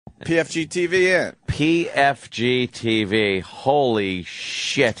PFG-TV in. PFG-TV. Holy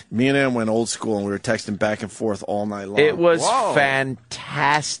shit. Me and him went old school, and we were texting back and forth all night long. It was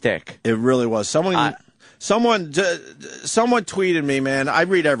fantastic. It really was. Someone tweeted me, man. I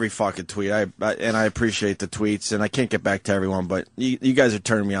read every fucking tweet, and I appreciate the tweets, and I can't get back to everyone, but you guys are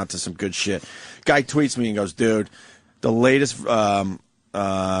turning me on to some good shit. Guy tweets me and goes, dude, the latest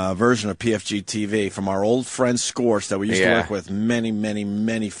version of PFG-TV from our old friend Scorch that we used to work with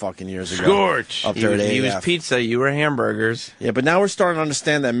many fucking years ago. Scorch! Up there he was pizza, you were hamburgers. Yeah, but now we're starting to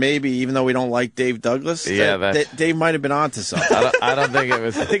understand that maybe, even though we don't like Dave Douglas, Dave might have been onto something. I don't think it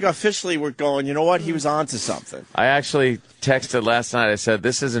was. I think officially we're going, you know what, he was onto something. I actually texted last night. I said,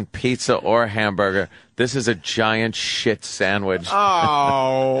 this isn't pizza or hamburger. This is a giant shit sandwich.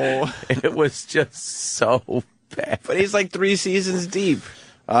 Oh. It was just so bad. But he's like 3 seasons deep.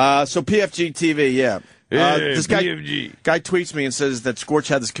 So PFG-TV, yeah. This guy tweets me and says that Scorch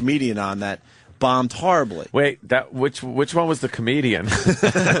had this comedian on that bombed horribly. Wait, which one was the comedian?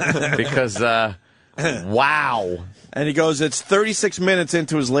 Because, wow. And he goes, it's 36 minutes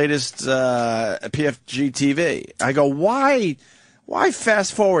into his latest PFG-TV. I go, why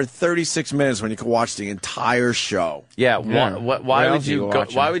fast forward 36 minutes when you can watch the entire show? Yeah,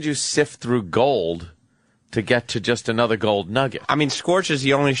 why would you sift through gold to get to just another gold nugget? I mean, Scorch is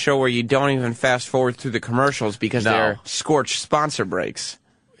the only show where you don't even fast forward through the commercials because they're Scorch sponsor breaks.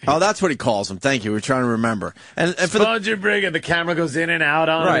 Oh, that's what he calls them. Thank you. We're trying to remember. And for sponsor break, and the camera goes in and out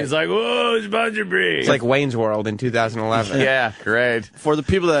on him. He's like, whoa, sponsor break. It's like Wayne's World in 2011. Yeah, great. For the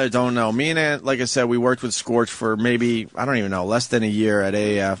people that don't know, me and Ant, like I said, we worked with Scorch for maybe, I don't even know, less than a year at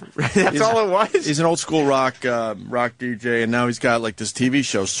AF. That's all it was? He's an old school rock DJ, and now he's got like this TV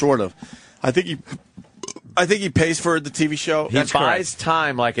show, sort of. I think he pays for the TV show. He buys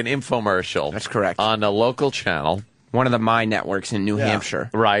time like an infomercial. That's correct. On a local channel. One of the My networks in New Hampshire.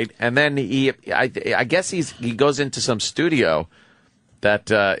 Right. And then I guess he goes into some studio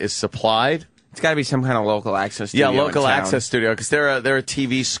that is supplied. It's got to be some kind of local access studio. Yeah, local access studio, because there are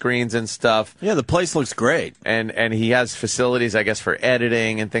TV screens and stuff. Yeah, the place looks great. And he has facilities, I guess, for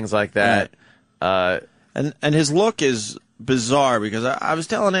editing and things like that. Right. And his look is bizarre, because I was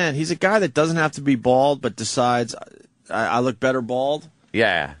telling Ant, he's a guy that doesn't have to be bald, but decides I look better bald.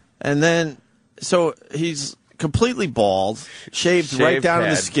 Yeah. And then, so he's completely bald, shaved right down to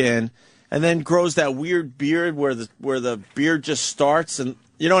the skin, and then grows that weird beard where the beard just starts, and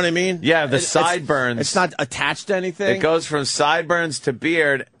you know what I mean? Yeah, the sideburns. It's not attached to anything. It goes from sideburns to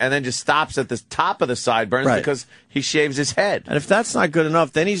beard, and then just stops at the top of the sideburns because he shaves his head. And if that's not good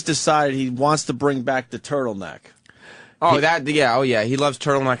enough, then he's decided he wants to bring back the turtleneck. Oh, he loves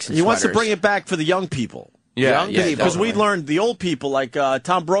turtlenecks and He wants to sweaters. bring it back for the young people. Yeah, because we learned the old people, like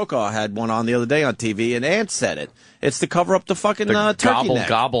Tom Brokaw had one on the other day on TV, and Ant said it. It's to cover up the fucking turkey neck.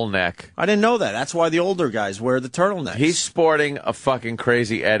 Gobble neck. I didn't know that. That's why the older guys wear the turtlenecks. He's sporting a fucking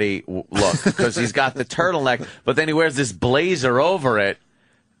Crazy Eddie look, because he's got the turtleneck, but then he wears this blazer over it,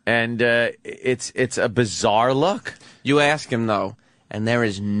 and it's a bizarre look. You ask him, though, and there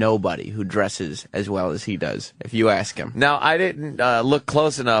is nobody who dresses as well as he does, if you ask him. Now, I didn't look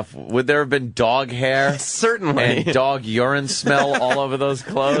close enough. Would there have been dog hair? Certainly. And dog urine smell all over those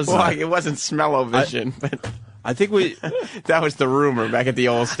clothes? Well, it wasn't smell-o-vision, but I think that was the rumor back at the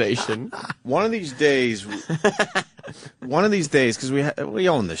old station. One of these days, because we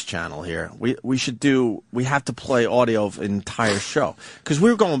own this channel here, we have to play audio of an entire show, because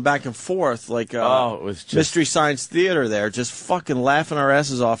we were going back and forth like it was just Mystery Science Theater there, just fucking laughing our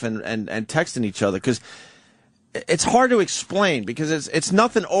asses off and texting each other, because it's hard to explain, because it's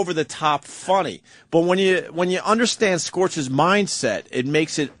nothing over the top funny, but when you understand Scorch's mindset, it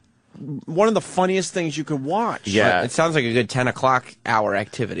makes it one of the funniest things you could watch. Yeah, it sounds like a good 10 o'clock hour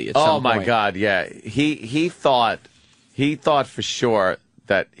activity at some point. point. My God, yeah. He thought for sure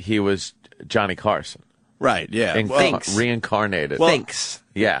that he was Johnny Carson. Right, yeah. Reincarnated. Thinks.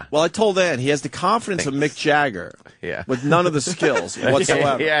 Yeah. Well, I told Ann he has the confidence of Mick Jagger. Yeah. With none of the skills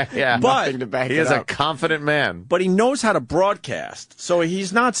whatsoever. Yeah. But he is a confident man. But he knows how to broadcast. So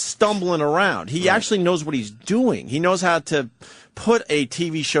he's not stumbling around. He actually knows what he's doing. He knows how to put a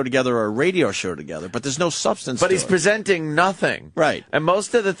TV show together or a radio show together, but there's no substance But he's presenting nothing. Right. And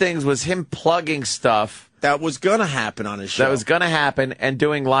most of the things was him plugging stuff that was going to happen on his show. That was going to happen, and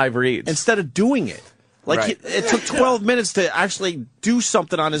doing live reads. Instead of doing it. Like, it took 12 minutes to actually do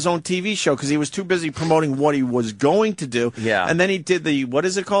something on his own TV show, because he was too busy promoting what he was going to do. Yeah. And then he did what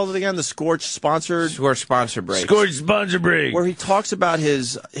is it called again? The Scorch sponsor break. Scorch sponsor break. Where he talks about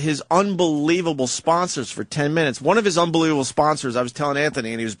his unbelievable sponsors for 10 minutes. One of his unbelievable sponsors, I was telling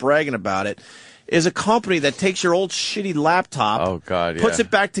Anthony, and he was bragging about it, is a company that takes your old shitty laptop, Oh, God, puts yeah.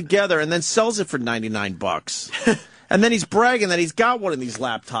 it back together, and then sells it for $99. And then he's bragging that he's got one of these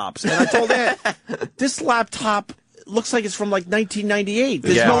laptops. And I told Ed, this laptop looks like it's from like 1998.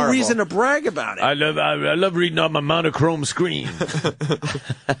 There's no horrible. reason to brag about it. I love reading on my monochrome screen.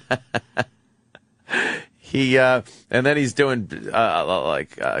 And then he's doing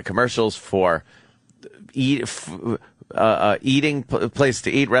commercials for eating place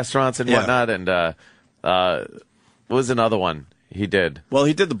to eat, restaurants and whatnot. And what was another one he did? Well,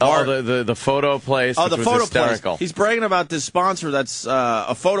 he did the bar. Oh, the photo place. Oh, which the was photo hysterical. place. He's bragging about this sponsor that's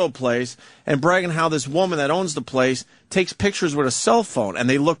a photo place and bragging how this woman that owns the place takes pictures with a cell phone and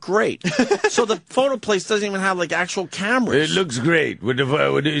they look great. So the photo place doesn't even have like actual cameras. It looks great.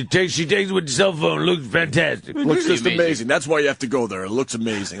 She takes with the cell phone. Looks fantastic. It looks just amazing. That's why you have to go there. It looks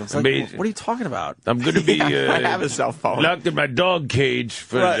amazing. It's like, Amazing. what are you talking about? I'm going to be I have a cell phone. locked in my dog cage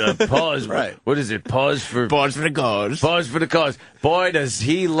for pause. Right. What is it? Pause for Pause for the cause. Pause for the cause. Boy, does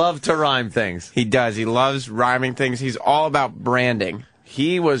he love to rhyme things. He does. He loves rhyming things. He's all about branding.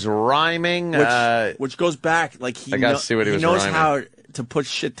 He was rhyming. Which goes back, like he, I gotta see what he was knows rhyming. how to put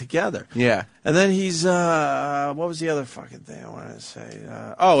shit together. Yeah. And then he's, what was the other fucking thing I wanted to say?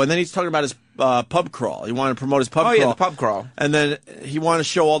 And then he's talking about his pub crawl. He wanted to promote his pub crawl. Oh, yeah, the pub crawl. And then he wanted to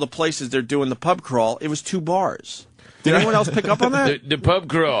show all the places they're doing the pub crawl. It was 2 bars. Did anyone else pick up on that? the pub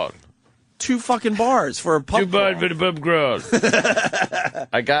crawl. 2 fucking bars for a pub crawl. For the pub crawl.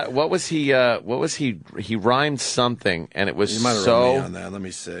 I got. What was he? He rhymed something, and it was You might have so. run me on that. Let me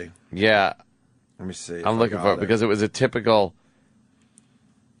see. Yeah, Let me see. I'm looking for it because it was a typical.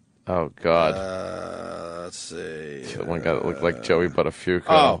 Oh God. Let's see. One guy that looked like Joey Buttafuoco.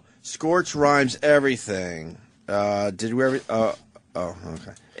 Oh, Scorch rhymes everything. Did we ever?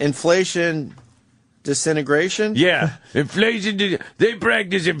 Okay. Inflation, disintegration. Yeah, inflation. They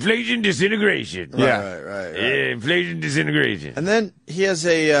practice inflation disintegration. Right. Yeah, inflation disintegration. And then he has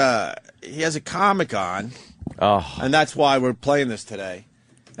a comic on, Oh, and that's why we're playing this today.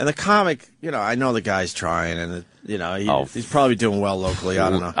 And the comic, I know the guy's trying, and he's probably doing well locally. I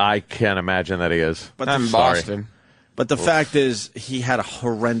don't know, I can't imagine that he is. but I'm in sorry. Boston. But the fact is, he had a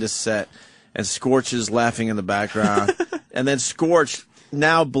horrendous set, and Scorch is laughing in the background, and then Scorch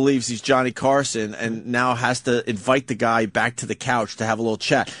now believes he's Johnny Carson, and now has to invite the guy back to the couch to have a little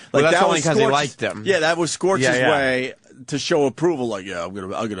chat. Well, that's that only was 'cause he Scorch's- liked him. Yeah, that was Scorch's Yeah. way to show approval. Like, yeah, I'm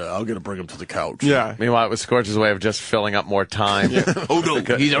gonna bring him to the couch. Yeah. Meanwhile, it was Scorch's way of just filling up more time. Oh, no.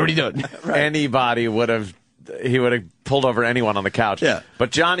 He's already done. Anybody would have. He would have pulled over anyone on the couch. Yeah.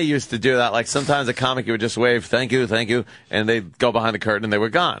 But Johnny used to do that. Like sometimes a comic, he would just wave, thank you, and they'd go behind the curtain and they were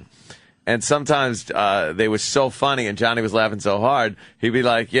gone. And sometimes they were so funny and Johnny was laughing so hard, he'd be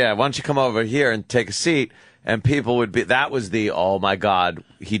like, yeah, why don't you come over here and take a seat? And people would be, that was the, oh my God,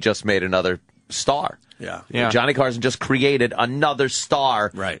 he just made another star. Yeah. Johnny Carson just created another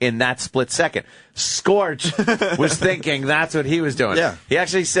star in that split second. Scorch was thinking that's what he was doing. Yeah. He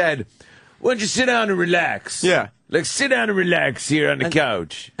actually said, why don't you sit down and relax? Yeah. Like, sit down and relax here on the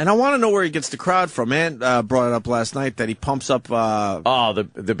couch. And I want to know where he gets the crowd from. Man brought it up last night that he pumps up.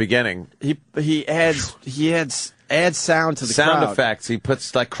 The beginning. He adds sound to the Sound crowd effects. He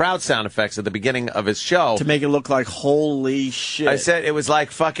puts like crowd sound effects at the beginning of his show. to make it look like holy shit. I said it was like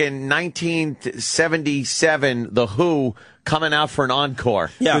fucking 1977, The Who coming out for an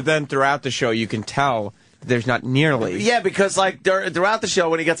encore. Yeah. But then throughout the show, you can tell there's not nearly. Yeah, because like throughout the show,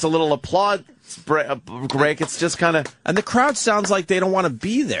 when he gets a little applause break, it's just kind of. And the crowd sounds like they don't want to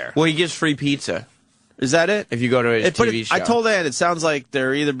be there. Well, he gives free pizza Is that it? if you go to his TV show. I told Ed it sounds like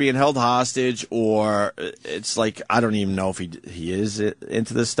they're either being held hostage or it's like, I don't even know if he is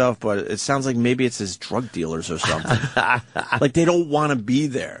into this stuff, but it sounds like maybe it's his drug dealers or something. Like they don't want to be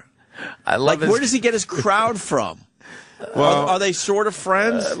there. I love Where does he get his crowd from? Well, Are they sort of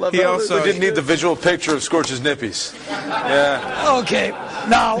friends? he also We didn't need the visual picture of Scorch's nippies. Yeah. Okay.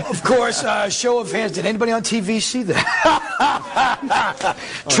 Now, of course, show of hands. Did anybody on TV see that?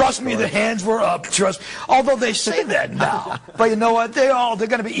 Trust me, the hands were up. Although they say that now. But you know what? They're going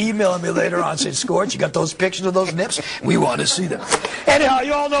to be emailing me later on saying, Scorch, you got those pictures of those nips? We want to see them. Anyhow,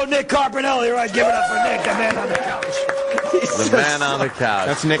 you all know Nick Carpinelli, right? Give it up for Nick, the man on the couch. the man on the couch.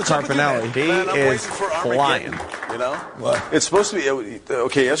 that's Nick Carpinelli. He is flying. You know? What? It's supposed to be,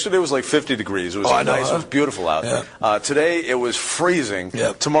 okay, yesterday was like 50 degrees. It was I know, nice. huh? It was beautiful out. Yeah. Today it was freezing.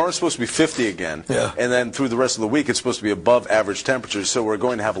 Yeah. Tomorrow it's supposed to be 50 again. Yeah. And then through the rest of the week it's supposed to be above average temperatures. So we're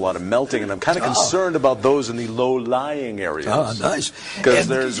going to have a lot of melting. And I'm kind of concerned about those in the low-lying areas. Oh, nice. Because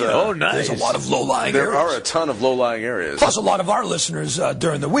there's, there's a lot of low-lying there areas. are a ton of low-lying areas. Plus, a lot of our listeners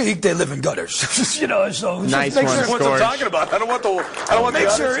during the week, they live in gutters. You know, so Nice make one, sure, That's what I'm talking about. I don't want the make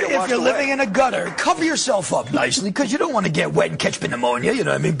sure audience to get if washed you're away. living in a gutter, cover yourself up nicely because you don't want to get wet and catch pneumonia. You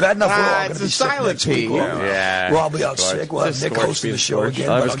know what I mean? Bad enough we're all going it's to be a sick silent next week. P. Yeah. We'll all be out Scorch. sick. We'll have It's a Nick Scorch hosting the being show Scorch. again.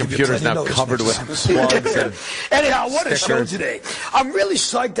 All of but his I'll give you computer's plenty now of notice covered next with time. slugs. And Anyhow, what a show stickers. today. I'm really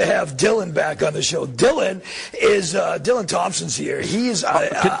psyched to have Dylan back on the show. Dylan is, Dylan Thompson's here. He is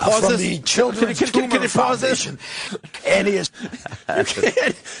from the Children's Tumor Foundation. And he is...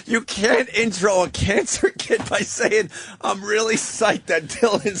 You can't intro a cancer kid by saying, I'm really psyched that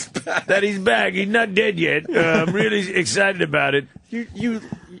Dylan's back. That he's back. He's not dead yet. I'm really excited about it. You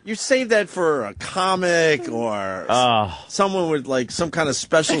save that for a comic or someone with like some kind of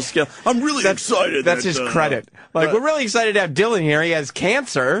special skill. I'm really excited. That's his credit. Like, we're really excited to have Dylan here. He has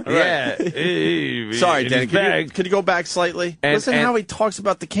cancer. Yeah. Sorry, And Dan. he's back. Can you go back slightly? Listen and- how he talks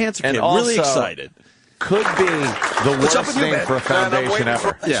about the cancer and kid. Really also- excited. Could be the What's up worst with you, thing man? for a foundation waiting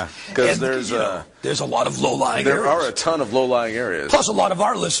ever. for- Yeah. Because And, there's a lot of low-lying there areas. are a ton of low-lying areas. Plus, a lot of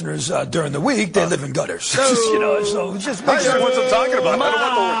our listeners during the week, they live in gutters. You know, so just make That's sure... what I'm talking about.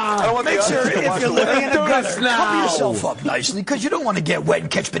 I don't want the Make sure audience to if wash you're away. living in a gutter, now. cover yourself up nicely because you don't want to get wet and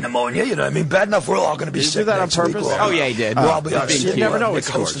catch pneumonia. You know what I mean? Bad enough we're all going to be sick do that on next week. purpose? We'll all- Oh, yeah, he did. We'll all be out being sick. cute. We'll Never know have with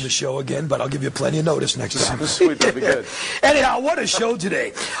Nick hosting Scorch. the show again, but I'll give you plenty of notice next time. Sweet, that'd be good. Anyhow, what a show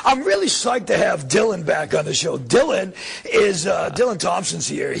today. I'm really psyched to have Dylan back on the show. Dylan is, Dylan Thompson's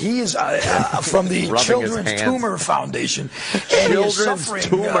here. He is from the Rubbing his Children's hands. Tumor Foundation. And he is Children's suffering,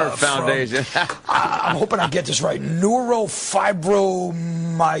 Tumor from, Foundation. I'm hoping I get this right,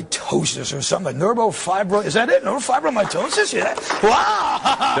 neurofibromatosis or something. Is that it? Neurofibromatosis? Yeah.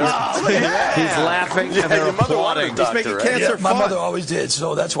 Wow! He's laughing and they're your mother wanted applauding. a doctor, making right? cancer Yeah, my fun. mother always did,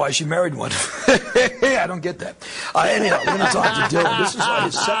 so that's why she married one. I don't get that. Anyhow, we're going to talk to Dylan. This is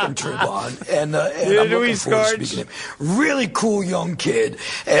his second trip on, and I'm looking forward to speaking to him. Really cool young kid,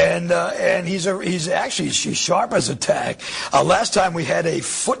 and he's actually she's sharp as a tack. Last time we had a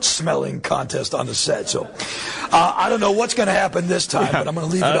foot smelling contest on the set, so I don't know what's going to happen this time, but I'm going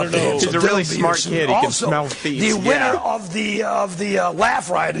to leave it up to him. He's So a really Dylan be smart here soon. kid. He can Also, smell feet. the winner Yeah. of the Laugh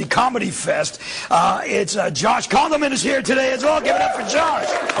Riot, the Comedy Fest, it's Josh Condelman is here today as well. Give it up for Josh.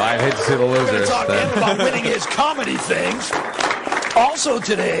 I hate to see the We're going to losers. talk to him about winning his comedy things. Also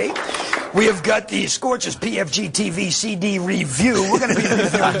today, we have got the Scorch's PFG-TV CD review. We're going to be reviewing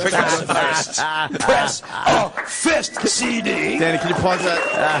Press Fist CD. Danny, can you pause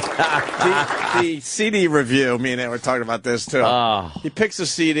that? the CD review, me and Ed were talking about this too. He picks a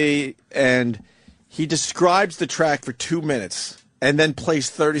CD and he describes the track for 2 minutes and then plays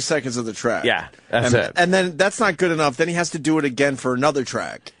 30 seconds of the track. Yeah, that's it. And then that's not good enough. Then he has to do it again for another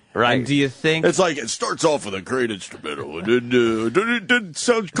track. Right. And do you think... It's like it starts off with a great instrumental, and then it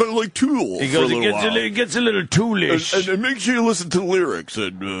sounds kind of like Tool He for a goes, little while. it gets a little toolish. And make sure you listen to the lyrics.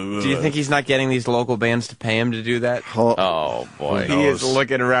 And, Do you think he's not getting these local bands to pay him to do that? Oh, boy. He is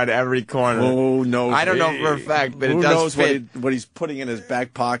looking around every corner. Who knows? I don't know for a fact, but it Who does knows fit. what he's putting in his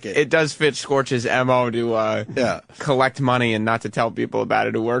back pocket? It does fit Scorch's MO to collect money and not to tell people about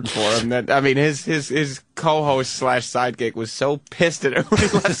it who work for him. That I mean, his co-host / sidekick was so pissed at him when he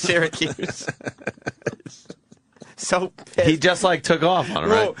left Syracuse. So pissed. He just like took off on it,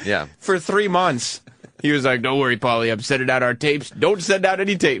 right? Yeah. For 3 months. He was like, "Don't worry, Paulie. I'm sending out our tapes. Don't send out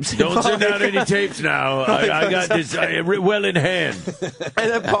any tapes. Don't send out any tapes now. I got this well in hand.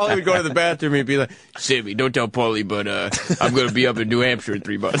 And then Paulie would go to the bathroom and he'd be like, "Sammy, don't tell Paulie, but I'm going to be up in New Hampshire in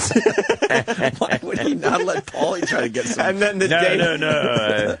 3 months." Why would he not let Paulie try to get some? And then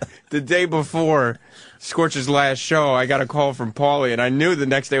the day before Scorch's last show, I got a call from Paulie, and I knew the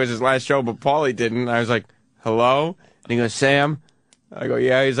next day was his last show, but Paulie didn't. I was like, "Hello?" And he goes, "Sam?" I go,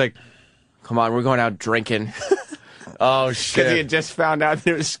 "Yeah." He's like, "Come on, we're going out drinking." Oh, Because he had shit. just found out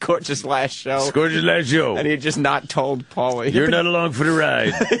it was Scorch's last show. Scorch's last show. And he had just not told Paulie. You're not along for the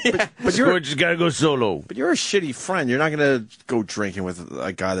ride. But Scorch has got to go solo. But you're a shitty friend. You're not going to go drinking with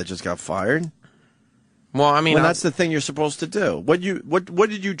a guy that just got fired. Well, I mean, When that's the thing you're supposed to do. What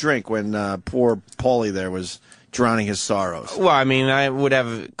did you drink when poor Paulie there was drowning his sorrows? well, I mean, I would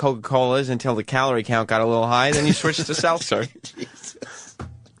have Coca-Colas until the calorie count got a little high, then you switched to seltzer.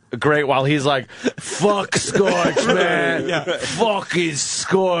 Great, while he's like, Fuck Scorch, man. Fuck his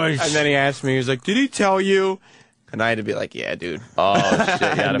Scorch. And then he asked me, he was like, "Did he tell you And I had to be like, yeah, dude. Oh, shit, you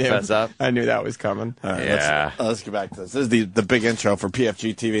had to knew- fess up? I knew that was coming. All right, Yeah. let's get back to this. This is the big intro for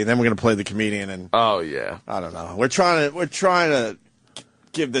PFG-TV, and then we're gonna play the comedian. And Oh, yeah. I don't know. We're trying to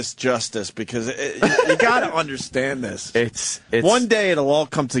give this justice because you got to understand this. It's One day it'll all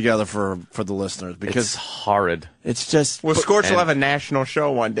come together for the listeners it's because horrid. it's just. Well, Scorch will and- have a national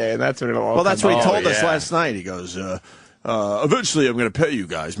show one day, and that's when it'll all Well, that's come what he Oh, told us yeah. last night. He goes, eventually I'm going to pay you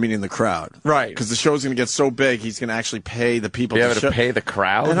guys, meaning the crowd. Right. Because the show's going to get so big, he's going to actually pay the people You to have to pay the And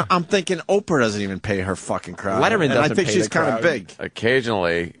crowd? I'm thinking Oprah doesn't even pay her fucking crowd. Letterman and I doesn't think pay she's the kind of crowd. big.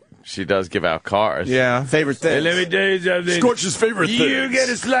 Occasionally, she does give out cars. Yeah. Favorite thing. Let me tell you something. Scorch's favorite thing. You get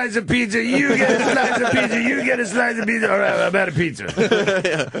a slice of pizza. You get a slice of pizza. You get a slice of pizza. All right, I'm out of pizza.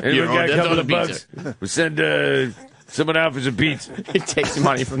 Anyone got a couple of bucks? We'll send someone out for some pizza. He takes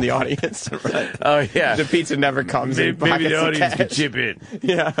money from the audience. Oh, yeah. The pizza never comes in. Maybe the pockets of audience can cash. chip in.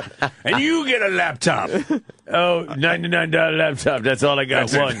 Yeah. And you get a laptop. Oh, $99 laptop. That's all I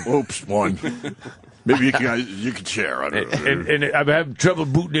got. One. Oops, one. Maybe you can share. I don't know. And I'm having trouble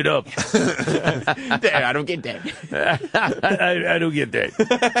booting it up. Dad, I don't get that. I don't get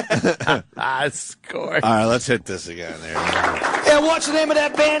that. Scorch. All right, let's hit this again there. And what's the name of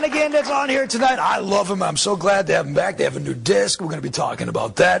that band again that's on here tonight? I love them. I'm so glad to have them back. They have a new disc. We're going to be talking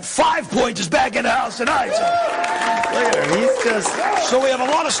about that. 5 Point is back in the house tonight. Look at him. He's just... So we have a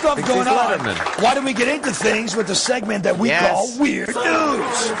lot of stuff going on. Letterman. Why don't we get into things with the segment that we Yes. call Weird News?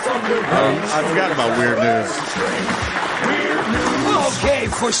 I forgot about weird news. Okay,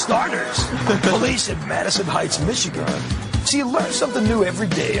 for starters, police in Madison Heights, Michigan. See, you learn something new every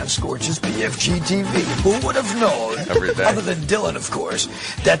day on Scorch's PFG-TV. Who would have known, Every day. other than Dylan, of course,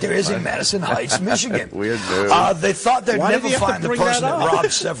 that there is a Madison Heights, Michigan? Weird news. They thought they'd Why did never you have to find the bring person that that up?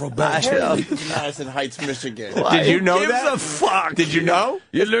 robbed several banks. Madison Heights, Michigan. Did you know Gives that? a fuck. Did you know?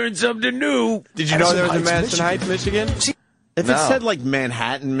 You learned something new. Did you know there was a Madison Madison Heights, Heights, Michigan? If No. it said like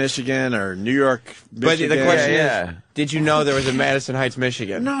Manhattan, Michigan, or New York, But Michigan, the question Yeah. is, did you know there was a Madison Heights,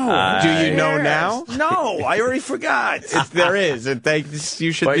 Michigan? no. Do you know now? No, I already forgot. There is. And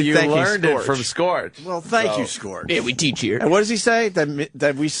you should But be you thanking learned it Scorch. from Scorch. Well, thank you, Scorch. Yeah, we teach here. And what does he say?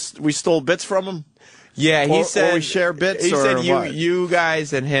 That we stole bits from him? Yeah, he Or said we share bits, He or said what? you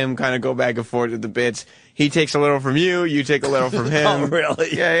guys and him kind of go back and forth with the bits. He takes a little from you. You take a little from him.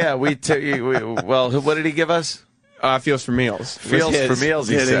 really? Yeah. Well, what did he give us? Feels for meals. Was Feels his. for meals,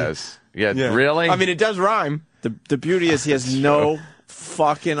 he Did he? says. Yeah, Yeah. really? I mean, it does rhyme. The beauty is he has no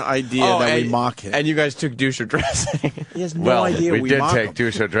fucking idea that we mock him. And you guys took douche dressing. He has no well, idea we did mock take him.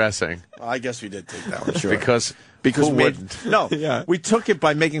 douche dressing I guess we did take that one, sure. because Because who we wouldn't? no, Yeah. we took it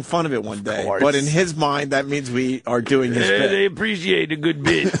by making fun of it one day. course. But in his mind, that means we are doing his They bit. appreciate a good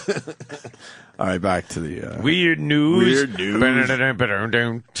bit. All right, back to the Weird news. Weird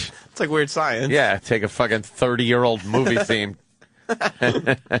news. It's like weird science. Yeah, take a fucking 30-year-old movie theme.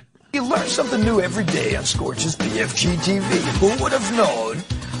 You learn something new every day on Scorch's PFG-TV. Who would have known,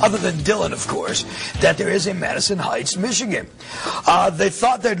 other than Dylan, of course, that there is a Madison Heights, Michigan? They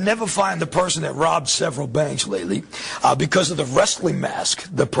thought they'd never find the person that robbed several banks lately because of the wrestling mask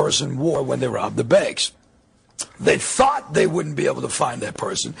the person wore when they robbed the banks. They thought they wouldn't be able to find that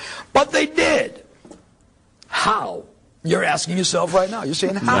person, but they did. How? You're asking yourself right now. You're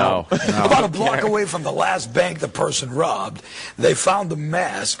saying how? No. About a block away from the last bank the person robbed, they found the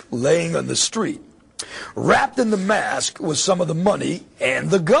mask laying on the street. Wrapped in the mask was some of the money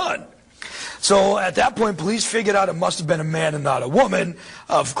and the gun. So at that point, police figured out it must have been a man and not a woman.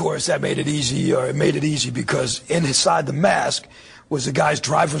 Of course, that made it easy, or it made it easy because inside the mask was the guy's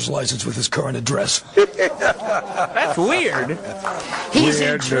driver's license with his current address. That's weird. He's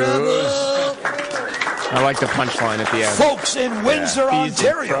in trouble. I like the punchline at the end. Folks in Windsor, He's in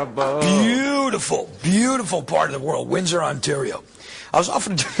Ontario. trouble. Beautiful, beautiful part of the world, Windsor, Ontario. I was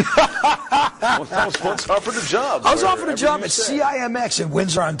offered Once offered a job. I was offered a Wherever job you at say. CIMX in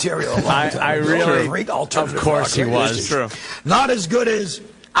Windsor, Ontario. A long time I ago. really- Great alternative of course rock he radio was. station. Not as good as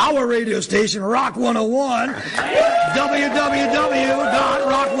our radio station, Rock 101,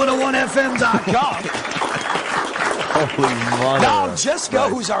 www.rock101fm.com. Holy mother. Now, Jessica,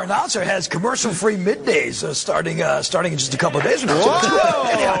 who's our announcer, has commercial-free middays starting in just a couple of days from now.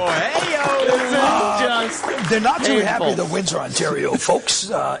 They're not too happy, the Windsor, Ontario folks.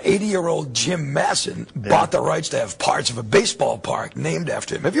 80-year-old Jim Masson bought the rights to have parts of a baseball park named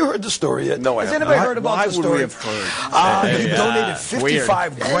after him. Have you heard the story yet? No, I Has have anybody not. heard about Why the would story? we have heard? He donated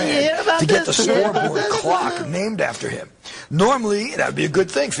 55 grand to get the scoreboard clock named after him. Normally, that would be a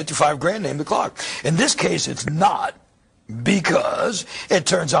good thing, 55 grand, name the clock. In this case, it's not, because it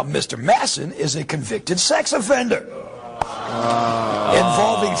turns out Mr. Masson is a convicted sex offender.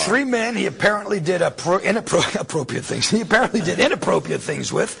 involving 3 men he apparently did inappropriate things. He apparently did inappropriate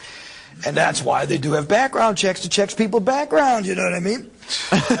things with, and that's why they do have background checks to check people's background. You know what I mean?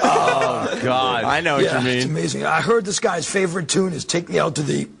 Oh God, I know what you mean. It's amazing. I heard this guy's favorite tune is "Take Me Out to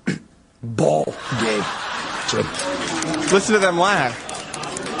the Ball Game." So, Listen to them laugh.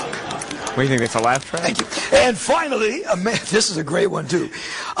 What do you think? That's a laugh track? thank you. And finally, a man. This is a great one too.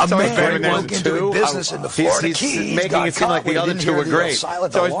 A always better when man there's working two. doing business in the He's- Florida he's Keys making got it seem caught like the when he other didn't two hear were the great. silent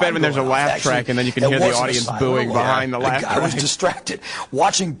It's always alarm better when there's a going off. laugh Actually, track and then you can it hear the wasn't a audience silent booing alarm. behind the laugh I was track. distracted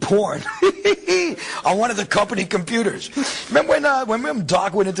watching porn on one of the company computers. Remember when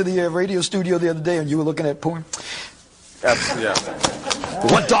Doc went into the radio studio the other day and you were looking at porn? Yeah.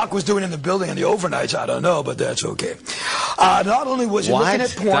 What Doc was doing in the building on the overnights, I don't know, but that's okay. Not only was he looking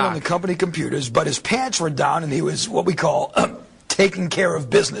at porn on the company computers, but his pants were down and he was what we call taking care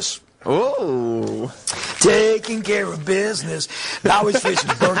of business. Ooh. Taking care of business. Now he's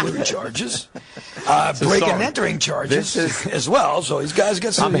facing burglary charges, break and entering charges as well. So these guys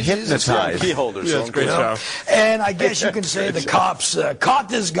got some. I'm hypnotized. Key holders. Yeah, it's a great You know? show. And I guess you can say the cops caught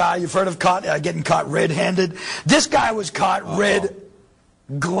this guy. You've heard of getting caught red-handed. This guy was caught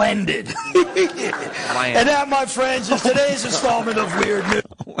red-glended. And that, my friends, is today's installment of Weird News.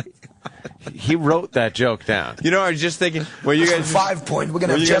 He wrote that joke down. You know, I was just thinking, well, you guys 5 point. We're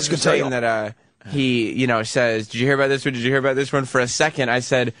gonna Well, have you guys Jessica were tell saying you. that he, says, "Did you hear about this one? Did you hear about this one?" For a second, I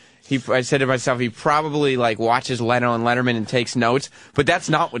said to myself, he probably like watches Leno and Letterman and takes notes, but that's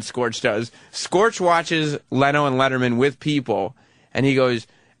not what Scorch does. Scorch watches Leno and Letterman with people, and he goes,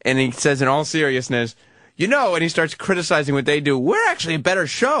 and he says in all seriousness, and he starts criticizing what they do. We're actually a better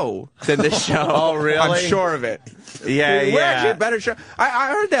show than this show. Oh, really? I'm sure of it. Yeah, We're actually a better show. I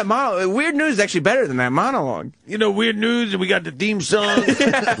heard that monologue. Weird News is actually better than that monologue. Weird News, and we got the theme song.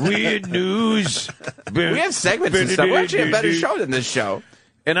 Weird News. We have segments and stuff. We're actually a better show than this show.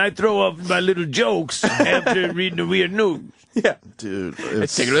 And I throw up my little jokes after reading the Weird News. Yeah. Dude.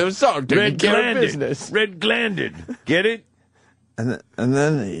 Let's take a little song. Taking care of business. Red-glanded. Get it? And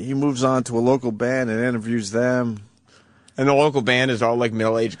then he moves on to a local band and interviews them. And the local band is all like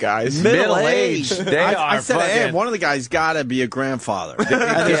middle-aged guys. Middle-aged. They are I said, hey, fucking- one of the guys got to be a grandfather.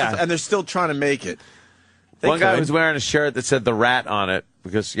 And they're still trying to make it. One guy was wearing a shirt that said "The Rat" on it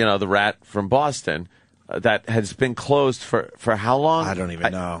because the Rat from Boston that has been closed for how long? I don't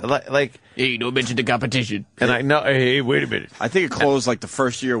even know. Hey, don't mention the competition. And I know. Hey, wait a minute. I think it closed like the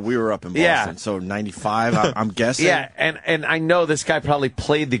first year we were up in Boston. Yeah. So 95, I'm guessing. Yeah, and I know this guy probably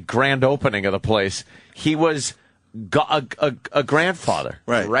played the grand opening of the place. He was a grandfather.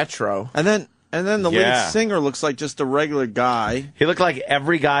 Right. Retro. And then the lead Yeah. singer looks like just a regular guy. He looked like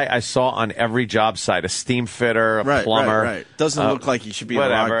every guy I saw on every job site: a steam fitter, a plumber. Right. Doesn't look like he should be in a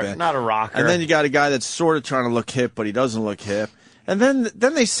whatever, rock band. not a rocker. And then you got a guy that's sort of trying to look hip, but he doesn't look hip. And then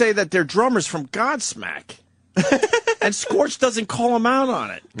they say that they're drummers from Godsmack. And Scorch doesn't call him out on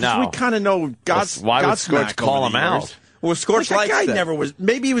it. 'Cause No. we kind of know Why would Godsmack Scorch call over him the out? years. Well, Scorch That likes guy that. never was.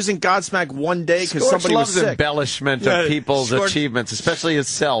 Maybe he was in Godsmack one day because Scorch somebody was loves sick. embellishment Yeah, of people's Scorch- achievements, especially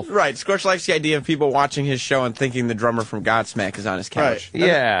himself. Right. Scorch likes the idea of people watching his show and thinking the drummer from Godsmack is on his couch. Right.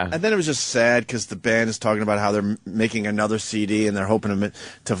 Yeah. And then it was just sad because the band is talking about how they're making another CD and they're hoping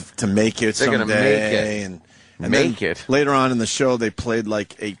to make it They're someday. gonna make it. And Make then it. Later on in the show, they played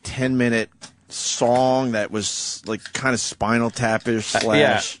like a 10-minute song that was like kind of Spinal Tap-ish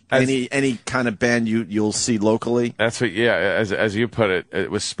slash any kind of band you'll see locally. That's what. Yeah, as you put it, it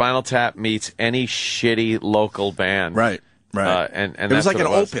was Spinal Tap meets any shitty local band. Right. And it was that's like what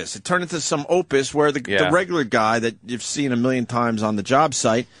an opus. It turned into some opus where the regular guy that you've seen a million times on the job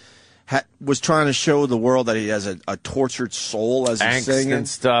site was trying to show the world that he has a tortured soul as he's Angst singing. and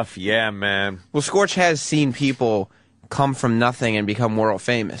stuff. Yeah, man. Well, Scorch has seen people come from nothing and become world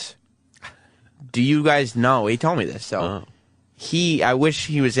famous. Do you guys know? He told me this. So I wish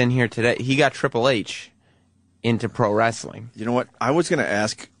he was in here today. He got Triple H into pro wrestling. You know what? I was going to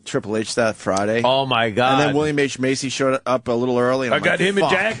ask Triple H that Friday. Oh my God! And then William H. Macy showed up a little early. And I I'm got like, him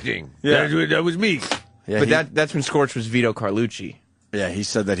Fuck. into acting. Yeah. That was me. Yeah, But that's when Scorch was Vito Carlucci. Yeah, he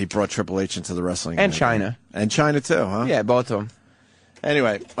said that he brought Triple H into the wrestling. And ring. China. And China too, huh? Yeah, both of them.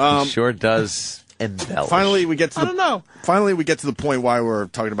 Anyway, He sure does embellish. finally we get to I don't know. Finally we get to the point why we're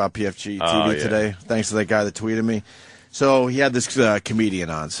talking about PFG-TV today. Thanks to that guy that tweeted me. So he had this comedian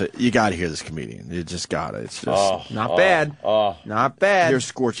on. So you got to hear this comedian. You just got it. It's just Not bad. Not bad. here's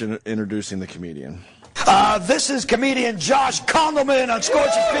Scorch introducing the comedian. This is comedian Josh Kondelman on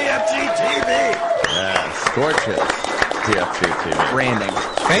Scorch's PFG-TV. Yeah, Scorches. PFG-TV. Branding.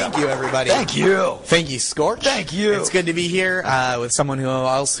 Thank you, everybody. Thank you. Thank you, Scorch. Thank you. It's good to be here with someone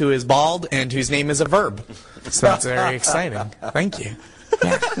else who is bald and whose name is a verb. So that's very exciting. Thank you.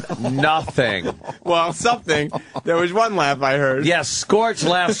 Nothing. Well, something. There was one laugh I heard. Yes, Scorch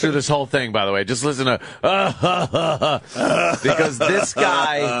laughs through this whole thing, by the way. Just listen to because this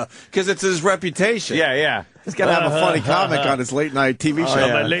guy... Because it's his reputation. Yeah. He's got to have a funny comic on his late-night TV show.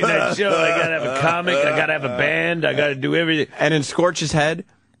 On my late-night show, I got to have a comic, I got to have a band, I got to do everything. And in Scorch's head,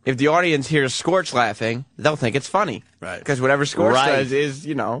 if the audience hears Scorch laughing, they'll think it's funny. Right. Because whatever Scorch does is,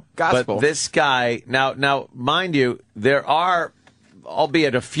 gospel. But this guy... Now, mind you, there are...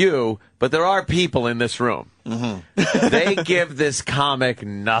 albeit a few, but there are people in this room. Mm-hmm. They give this comic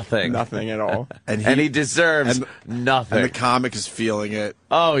nothing. Nothing at all. And he deserves nothing. And the comic is feeling it.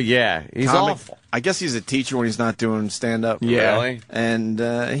 Oh, yeah. He's awful. I guess he's a teacher when he's not doing stand-up. Yeah. Really? And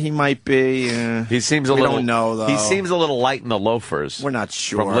he might be... he seems a we little... don't know, though. He seems a little light in the loafers. We're not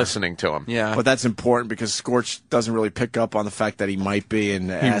sure. From listening to him. Yeah. But that's important because Scorch doesn't really pick up on the fact that he might be. And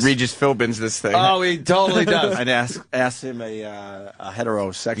He Regis Philbins this thing. Oh, he totally does. I'd ask him a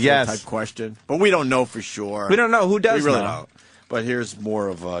heterosexual type question. But we don't know for sure. We don't know. Who does We really know? don't. But here's more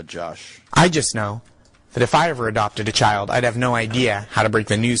of Josh. I just know that if I ever adopted a child, I'd have no idea how to break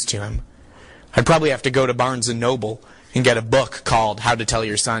the news to him. I'd probably have to go to Barnes & Noble and get a book called How to Tell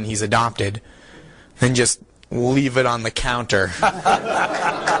Your Son He's Adopted, then just leave it on the counter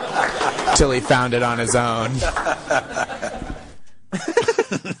till he found it on his own.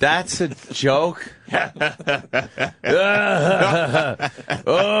 That's a joke?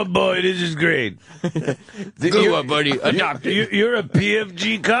 Oh, boy, this is great. Good one, buddy. You're a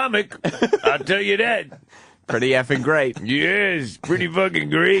PFG comic. I'll tell you that. Pretty effing great. Yes, pretty fucking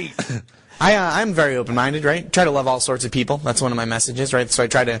great. I'm very open-minded, right? Try to love all sorts of people. That's one of my messages, right? So I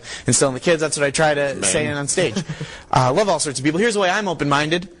try to instill in the kids. That's what I try to say on stage. Love all sorts of people. Here's the way I'm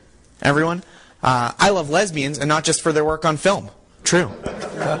open-minded, everyone. I love lesbians, and not just for their work on film. True.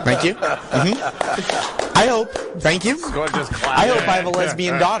 Thank you. I hope, thank you. I hope I have a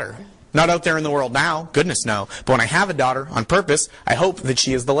lesbian daughter. Not out there in the world now, goodness no. But when I have a daughter, on purpose, I hope that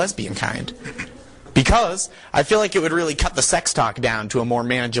she is the lesbian kind. Because I feel like it would really cut the sex talk down to a more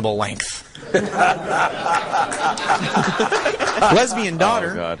manageable length. Lesbian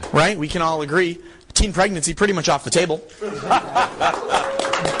daughter, right? We can all agree. Teen pregnancy, pretty much off the table.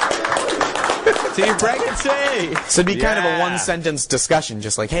 Teen pregnancy! So it'd be kind of a one-sentence discussion,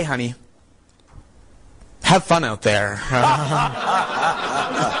 just like, hey, honey, have fun out there.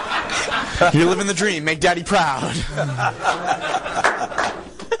 You're living the dream. Make daddy proud.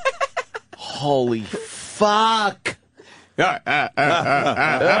 Holy fuck!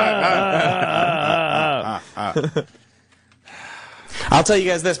 I'll tell you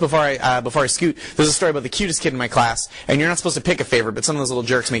guys this before I scoot. There's a story about the cutest kid in my class, and you're not supposed to pick a favorite, but some of those little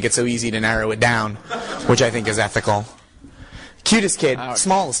jerks make it so easy to narrow it down, which I think is ethical. Cutest kid,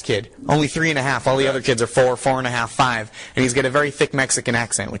 smallest kid, only 3.5. All the other kids are 4, 4.5, 5, and he's got a very thick Mexican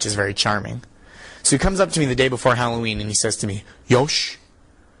accent, which is very charming. So he comes up to me the day before Halloween, and he says to me, Yosh?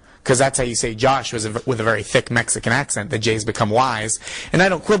 Because that's how you say Josh with a very thick Mexican accent. The J's become Y's. And I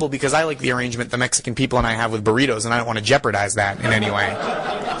don't quibble because I like the arrangement the Mexican people and I have with burritos, and I don't want to jeopardize that in any way.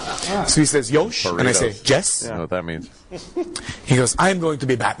 So he says, Yosh? Burritos. And I say, Jess? I don't know what that means. He goes, I am going to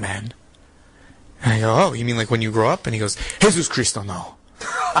be Batman. And I go, oh, you mean like when you grow up? And he goes, Jesus Cristo, no.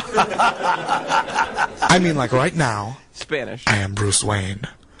 I mean like right now. Spanish. I am Bruce Wayne.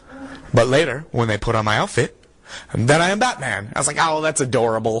 But later, when they put on my outfit, and then I am Batman. I was like, oh, that's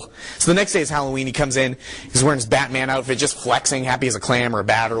adorable. So the next day is Halloween. He comes in. He's wearing his Batman outfit, just flexing, happy as a clam or a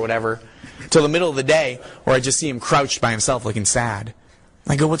bat or whatever. Till the middle of the day, where I just see him crouched by himself looking sad.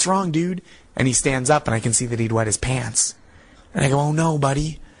 I go, what's wrong, dude? And he stands up, and I can see that he'd wet his pants. And I go, oh, no,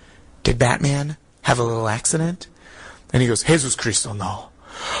 buddy. Did Batman have a little accident? And he goes, Jesus Cristo, no.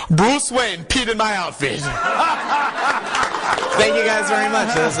 Bruce Wayne peed in my outfit. Thank you guys very much.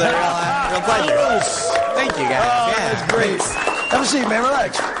 It was a real pleasure. Thank you guys. Oh, that's great. Have a seat, man.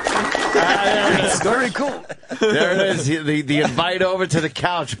 Relax. Very cool. There it is. The invite over to the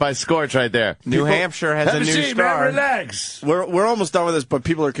couch by Scorch right there. New Hampshire has a new seat, star. Man, relax. We're almost done with this, but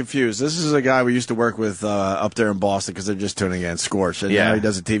people are confused. This is a guy we used to work with up there in Boston because they're just tuning in, Scorch. And now he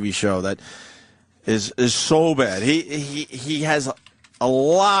does a TV show that is so bad. He has a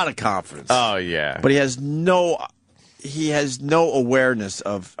lot of confidence. Oh, yeah. But he has no awareness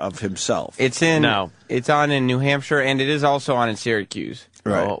of himself. It's on in New Hampshire, and it is also on in Syracuse.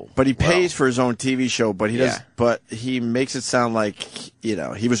 Right. Oh, but he pays for his own TV show, but he does. But he makes it sound like he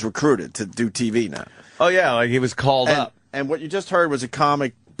was recruited to do TV now. Oh yeah, like he was called up. And what you just heard was a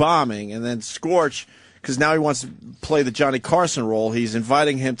comic bombing, and then Scorch because now he wants to play the Johnny Carson role. He's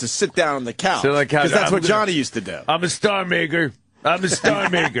inviting him to sit down on the couch. Sit on the couch. Because that's what Johnny used to do. I'm a star maker. I'm a star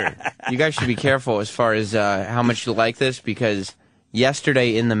maker. You guys should be careful as far as how much you like this, because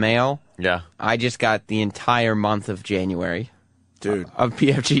yesterday in the mail, I just got the entire month of January. Dude. Of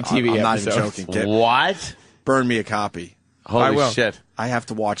PFG-TV I'm not episodes. even joking, kid. What? Burn me a copy. Holy shit. I have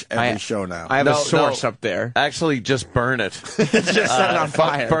to watch every show now. I have a source up there. Actually, just burn it. Just set it on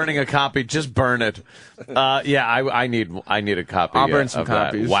fire. Burning a copy, just burn it. I need a copy. I'll burn some of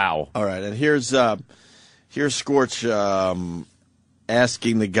that. copies. Wow. All right, and here's Scorch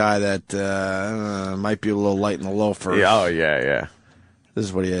asking the guy that might be a little light in the loafers. Yeah. This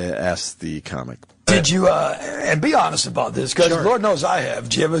is what he asked the comic. Did you, and be honest about this, because Lord knows I have.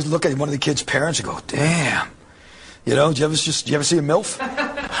 Did you ever look at one of the kids' parents and go, damn? You know, did you ever see a MILF?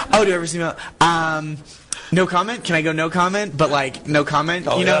 Oh, do you ever see MILF? No comment? Can I go no comment? But, like, no comment?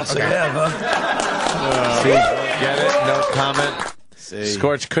 Oh, you know? yes, I have, huh? Get it? No comment.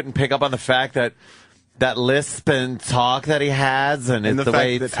 Scorch couldn't pick up on the fact that lisp and talk that he has, and it's the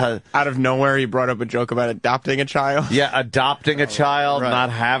way fact that out of nowhere he brought up a joke about adopting a child. Yeah, adopting a child,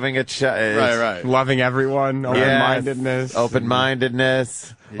 not having a child. Right. Loving everyone, open-mindedness.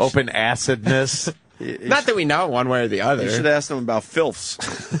 Open-mindedness, open-acidness. Not that we know one way or the other. You should ask them about filths.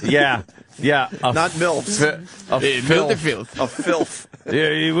 Yeah. Not milfs. Filth. A filth.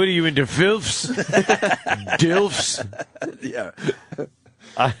 Yeah, what are you into, filths? Dilfs? Yeah.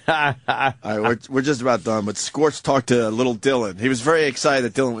 All right, we're just about done, but Scorch talked to little Dylan. He was very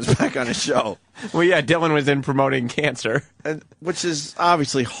excited that Dylan was back on his show. Well, yeah, Dylan was in promoting cancer. Which is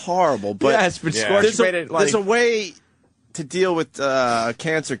obviously horrible, but yes, but Scorch made it like... There's a way to deal with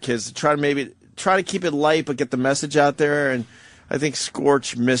cancer kids, to try to keep it light but get the message out there, and I think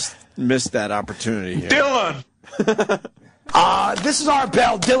Scorch missed that opportunity here. Dylan! This is our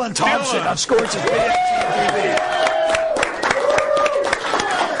pal Dylan Thompson on Scorch's PFG-TV.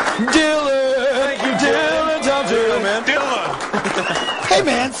 Dylan! Thank you, Dylan Thompson! Man. Dylan! Hey,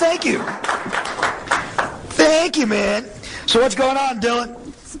 man, thank you. Thank you, man. So what's going on, Dylan?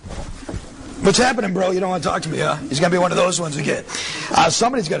 What's happening, bro? You don't want to talk to me, huh? He's gonna be one of those ones again.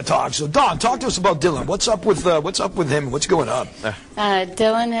 Somebody's got to talk. So, Don, talk to us about Dylan. What's up with him? What's going on?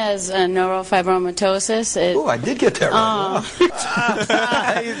 Dylan has neurofibromatosis. Oh, I did get that right.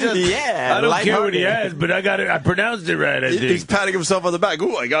 Yeah, I don't care what he has, but I pronounced it right. I think He's patting himself on the back.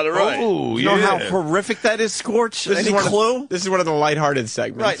 Ooh, I got it right. Oh, you know how horrific that is, Scorch? Any clue? This is one of the lighthearted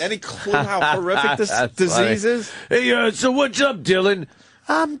segments. Right. Any clue how horrific this disease is? Hey, so what's up, Dylan?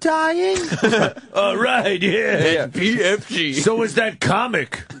 I'm dying. All right, yeah. PFG. So was that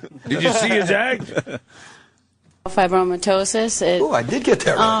comic? Did you see his act? Fibromatosis. Oh, I did get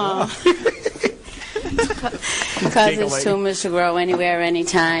that right. Causes tumors to grow anywhere,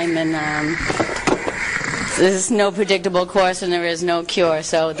 anytime, and there's no predictable course and there is no cure.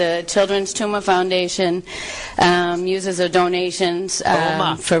 So the Children's Tumor Foundation uses our donations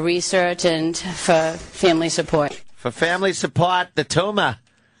for research and for family support. For family support, the tumor.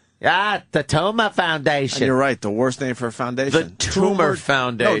 Yeah, the Tumor Foundation. And you're right. The worst name for a foundation. The Tumor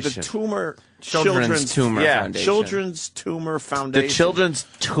Foundation. No, the Children's Tumor Foundation. Children's Tumor Foundation. The Children's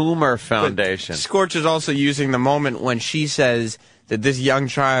Tumor Foundation. But Scorch is also using the moment when she says that this young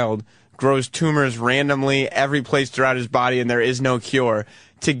child grows tumors randomly every place throughout his body and there is no cure,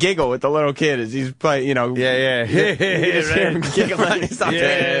 to giggle with the little kid as he's playing, you know. Yeah. You just hear him giggling. He's not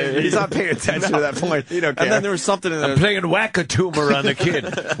paying attention at that point. You don't care. And then there was something in there. I'm playing whack-a-tumor on the kid.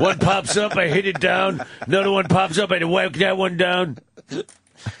 One pops up, I hit it down. Another one pops up, I whack that one down.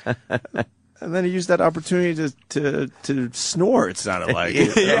 And then he used that opportunity to snore, it sounded like.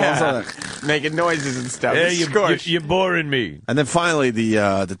 Making noises and stuff. Yeah, you're boring me. And then finally the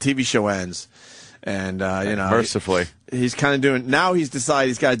TV show ends. And, mercifully. He's kind of doing, now he's decided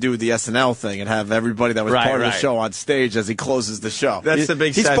he's got to do the SNL thing and have everybody that was part of the show on stage as he closes the show. That's the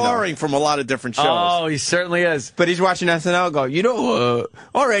big He's set, borrowing from a lot of different shows. Oh, he certainly is. But he's watching SNL and go, you know,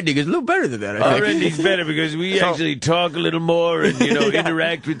 our ending is a little better than that, I think. Our ending's better because we actually talk a little more and,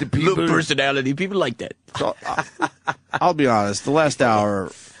 interact with the people. Little personality. People like that. So, I'll be honest, the last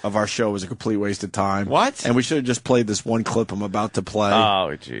hour of our show was a complete waste of time. What? And we should have just played this one clip I'm about to play.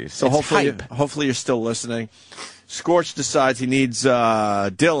 Oh, jeez. So hopefully you're still listening. Scorch decides he needs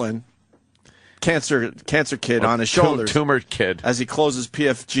Dylan, cancer kid, on his shoulders. Tumor kid. As he closes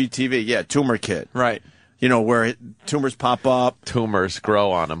PFG-TV. Yeah, tumor kid. Right. You know, where tumors pop up. Tumors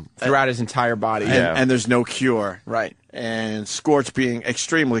grow on him. Throughout his entire body. And there's no cure. Right. And Scorch, being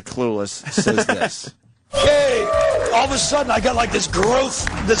extremely clueless, says this. Hey! all of a sudden I got like this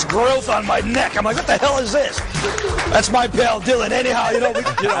growth on my neck. I'm like, what the hell is this? That's my pal Dylan. Anyhow,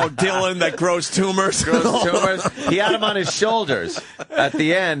 Dylan that grows tumors. He had him on his shoulders. At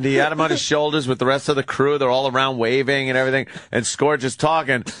the end, he had him on his shoulders with the rest of the crew. They're all around waving and everything. And Scorch is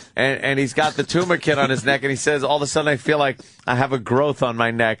talking, and he's got the tumor kit on his neck, and he says, all of a sudden I feel like I have a growth on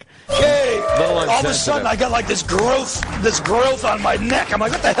my neck. Hey, all of a sudden I got like this growth on my neck. I'm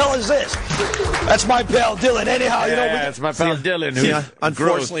like, what the hell is this? That's my pal Dylan. Anyhow, it's my pal Dylan.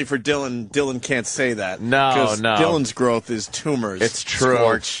 Unfortunately for Dylan can't say that. No. Dylan's growth is tumors. It's true.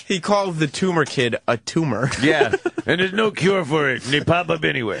 Scorch. He called the tumor kid a tumor. Yeah, and there's no cure for it. And they pop up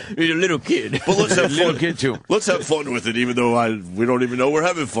anywhere. He's a little kid. But let's have Little fun. kid tumor. Let's have fun with it, even though we don't even know we're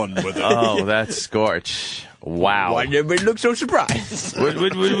having fun with it. Oh, that's Scorch. Wow. Why did everybody look so surprised? What's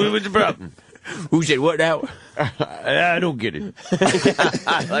the problem? Who said what now? I don't get it.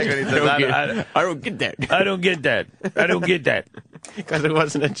 I like when he says, I don't get that. I don't get that. I don't get that. Because it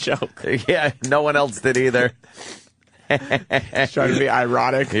wasn't a joke. Yeah, no one else did either. He's trying to be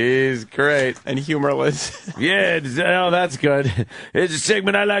ironic. He's great. And humorless. Yeah, that's good. It's a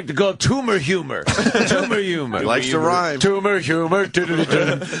segment I like to call Tumor Humor. Tumor Humor. He likes to rhyme. Tumor Humor. Tumor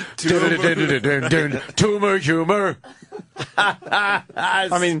Humor.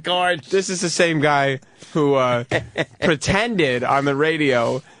 I mean, this is the same guy who pretended on the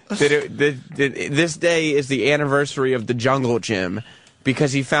radio that this day is the anniversary of the Jungle Gym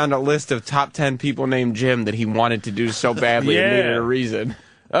because he found a list of top 10 people named Jim that he wanted to do so badly and needed a reason.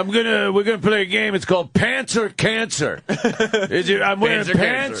 We're gonna play a game. It's called Pants or Cancer. I'm wearing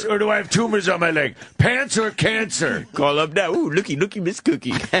pants or do I have tumors on my leg? Pants or cancer? Call up now. Ooh, looky, Miss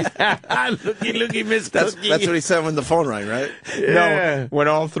Cookie. looky, Miss Cookie. That's what he said when the phone rang, right? Yeah. No, when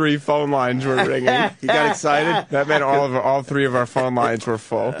all three phone lines were ringing. He got excited. That meant all three of our phone lines were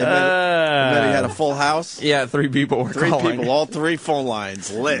full. And then he had a full house. Yeah, 3 people were calling. 3 people, all 3 phone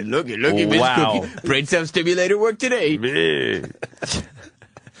lines lit. Looky, Miss Cookie. Brain cell stimulator work today.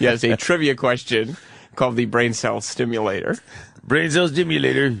 Yes, a trivia question called the brain cell stimulator. Brain cell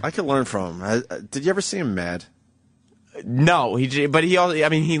stimulator. I could learn from him. Did you ever see him mad? No, he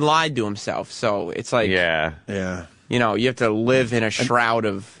lied to himself. So it's like, Yeah. You have to live in a shroud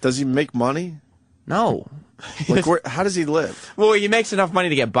of. Does he make money? No. Like, how does he live? Well, he makes enough money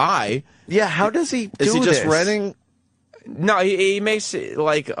to get by. Yeah, how does he do Is he just this? renting? No, he makes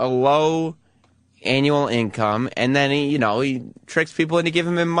like a low annual income, and then he tricks people into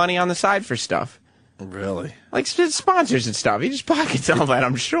giving him money on the side for stuff. Really? Like sponsors and stuff. He just pockets all that,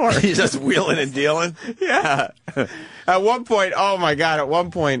 I'm sure. He's just wheeling and dealing? Yeah. At one point, oh my God,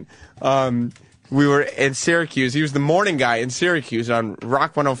 we were in Syracuse. He was the morning guy in Syracuse on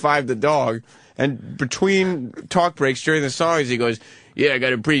Rock 105 The Dog. And between talk breaks during the songs, he goes, yeah, I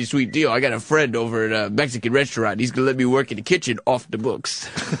got a pretty sweet deal. I got a friend over at a Mexican restaurant. He's going to let me work in the kitchen off the books.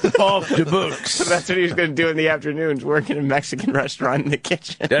 Off the books. So that's what he was going to do in the afternoons, work in a Mexican restaurant in the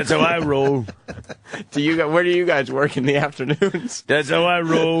kitchen. That's how I roll. Where do you guys work in the afternoons? That's how I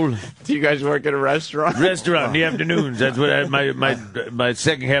roll. Do you guys work at a restaurant? Restaurant in the afternoons. That's what my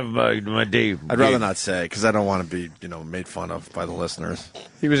second half of my day. I'd rather not say, because I don't want to be, made fun of by the listeners.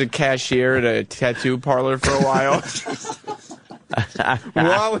 He was a cashier at a tattoo parlor for a while.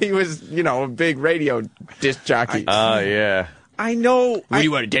 While he was, a big radio disc jockey. Oh, yeah. I know. What do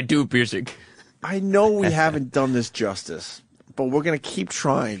you want, a tattoo piercing? I know we haven't done this justice, but we're going to keep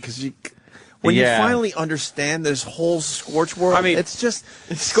trying, because when you finally understand this whole Scorch world, it's just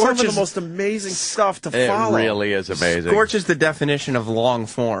some of the most amazing stuff to follow. It really is amazing. Scorch is the definition of long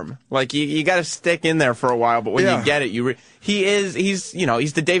form. Like, you got to stick in there for a while, but when you get it, he's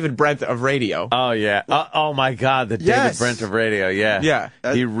the David Brent of radio. Oh, yeah. Oh, my God, the David Brent of radio, yeah.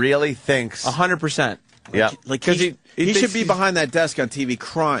 Yeah. He really thinks. 100%. Yeah. Like he should be behind that desk on TV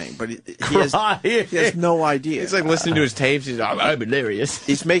crying, but he has no idea. He's like listening to his tapes. He's like, I'm hilarious.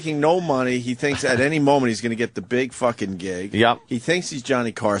 He's making no money. He thinks at any moment he's going to get the big fucking gig. Yep. He thinks he's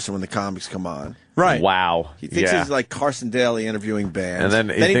Johnny Carson when the comics come on. Right. Wow. He thinks he's like Carson Daly interviewing bands. And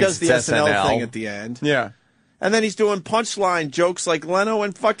then he does the it's SNL SNL thing at the end. Yeah. And then he's doing punchline jokes like Leno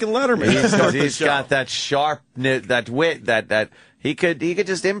and fucking Letterman. He's got that sharp, that wit, that he could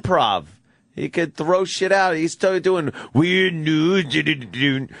just improv. He could throw shit out. He's doing weird news,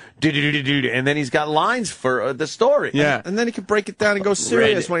 and then he's got lines for the story. Yeah. And then he could break it down and go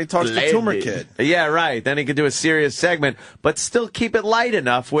serious when he talks to Tumor Kid. Yeah, right. Then he could do a serious segment, but still keep it light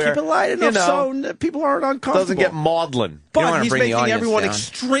enough where so people aren't uncomfortable. Doesn't get maudlin. But he's making everyone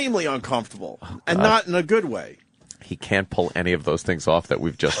extremely uncomfortable, and not in a good way. He can't pull any of those things off that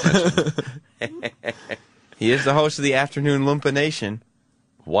we've just mentioned. He is the host of the Afternoon Lumpa Nation.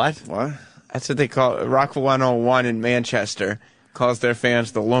 What? What? That's what they call it. Rock 101 in Manchester calls their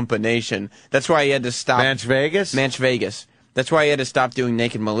fans the Lumpa Nation. That's why he had to stop. Manch Vegas? Manch Vegas. That's why he had to stop doing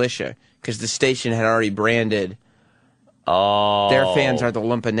Naked Militia, because the station had already branded their fans are the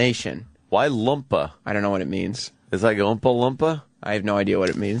Lumpa Nation. Why Lumpa? I don't know what it means. It's like Oompa Loompa? I have no idea what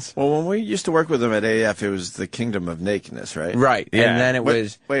it means. Well, when we used to work with them at AF, it was the Kingdom of Nakedness, right? Right. Yeah. And then it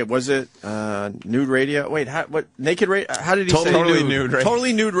was... Wait, was it nude radio? Wait, what? Naked radio? How did he say? Totally nude radio.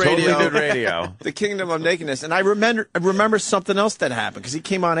 Totally nude radio. Totally nude radio. The Kingdom of Nakedness. And I remember something else that happened, because he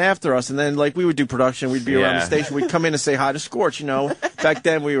came on after us, and then like we would do production, we'd be around the station, we'd come in and say hi to Scorch, you know. Back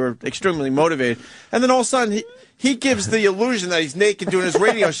then we were extremely motivated. And then all of a sudden he gives the illusion that he's naked doing his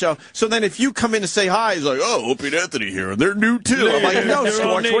radio show. So then if you come in to say hi, he's like, oh, Opie and Anthony here, and they're nude too. I'm like, no,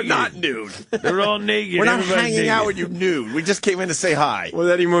 Scorch, we're not nude. They're all naked. We're not Everybody's hanging naked. out with you nude. We just came in to say hi. Well,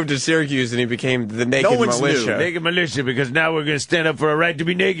 then he moved to Syracuse and he became the Naked one's Militia. nude. Naked militia, because now we're going to stand up for a right to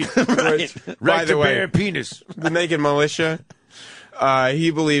be naked. Right. By Right the to way, bear penis. the Naked Militia, he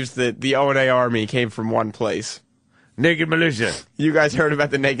believes that the O&A Army came from one place. Naked militia. You guys heard about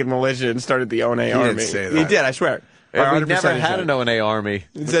the Naked Militia and started the O&A Army. didn't say that. He did, I swear. Yeah, we 100% never he had said an it. O&A army.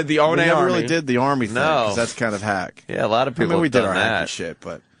 He said the O&A We never Army. really did the army thing, No. because that's kind of hack. Yeah, a lot of I people mean, we have did done our that. hacky shit,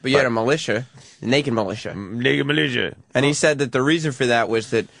 but But you had a militia, the Naked Militia. Naked militia. And he said that the reason for that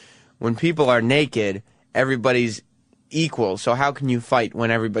was that when people are naked, everybody's equal. So how can you fight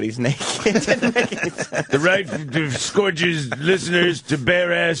when everybody's naked? It didn't make any sense. The right of Scorch's listeners to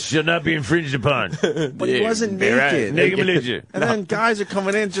bare ass shall not be infringed upon. but he wasn't naked. Naked militia. And then guys are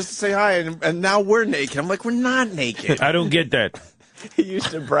coming in just to say hi, and now we're naked. I'm like, we're not naked. I don't get that. He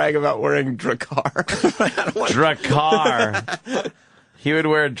used to brag about wearing Drakkar. Drakkar. He would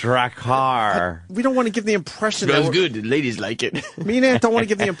wear Drakkar. We don't want to give the impression that we're, good. The ladies like it. me and Ant don't want to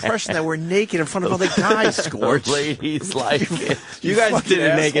give the impression that we're naked in front of other guys, Scorch. Ladies like it. You guys fucking did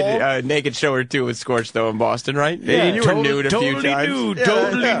a asshole. naked show or two with Scorch, though, in Boston, right? Yeah. And you were nude a few totally times. nude. Yeah,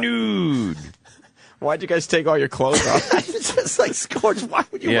 Totally yeah. nude. Why'd you guys take all your clothes off? It's just like, Scorch, why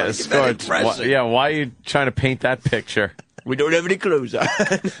would you Yeah, want to give that Scorch. impression? Why are you trying to paint that picture? We don't have any clothes on.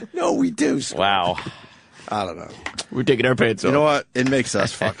 No, we do, Scorch. Wow. I don't know. We're taking our pants off. You know what? It makes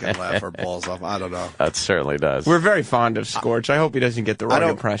us fucking laugh our balls off. I don't know. That certainly does. We're very fond of Scorch. I hope he doesn't get the wrong don't-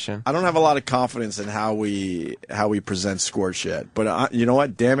 impression. I don't have a lot of confidence in how we present Scorch yet. But you know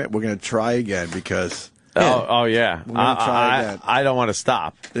what? Damn it, we're going to try again because, Oh yeah. We're gonna try again. I don't want to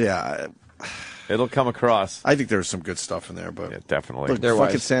stop. yeah, It'll come across. I think there's some good stuff in there. But Yeah, definitely. look, There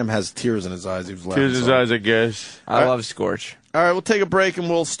fucking was. Sam has tears in his eyes. He was laughing. Here's his so hard. eyes, I guess. I love Scorch. All right, we'll take a break and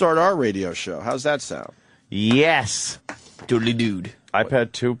we'll start our radio show. How's that sound? Yes. Totally dude.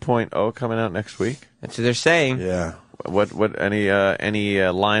 iPad 2.0 coming out next week. That's what they're saying. Yeah. What any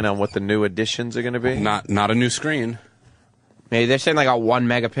line on what the new additions are going to be? Not a new screen. Maybe they're saying like a 1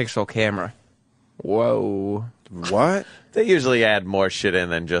 megapixel camera. Whoa. What? They usually add more shit in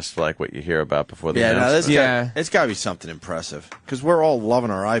than just like what you hear about before the Yeah, no, announcement. Yeah. it's got to be something impressive because we're all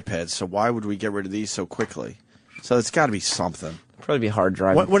loving our iPads. So why would we get rid of these so quickly? So it's got to be something. Probably be hard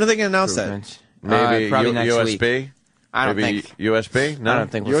drive. When are they going to announce that? improvements. Maybe probably next USB. week. I don't Maybe think. USB. No, I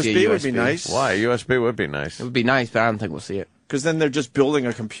don't think we'll see USB a would be nice. Why USB would be nice. It would be nice, but I don't think we'll see it. Because then they're just building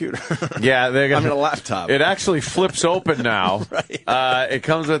a computer. Yeah, they're I gonna. mean, a laptop. It actually flips open now. Right. It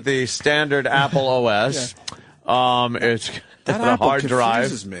comes with the standard Apple OS. It's That the Apple hard drive.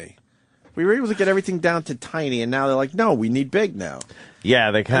 confuses me. We were able to get everything down to tiny, and now they're like, no, we need big now.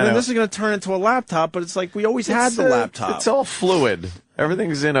 Yeah, they And kind then of. this is going to turn into a laptop, but it's like we always had the laptop. It's all fluid.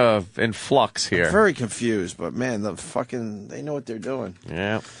 Everything's in flux here. Very confused, but man, they know what they're doing.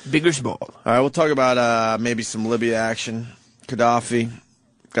 Yeah. Big or small? All right, we'll talk about maybe some Libya action. Gaddafi.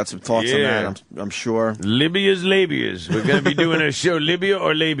 Got some thoughts on Yeah. that, I'm sure. Libia's labias. We're going to be doing a show, Libya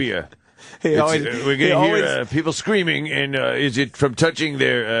or Labia. We're going to hear people screaming, and is it from touching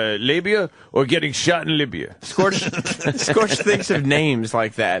their labia or getting shot in Libya? Scorch thinks of names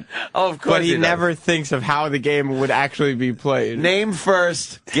like that. Oh, of course But he does. never thinks of how the game would actually be played. Name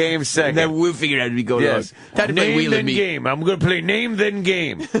first, game second. And then we'll figure it out as we go Yes. along. Name, then game. I'm going to play name, then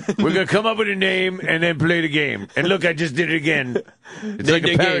game. We're going to come up with a name and then play the game. And look, I just did it again. It's like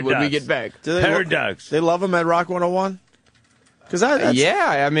a paradox. when we get back. Do they Paradox. They love him at Rock 101? Because that's,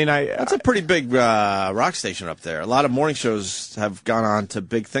 Yeah, I mean, that's a pretty big rock station up there. A lot of morning shows have gone on to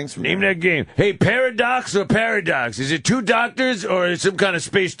big things from Name there. that game. Hey, paradox or paradox? Is it two doctors or is it some kind of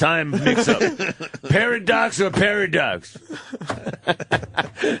space-time mix-up? Paradox or paradox?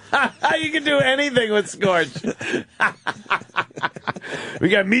 You can do anything with Scorch. We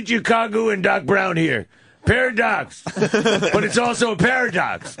got Michio Kaku and Doc Brown here. Paradox. But it's also a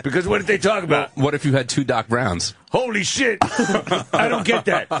paradox, because what did they talk about? What if you had 2 Doc Browns? Holy shit. I don't get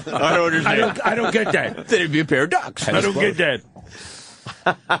that. I don't understand. I don't get that. Then it'd be a paradox. I don't get that.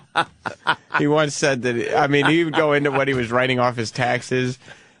 He once said that, I mean, he would go into what he was writing off his taxes.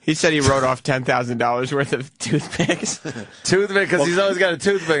 He said he wrote off $10,000 worth of toothpicks. Because he's always got a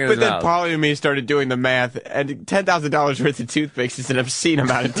toothpick in his But then mouth. Paulie and me started doing the math, and $10,000 worth of toothpicks is an obscene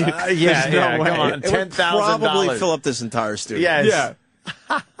amount of toothpicks. Yeah, no way. come on. It would probably $10,000. fill up this entire studio. Yes.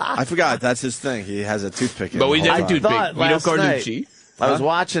 Yeah. I forgot. That's his thing. He has a toothpick. But we in the have whole a time. toothpick. thought We don't last night- Carducci. I was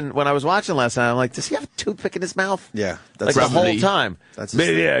watching when I was watching last night. I'm like, does he have a toothpick in his mouth? Yeah, Like that's the Probably. whole time. That's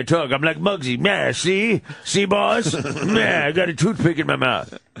Man, yeah, I talk. I'm like Muggsy. Man, see, boss? Man, I got a toothpick in my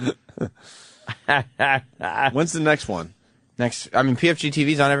mouth. When's the next one?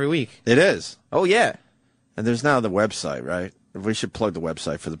 PFG-TV's on every week. It is. Oh, yeah. And there's now the website, right? We should plug the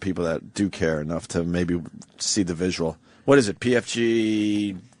website for the people that do care enough to maybe see the visual. What is it?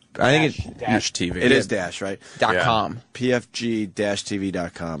 PFG. I think it's Dash TV. It is dash, right? .com.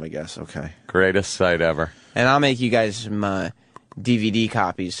 PFG-TV.com, I guess. Okay. Greatest site ever. And I'll make you guys some DVD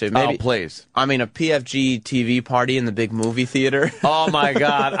copies. So maybe, Oh, please. I mean, a PFG TV party in the big movie theater. Oh, my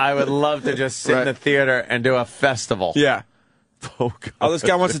God. I would love to just sit in the theater and do a festival. Yeah. Oh, God. Oh, this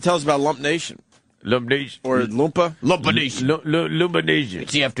guy wants to tell us about Lump Nation. Lump Nation. Or Lumpa. Lumpa Nation. Lumpa Nation.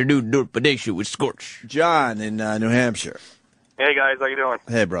 It's the afternoon Lumpa with Scorch. John in New Hampshire. Hey guys, how you doing?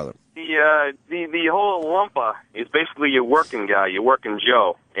 Hey, brother. The whole lumpa is basically your working guy, your working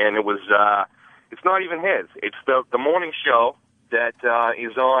Joe, and it was it's not even his. It's the morning show that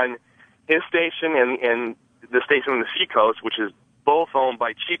is on his station and the station on the Seacoast, which is both owned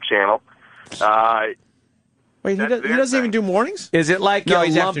by Cheap Channel. Wait, he doesn't even do mornings? Is it like No, you're a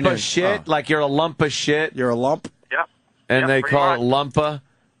he's lump afternoon. of shit? Oh. Like you're a lump of shit? You're a lump? Yep. And Yep, they pretty call much. it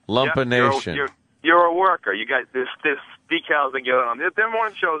Lumpa Yep, Nation. You're a worker. You got this decals that get on. Their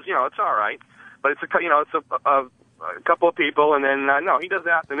morning shows, it's all right, but it's a couple of people, and then no, he does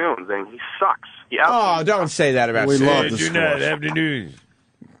afternoons, and he sucks. Oh, don't say that about We Scorch. love the Do Scorch. not afternoons.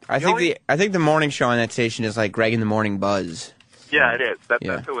 I think the morning show on that station is like Greg in the Morning Buzz. Yeah, it is.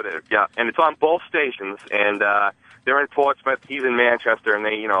 That's who it is. Yeah, and it's on both stations, and they're in Portsmouth. He's in Manchester, and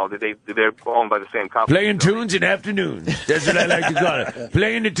they're owned by the same company. Playing tunes in afternoons. That's what I like to call it.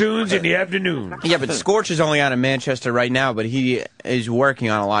 Playing the tunes in the afternoon. Yeah, but Scorch is only out in Manchester right now, but he is working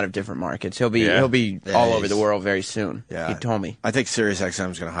on a lot of different markets. He'll be all over the world very soon. Yeah. He told me. I think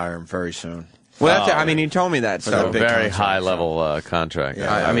SiriusXM is going to hire him very soon. Well, he told me that. For So that A big very contract, high-level contract.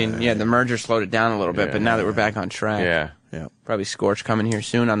 Yeah. the merger slowed it down a little bit, but now that we're back on track, Yeah. probably Scorch coming here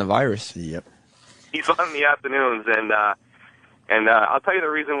soon on the virus. Yep. He's on in the afternoons, and I'll tell you the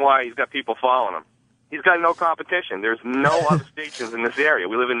reason why he's got people following him. He's got no competition. There's no other stations in this area.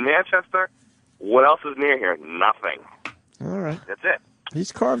 We live in Manchester. What else is near here? Nothing. All right. That's it.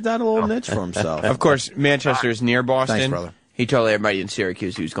 He's carved out a little niche for himself. Of course, Manchester is near Boston. Thanks, brother. He told everybody in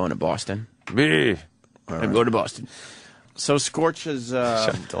Syracuse he was going to Boston. Me. I'm going to Boston. So Scorch is...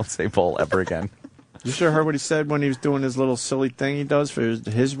 Don't say bull ever again. you should have heard what he said when he was doing his little silly thing he does for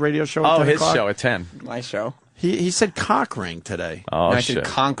his radio show at 10 his o'clock? show at 10. My show. He said cock ring today. Oh, I shit. said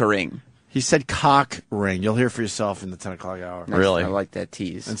conquering. He said cock ring. You'll hear for yourself in the 10 o'clock hour. Really? I like that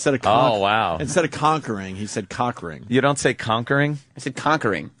tease. Instead of Oh, wow. Instead of conquering, he said cock ring. You don't say conquering? I said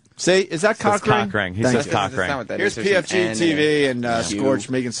conquering. Say, is that cock ring? cock ring. He Thank says you. cock That's not ring. what that Here's is. There's an N PFG-TV and a Scorch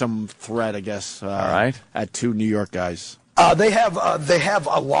Q. making some threat, I guess. All right. At 2 New York guys. They have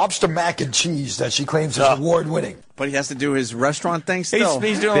a lobster mac and cheese that she claims is award winning. But he has to do his restaurant thing still.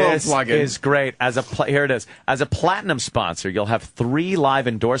 He's doing a little This plug-in. is great. Here it is. As a platinum sponsor, you'll have 3 live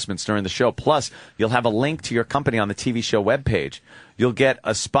endorsements during the show. Plus, you'll have a link to your company on the TV show webpage. You'll get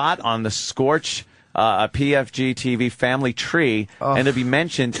a spot on the Scorch PFG-TV family tree, and it'll be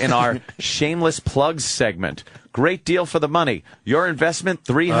mentioned in our shameless plugs segment. Great deal for the money. Your investment,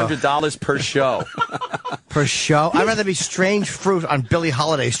 $300 per show. Per show? I'd rather be strange fruit on Billie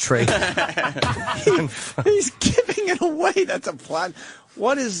Holiday's tree. He's giving it away. That's a plot.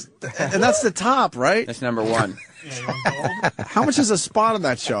 What is... And that's the top, right? That's number one. How much is a spot on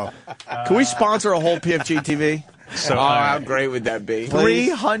that show? Can we sponsor a whole PFG-TV? So, how great would that be?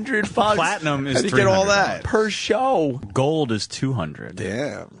 $300. Platinum is How do you get all $300 that? Per show. Gold is $200.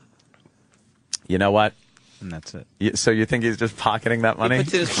 Damn. You know what? And that's it. So you think he's just pocketing that money? He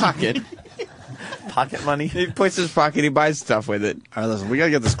puts it in his pocket. Pocket money? He puts his pocket. He buys stuff with it. All right, listen, we got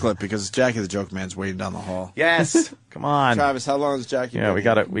to get this clip because Jackie the Joke Man's waiting down the hall. Yes. Come on. Travis, how long is Jackie? Yeah, we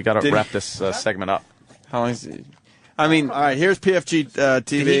got to Did wrap he- this segment up. How long is it? I mean, all right. Here's PFG TV.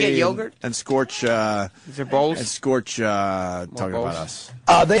 Did he get yogurt? And Scorch. Is there bowls? And Scorch talking bowls? about us.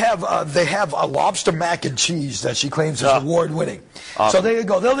 They have a lobster mac and cheese that she claims is award winning. So there you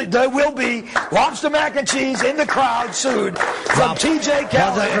go. There will be lobster mac and cheese in the crowd soon from TJ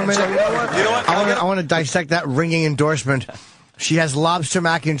Callahan. So you know what? I want to dissect that ringing endorsement. She has lobster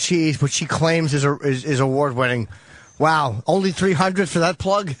mac and cheese, which she claims is award winning. Wow, only 300 for that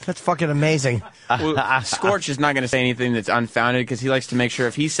plug? That's fucking amazing. Well, Scorch is not going to say anything that's unfounded because he likes to make sure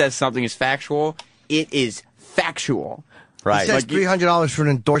if he says something is factual, it is factual. Right. He says $300 for an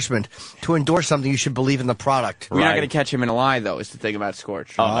endorsement. To endorse something, you should believe in the product. We're not going to catch him in a lie, though, is the thing about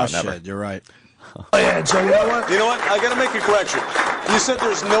Scorch. Oh, no, shit, never. you're right. And so you know what? You know what? I got to make a correction. You said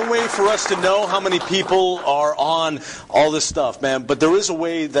there's no way for us to know how many people are on all this stuff, man. But there is a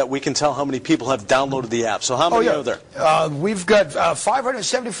way that we can tell how many people have downloaded the app. So how many are there? We've got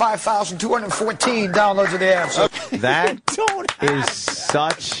 575,214 downloads of the app. So That is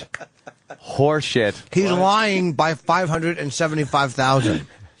such horseshit. He's lying by 575,000.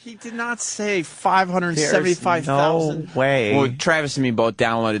 He did not say 575,000. No way. Well, Travis and me both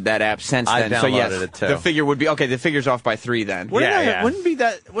downloaded that app since I then. So yes, downloaded it, too. the figure would be okay. The figure's off by 3 then.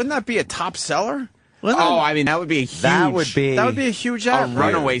 Wouldn't that be a top seller? I mean that would be a huge. That would be a huge app. a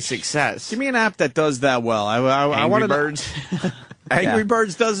runaway success. Give me an app that does that well. I want Angry Birds. Angry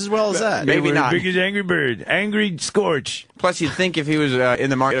Birds does as well as that. Maybe They were not. as big as Angry Bird. Angry Scorch. Plus, you'd think if he was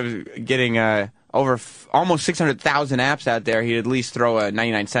in the market of getting over almost 600,000 apps out there, he'd at least throw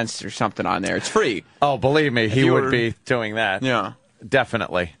 99 cents or something on there. It's free. Oh, believe me, he you would were- be doing that. Yeah.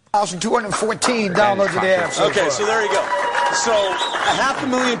 Definitely. 1,214 downloads of the app. Okay, so there you go. So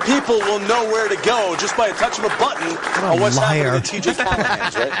 500,000 people will know where to go just by a touch of a button on what's liar. happening to TJ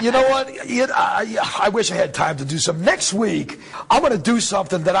Callahan's, right? You know what? I wish I had time to do some. Next week, I'm going to do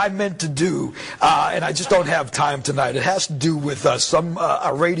something that I meant to do, and I just don't have time tonight. It has to do with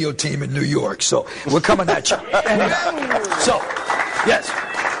a radio team in New York. So we're coming at you. Anyway, so, yes.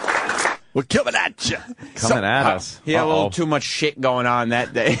 We're coming at you. Coming at us. He had a little too much shit going on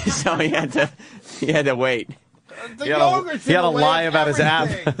that day, so he had to wait. He had to lie about his app.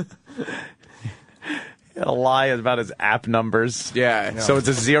 He had to lie about his app numbers. Yeah. So it's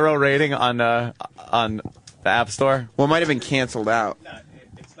a 0 rating on the App Store. Well, it might have been canceled out.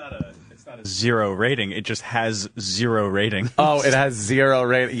 It's not a 0 rating. It just has 0 rating. Oh, it has 0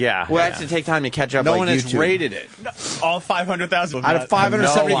 rating. Yeah. Well, it has to take time to catch up. No like one has YouTube. rated it. All 500,000. Out of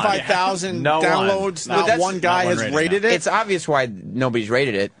 575,000 No one. downloads, But not that's- one guy not one has rated rated it. It's obvious why nobody's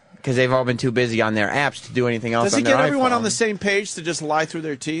rated it because they've all been too busy on their apps to do anything else. Does on he their get everyone iPhone. on the same page to just lie through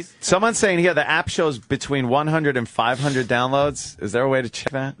their teeth? Someone's saying here the app shows between 100 and 500 downloads. Is there a way to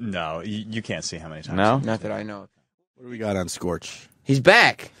check that? No, you can't see how many times. No? Not that I know. What do we got on Scorch? He's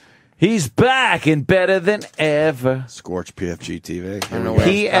back. He's back and better than ever. Scorch PFG-TV. I don't know where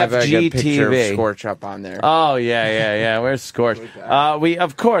I've got a picture of PFG-TV. Scorch up on there. Oh, yeah. Where's Scorch?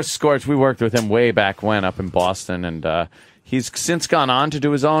 Of course, Scorch, we worked with him way back when up in Boston, and he's since gone on to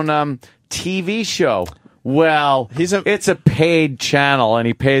do his own TV show. Well, it's a paid channel, and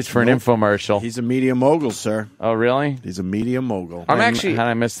he pays for an infomercial. He's a media mogul, sir. Oh, really? He's a media mogul. I'm actually. How'd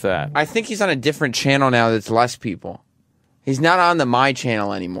I miss that? I think he's on a different channel now that's less people. He's not on the My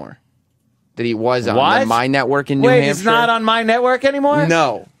channel anymore. That he was on What? the My Network in New Wait, Hampshire. he's not on my network anymore?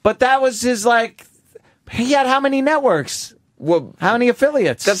 No. But that was his, he had how many networks? Well, How many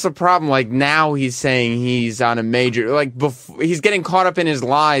affiliates? that's the problem. Like now, he's saying he's on a major. He's getting caught up in his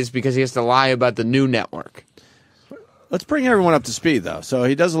lies because he has to lie about the new network. Let's bring everyone up to speed, though. So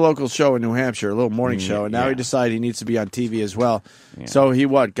he does a local show in New Hampshire, a little morning show, and now he decided he needs to be on TV as well. Yeah. So he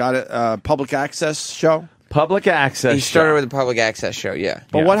got a public access show? Public access. He started with a public access show, yeah.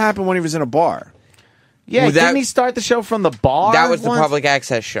 But what happened when he was in a bar? Yeah, Well, didn't he start the show from the bar? That was the once? public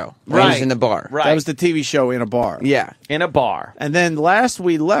access show. Right. He was in the bar. Right. That was the TV show in a bar. Yeah. In a bar. And then last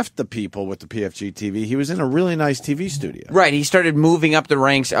we left the people with the PFG-TV, he was in a really nice TV studio. Right. He started moving up the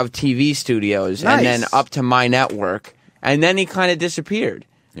ranks of TV studios and then up to My Network. And then he kind of disappeared.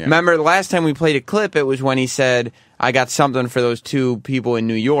 Yeah. Remember, the last time we played a clip, it was when he said, I got something for those 2 people in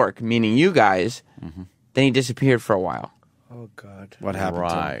New York, meaning you guys. Mm-hmm. Then he disappeared for a while. Oh, God. What happened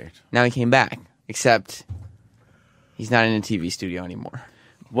to him? Now he came back, except he's not in a TV studio anymore.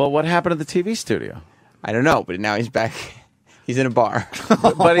 Well, what happened to the TV studio? I don't know, but now he's back. He's in a bar.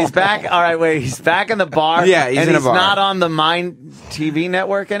 But he's back. All right, wait. He's back in the bar? Yeah, he's in a bar. He's not on the Mind TV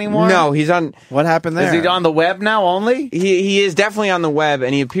network anymore? No, he's on... What happened there? Is he on the web now only? He is definitely on the web,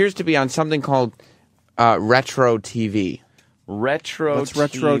 and he appears to be on something called Retro TV. What's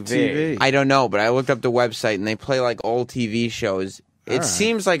Retro TV? I don't know, but I looked up the website, and they play, old TV shows. It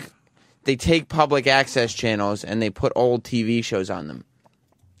seems like they take public access channels and they put old TV shows on them.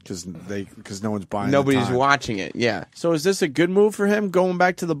 Because no one's buying. Nobody's the time. watching it. Yeah. So is this a good move for him going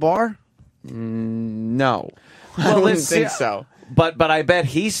back to the bar? No. I Well, wouldn't let's think see. so. But I bet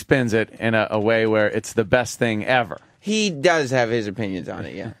he spins it in a way where it's the best thing ever. He does have his opinions on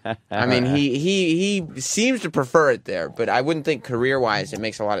it, yeah. I mean, he seems to prefer it there, but I wouldn't think career-wise it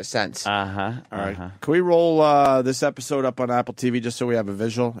makes a lot of sense. All right. Can we roll this episode up on Apple TV just so we have a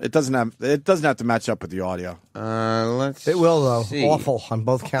visual? It doesn't have to match up with the audio. Let's. It will though. see. Awful on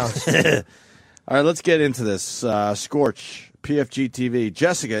both counts. All right, let's get into this. Scorch, PFG-TV.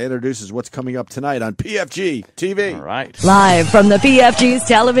 Jessica introduces what's coming up tonight on PFG-TV. All right. Live from the PFG's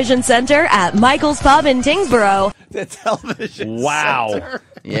Television Center at Michael's Pub in Tingsboro. The television Wow.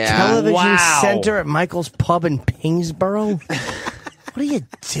 Yeah. Television Wow. Center at Michael's Pub in Pingsboro? What are you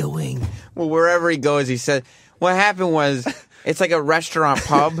doing? Well, wherever he goes, he said. What happened was, it's like a restaurant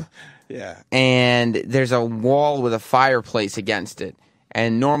pub, Yeah. and there's a wall with a fireplace against it.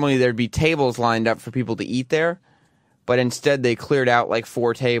 And normally there'd be tables lined up for people to eat there, but instead they cleared out like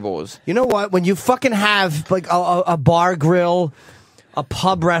 4 tables. You know what? When you fucking have like a bar grill, a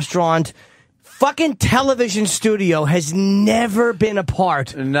pub restaurant, fucking television studio has never been a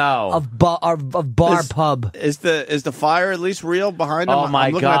part No. of bar pub. Is the fire at least real behind him? Oh, my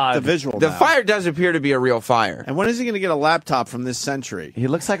I'm looking God. at the visual The now. fire does appear to be a real fire. And when is he going to get a laptop from this century? He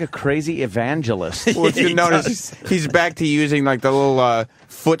looks like a crazy evangelist. Well, if you He notice, he's back to using like the little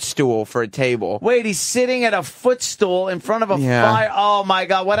footstool for a table. Wait, he's sitting at a footstool in front of a Yeah. fire. Oh, my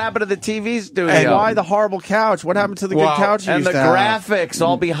God. What happened to the TV studio? And why the horrible couch? What happened to the Well, good couch he And used the to have? graphics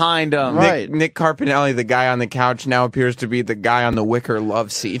all behind him. Right. Nick Carpinelli, the guy on the couch, now appears to be the guy on the wicker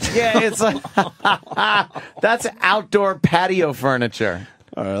love seat. Yeah, it's like that's outdoor patio furniture.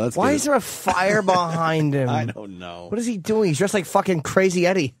 All right, let's Why get is there a fire behind him? I don't know. What is he doing? He's dressed like fucking Crazy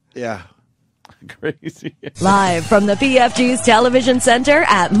Eddie. Yeah. Crazy. Live from the PFG's Television Center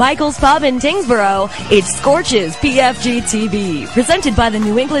at Michael's Pub in Tingsboro, it's Scorch's PFG-TV, presented by the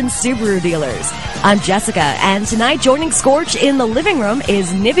New England Subaru dealers. I'm Jessica, and tonight joining Scorch in the living room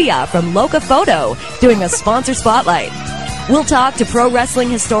is Nivea from Loca Photo, doing a sponsor spotlight. We'll talk to pro wrestling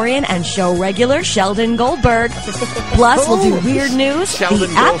historian and show regular Sheldon Goldberg. Plus, we'll do weird news, Sheldon the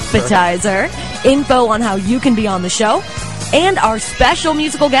Goldberg. appetizer, info on how you can be on the show, and our special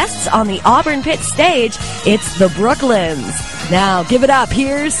musical guests on the Auburn Pit stage. It's the Brooklyns. Now, give it up.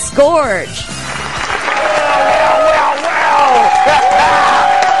 Here's Scorch.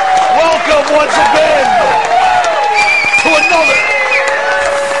 Welcome once again to another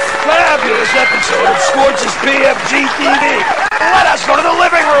fabulous episode of Scorch's PFG-TV. Let us go to the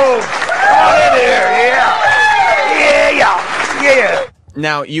living room. Come on in here. Yeah.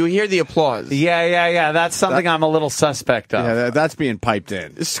 Now, you hear the applause. Yeah. That's something I'm a little suspect of. Yeah, that's being piped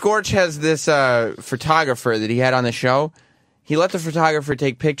in. Scorch has this photographer that he had on the show. He let the photographer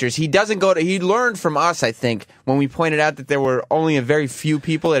take pictures. He doesn't go to. He learned from us, I think, when we pointed out that there were only a very few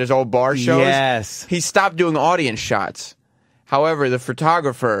people at his old bar shows. Yes. He stopped doing audience shots. However, the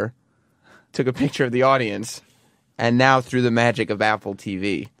photographer took a picture of the audience, and now through the magic of Apple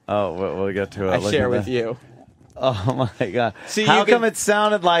TV, Oh, we'll get to it. I Look share at with that. you. Oh my God! See, how you come could- it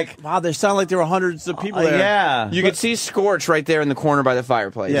sounded like? Wow, they sound like there were hundreds of people there. Yeah, You could see Scorch right there in the corner by the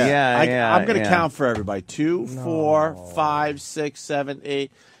fireplace. Yeah, I'm going to yeah. count for everybody. 2, 4, 5, 6, 7,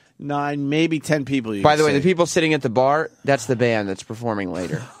 8, 9, maybe 10 people. By the way, the people sitting at the bar, that's the band that's performing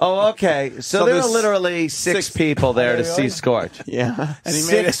later. Oh, okay. So there were there's literally six people there to see Scorch. Yeah. and he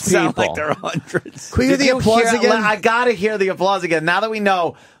made it six sound people. like there were hundreds. Can we hear Did the you applause hear- again? I gotta hear the applause again. Now that we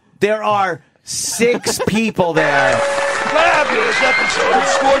know there are 6 people there. Fabulous episode of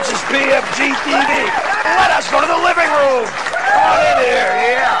Scorch's PFG-TV. Let us go to the living room. Come on in here.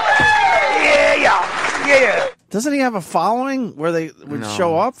 Yeah. Doesn't he have a following where they would No.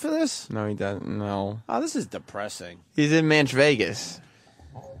 show up for this? No, he doesn't. No. Oh, this is depressing. He's in Manch Vegas.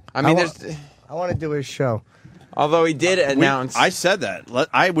 I mean, there's. I want to do his show. Although he did announce. I said that.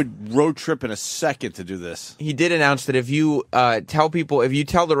 I would road trip in a second to do this. He did announce that if you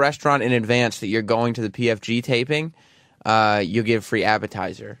tell the restaurant in advance that you're going to the PFG taping, you'll get a free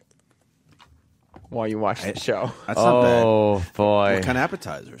appetizer while you watch the show. That's not bad. Oh boy! What kind of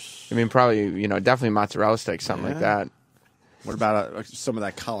appetizers? I mean, probably, definitely mozzarella sticks, something like that. What about some of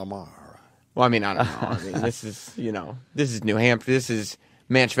that calamari? Well, I mean, I don't know. I mean, this is, this is New Hampshire. This is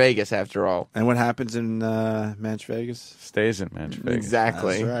Manch Vegas, after all. And what happens in Manch Vegas? Stays in Manch Vegas.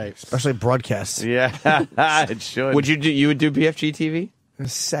 Exactly. That's right. Especially broadcasts. Yeah, it should. You would do PFG TV? In a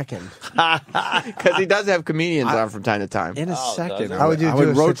second. Because he does have comedians on from time to time. In a second. I would do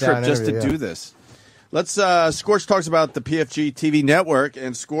a road sit-down trip just to interview, do yeah. this. Let's Scorch talks about the PFG-TV network,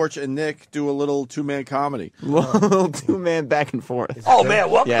 and Scorch and Nick do a little two-man comedy. Little two-man back and forth. Oh,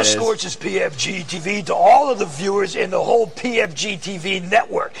 man, welcome Yeah, to it is. Scorch's PFG-TV, to all of the viewers in the whole PFG-TV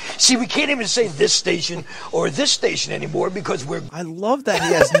network. See, we can't even say this station or this station anymore because we're... I love that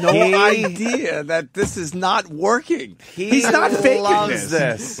he has no idea that this is not working. He's not faking loves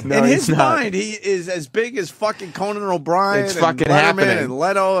this. this. No, In he's his not. mind, he is as big as fucking Conan O'Brien It's and fucking Letterman happening. and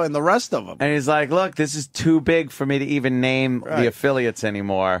Leto and the rest of them. And he's like, look, this is too big for me to even name the affiliates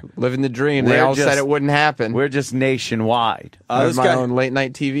anymore. Living the dream. They We're all said just- it wouldn't happen. We're just nationwide. I This have my guy- own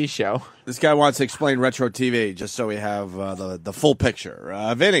late-night TV show. This guy wants to explain retro TV just so we have the full picture.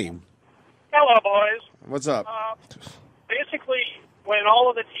 Vinny, Hello, boys. what's up? Basically, when all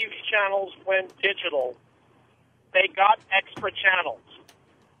of the TV channels went digital, they got extra channels.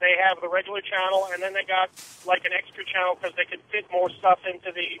 They have the regular channel, and then they got like an extra channel because they could fit more stuff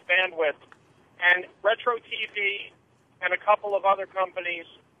into the bandwidth. And Retro TV and a couple of other companies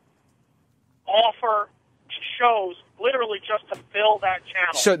offer shows literally just to fill that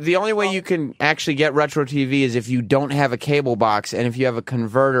channel. So the only way you can actually get retro TV is if you don't have a cable box and if you have a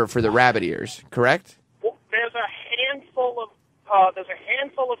converter for the rabbit ears, correct? Well, there's a handful of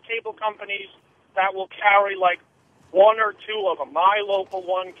cable companies that will carry like one or two of them. My local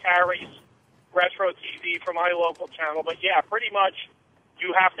one carries Retro TV for my local channel, but yeah, pretty much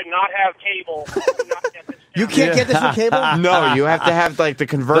you have to not have cable to not get this. You can't get this with cable? No, you have to have like the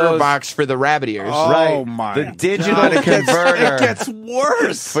converter box for the rabbit ears. Oh my! The digital God, converter it gets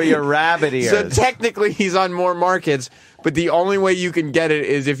worse for your rabbit ears. So technically he's on more markets, but the only way you can get it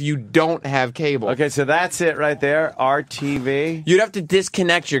is if you don't have cable. Okay, so that's it right there. RTV. You'd have to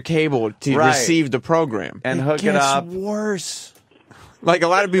disconnect your cable to Right. receive the program. And hook it gets up. worse. Like a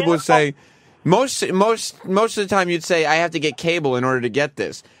lot of people would say, most of the time you'd say, I have to get cable in order to get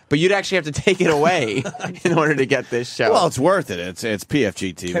this. But you'd actually have to take it away in order to get this show. Well, it's worth it. It's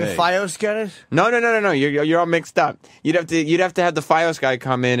PFG TV. Can Fios get it? No. You're all mixed up. You'd have to have the Fios guy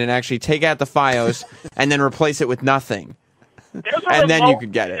come in and actually take out the Fios and then replace it with nothing. And then you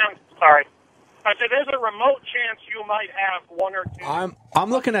could get it. Sorry. I said there's a remote chance you might have one or two. I'm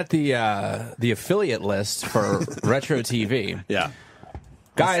looking at the affiliate list for Retro TV. Yeah.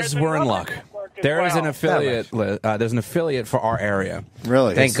 Guys, we're in luck. There is an affiliate. There's an affiliate for our area.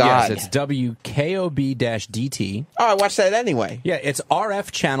 Really? Thank God. Yes, it's WKOB-DT. Oh, I watched that anyway. Yeah, it's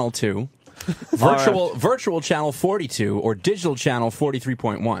RF channel 2, virtual channel 42, or digital channel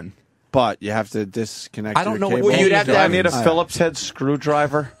 43.1. But you have to disconnect. I don't know your what cable. You'd have to I have need a Phillips head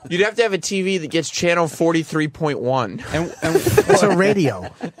screwdriver. You'd have to have a TV that gets channel 43.1. And It's a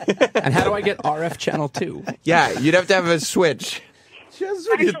radio. and how do I get RF channel 2? Yeah, you'd have to have a switch. Just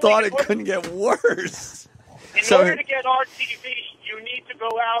when you thought it couldn't get worse. In order to get RTV, you need to go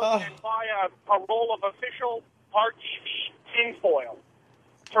out and buy a roll of official RTV tinfoil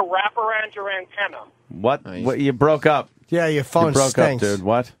to wrap around your antenna. What? What? You broke up. Yeah, your phone You broke stinks. up, dude.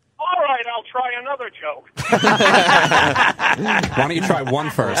 What? All right, I'll try another joke. Why don't you try one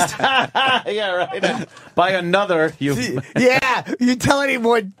first? Yeah, right. By another, you. Yeah, you tell any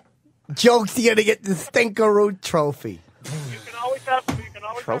more jokes, you're gonna get the Stinkeroo trophy. You can always have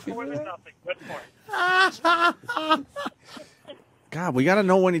more than nothing. Good point. God, we got to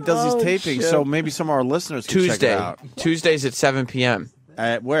know when he does these tapings, so maybe some of our listeners can check it Tuesday. out. Tuesdays at 7 p.m.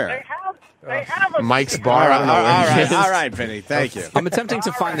 At where? They have a Mike's Bar. I don't know where it is. All right, Vinny. Thank you. I'm attempting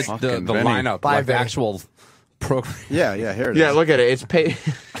to find the Fucking Vinny. lineup, Bye, like the Vinny. actual program. Yeah, here it is. Yeah, look at it. It's paid.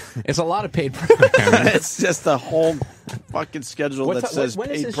 It's a lot of paid programming. It's just a whole fucking schedule that says when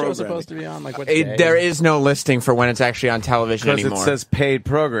is paid this show programming. supposed to be on? Like what day? There is no listing for when it's actually on television Because it anymore. says paid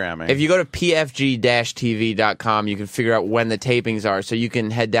programming. If you go to pfg-tv.com, you can figure out when the tapings are, so you can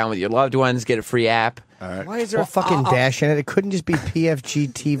head down with your loved ones, get a free app. All right. Why is there a fucking dash in it? It couldn't just be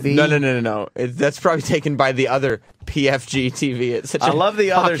PFG TV. No. That's probably taken by the other PFG TV. It's such I love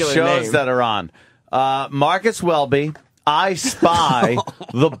the other popular shows name. that are on. Marcus Welby, I Spy,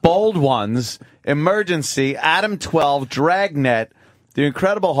 The Bold Ones, Emergency, Adam 12, Dragnet, The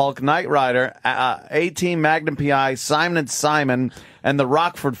Incredible Hulk, Knight Rider, 18 Magnum PI, Simon & Simon, and The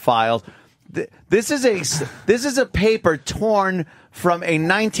Rockford Files. This is a paper torn from a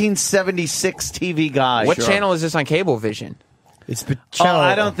 1976 TV guide. What channel is this on Cablevision? It's the Oh, channel.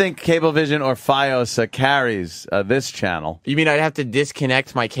 I don't think Cablevision or Fios carries this channel. You mean I'd have to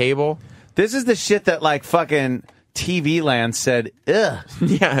disconnect my cable? This is the shit that like fucking TV Land said, ugh,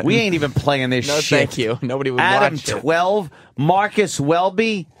 Yeah. we ain't even playing this No, shit. thank you. Nobody would Adam watch it. 12, Marcus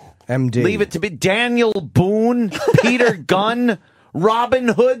Welby, MD. leave it to be Daniel Boone, Peter Gunn, Robin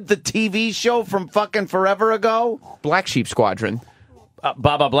Hood, the TV show from fucking forever ago. Black Sheep Squadron.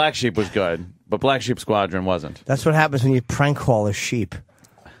 Baba Black Sheep was good. But Black Sheep Squadron wasn't. That's what happens when you prank call a sheep.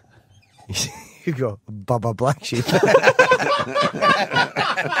 You go, Bubba Black Sheep.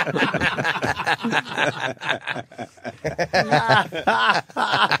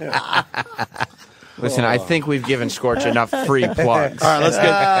 Listen, I think we've given Scorch enough free plugs. All right, let's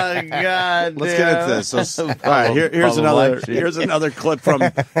get into this. All right, here's another clip from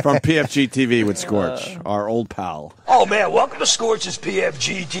PFG-TV with Scorch, our old pal. Oh, man, welcome to Scorch's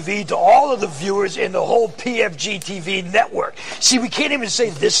PFG-TV, to all of the viewers in the whole PFG-TV network. See, we can't even say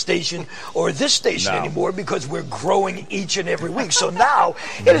this station or this station anymore because we're growing each and every week. So now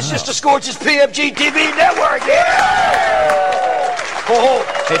it is just the Scorch's PFG-TV network. Yeah!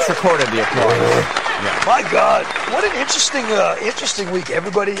 Oh, it's recorded, the applause. Yeah. My God, what an interesting week.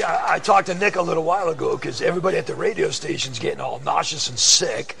 Everybody, I talked to Nick a little while ago because everybody at the radio station's getting all nauseous and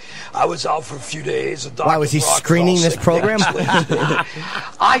sick. I was out for a few days. Why was he screening this program?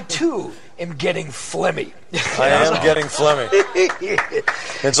 I, too, am getting phlegmy. I am getting phlegmy.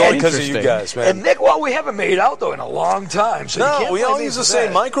 It's all because of you guys, man. And Nick, well, we haven't made out, though, in a long time. So no, we all use the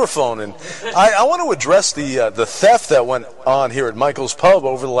same microphone. And I want to address the theft that went on here at Michael's Pub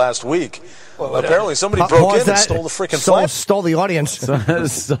over the last week. Well, apparently somebody broke in and stole the freaking flat. Stole the audience. Stole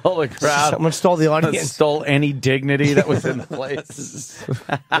the crowd. Someone stole the audience. Stole any dignity that was in the place.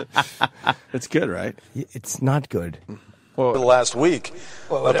 It's good, right? It's not good. Well, the last week,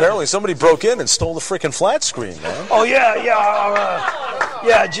 apparently somebody broke in and stole the freaking flat screen, man. Oh,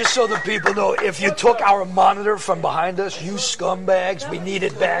 yeah, just so the people know, if you took our monitor from behind us, you scumbags, we need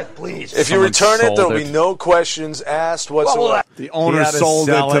it back, please. If you return it, there'll be no questions asked whatsoever. The owner sold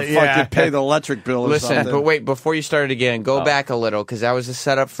it to fucking pay the electric bill or something. Listen, but wait, before you start again, go back a little, because that was a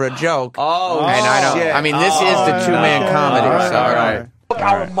setup for a joke. Oh, and I mean, this is the two-man comedy, all right.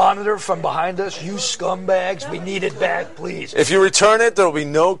 Our monitor from behind us, you scumbags, we need it back, please. If you return it, there'll be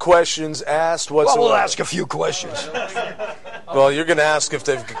no questions asked whatsoever. Well, we'll ask a few questions. Well, you're going to ask if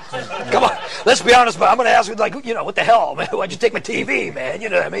they've... Come on, let's be honest, man. I'm going to ask you, like, you know, what the hell, man? Why'd you take my TV, man? You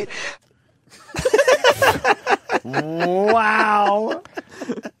know what I mean? Wow.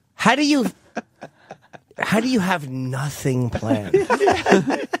 How do you have nothing planned?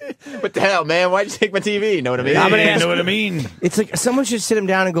 What the hell, man? Why'd you take my TV? Know what I mean? You know what I mean? It's like someone should sit him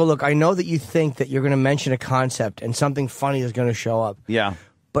down and go, look, I know that you think that you're going to mention a concept and something funny is going to show up. Yeah.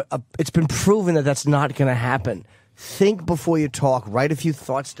 But it's been proven that that's not going to happen. Think before you talk. Write a few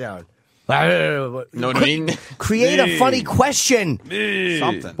thoughts down. Know what I mean? Create a funny question.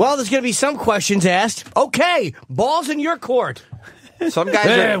 Something. Well, there's going to be some questions asked. Okay, ball's in your court. Some guys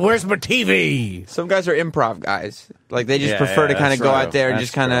are. Where's my TV? Some guys are improv guys. Like they just prefer to kind of go out there and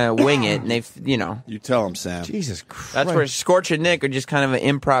just kind of wing it, and they, you know. You tell them, Sam. Jesus Christ. That's where Scorch and Nick are just kind of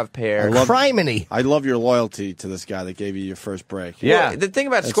an improv pair. Criminy. I love your loyalty to this guy that gave you your first break. Yeah. Well, the thing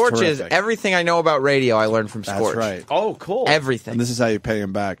about Scorch is everything I know about radio I learned from Scorch. That's right. Oh, cool. Everything. And this is how you pay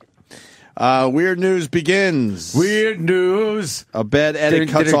him back. Weird news begins. Weird news. A bad edit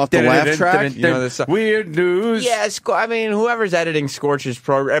cuts off the laugh track. You know this song. Weird news. Yeah, I mean, whoever's editing Scorch's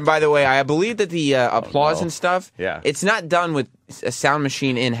program. And by the way, I believe that the applause and stuff. Yeah. It's not done with a sound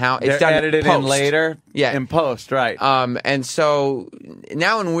machine in house. It's They're done edited post. in later. Yeah, in post, right? And so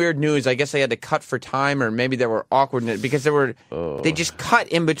now in Weird News, I guess they had to cut for time, or maybe they were awkward because they just cut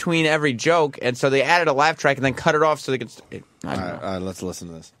in between every joke, and so they added a laugh track and then cut it off so they could. All right, let's listen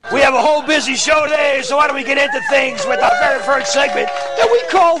to this. We have a whole busy show today, so why don't we get into things with our very first segment that we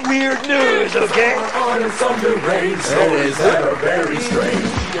call Weird News, okay?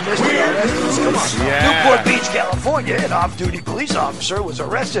 Newport Beach, California, an off-duty police officer was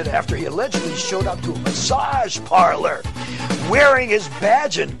arrested after he allegedly showed up to a massage parlor wearing his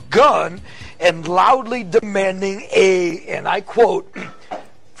badge and gun and loudly demanding and I quote,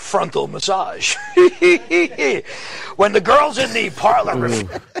 frontal massage. When the girls in the parlor...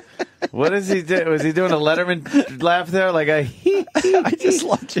 What is he doing? Was he doing a Letterman laugh there? Like a I just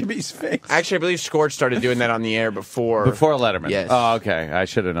love Jimmy's face. Actually, I believe Scorch started doing that on the air before Letterman. Yes. Oh, okay. I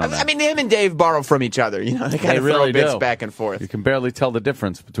should have known that. I mean, him and Dave borrow from each other. You know, they kind of really throw bits do. back and forth. You can barely tell the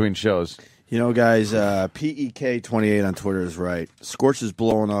difference between shows. You know, guys, PEK28 on Twitter is right. Scorch is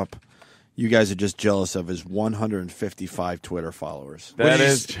blowing up. You guys are just jealous of his 155 Twitter followers. That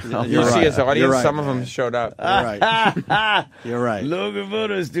is You see his audience, right, some of them showed up. You're right. You're right. Logan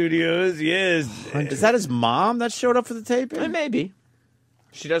Photo Studios, yes. Is that his mom that showed up for the taping? Maybe.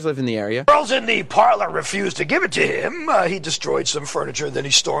 She does live in the area. Girls in the parlor refused to give it to him. He destroyed some furniture, then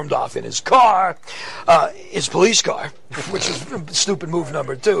he stormed off in his car, his police car, which is stupid move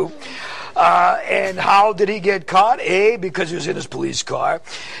number 2. And how did he get caught? Because he was in his police car.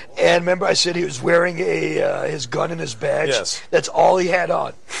 And remember I said he was wearing his gun and his badge? Yes. That's all he had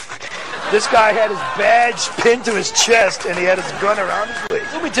on. This guy had his badge pinned to his chest, and he had his gun around his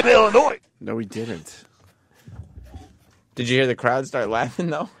waist. Bloomington, Illinois. No, he didn't. Did you hear the crowd start laughing,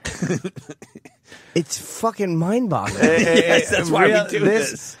 though? It's fucking mind-boggling. Yes, that's why we do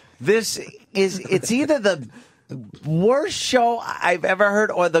this. It's either the worst show I've ever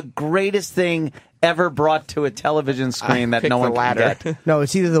heard or the greatest thing ever brought to a television screen that no one can get. No,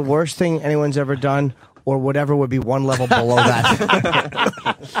 it's either the worst thing anyone's ever done or whatever would be one level below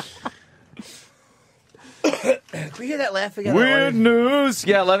that. Can we hear that laugh again? Weird news.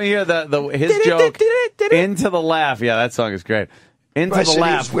 Yeah, let me hear his joke into the laugh. Yeah, that song is great. Into I the said he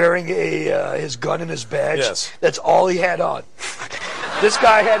laugh. was wearing his gun and his badge. Yes. That's all he had on. This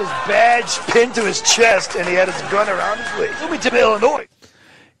guy had his badge pinned to his chest, and he had his gun around his waist. Bloomington, Illinois.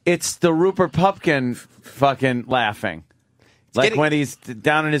 It's the Rupert Pupkin fucking laughing. Like when he's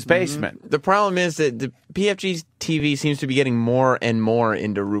down in his basement. The problem is that the PFG-TV seems to be getting more and more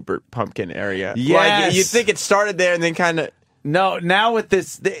into Rupert Pumpkin area. Yes. Like, you'd think it started there and then kind of... No, now with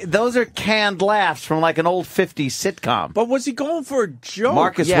this, those are canned laughs from like an old 50s sitcom. But was he going for a joke?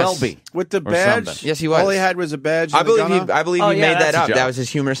 Marcus Welby. With the or badge? something. Yes, he was. All he had was a badge and I believe the gun I believe Oh, he yeah, made that's that a up. joke. That was his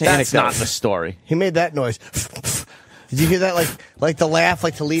humorous That's anecdote. not the story. He made that noise. Did you hear that? Like the laugh,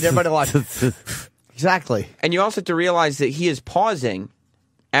 like to lead everybody to watch. Exactly. And you also have to realize that he is pausing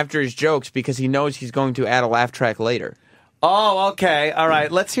after his jokes because he knows he's going to add a laugh track later. Oh, okay. All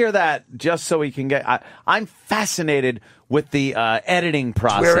right. Let's hear that just so we can get... I'm fascinated with the editing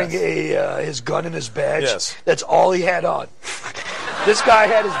process. Wearing his gun and his badge. Yes. That's all he had on. This guy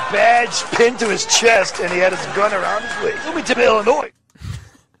had his badge pinned to his chest, and he had his gun around his waist. Bloomington, Illinois.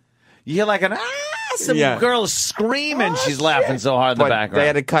 You hear like some girl screaming. She's laughing so hard in the But background. they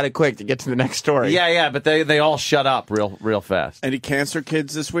had to cut it quick to get to the next story. Yeah, but they all shut up real fast. Any cancer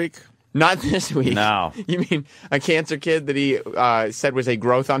kids this week? Not this week. No. You mean a cancer kid that he said was a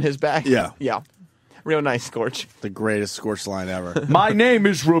growth on his back? Yeah. Yeah. Real nice, Scorch. The greatest Scorch line ever. My name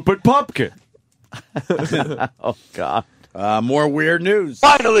is Rupert Pumpkin. Oh, God. More weird news.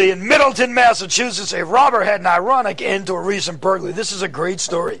 Finally, in Middleton, Massachusetts, a robber had an ironic end to a recent burglary. This is a great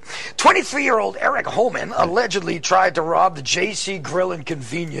story. 23-year-old Eric Holman allegedly tried to rob the J.C. Grill and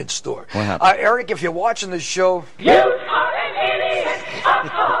Convenience Store. What happened? Eric, if you're watching this show... You are an idiot!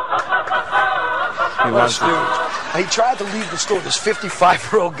 He loves He tried to leave the store. This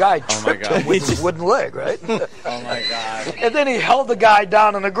 55-year-old guy tripped him with his wooden leg, right? Oh, my God. And then he held the guy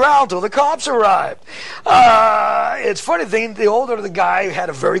down on the ground till the cops arrived. It's funny thing, the older the guy had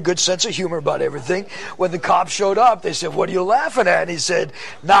a very good sense of humor about everything. When the cops showed up, they said, "What are you laughing at?" And he said,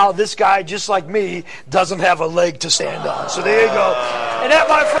 "Now this guy, just like me, doesn't have a leg to stand on." So there you go. And that,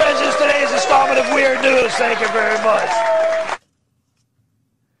 my friends, is today's installment of Weird News. Thank you very much.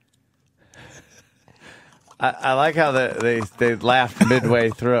 I like how they laughed midway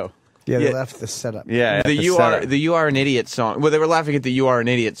through. Yeah, they left the setup. Yeah, The You Are an Idiot song. Well, they were laughing at the You Are an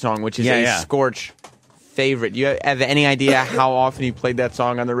Idiot song, which is a Scorch favorite. You have any idea how often he played that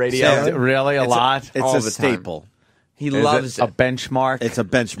song on the radio? Really? A lot? It's All a the time. staple. He loves it. it. A benchmark? It's a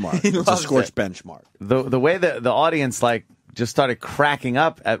benchmark. It's a loves Scorch it. benchmark. The way the audience just started cracking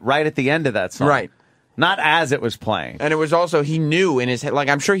up right at the end of that song. Right. Not as it was playing. And it was also, he knew in his head,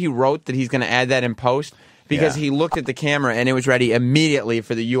 I'm sure he wrote that he's going to add that in post because he looked at the camera and it was ready immediately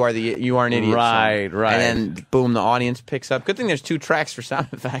for the You Are an Idiot Right, song. right. And then, boom, the audience picks up. Good thing there's 2 tracks for sound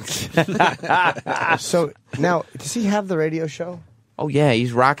effects. So now, does he have the radio show? Oh, yeah,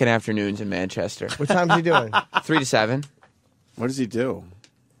 he's rocking afternoons in Manchester. What time's he doing? 3 to 7. What does he do?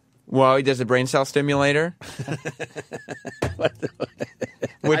 Well, he does a brain cell stimulator.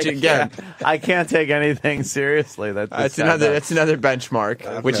 Which again, I can't take anything seriously. That's another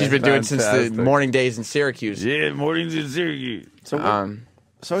benchmark, which he's been doing since the morning days in Syracuse. Yeah, mornings in Syracuse.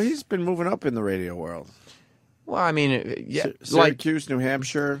 So he's been moving up in the radio world. Well, I mean, yeah, Syracuse, New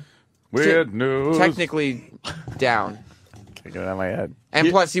Hampshire. Weird news. Technically down. Can't get it out of my head. And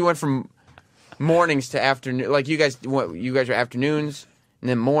plus, he went from mornings to afternoon. Like you guys are afternoons, and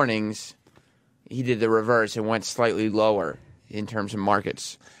then mornings. He did the reverse and went slightly lower in terms of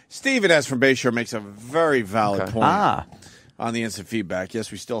markets. Steven S. from Bayshore makes a very valid point on the instant feedback.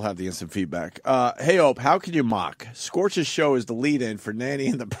 Yes, we still have the instant feedback. Hey, Ope, how can you mock? Scorch's show is the lead-in for Nanny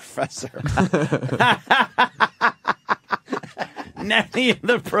and the Professor. Nanny and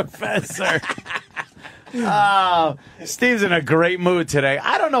the Professor. Oh, Steve's in a great mood today.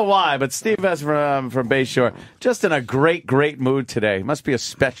 I don't know why, but Steve has from Bayshore just in a great mood today. Must be a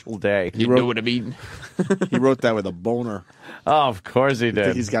special day. You know what I mean? He wrote that with a boner. Oh, of course he did.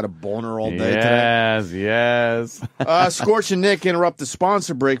 Think he's got a boner all day today. Yes. Scorch and Nick interrupt the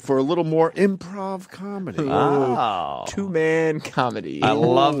sponsor break for a little more improv comedy. Oh. Two-man comedy. I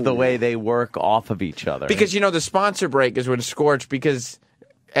love the way they work off of each other. Because, the sponsor break is when Scorch, because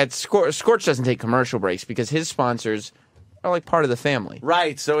at Scorch doesn't take commercial breaks because his sponsors are like part of the family.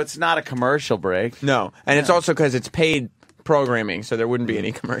 Right, so it's not a commercial break. No, and it's also because it's paid programming, so there wouldn't be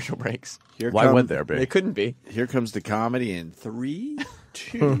any commercial breaks. Why would there be? It couldn't be. Here comes the comedy in 3,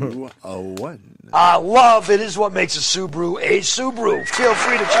 2, 1. Love, it is what makes a Subaru a Subaru. Feel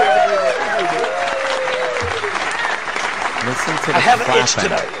free to check it out. Listen to the I have an clapping. itch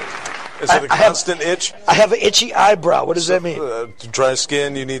tonight. Is it a constant itch? I have an itchy eyebrow. What does that mean? Dry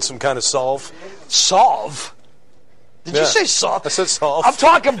skin, you need some kind of solve? Solve? Did you say solve? I said solve. I'm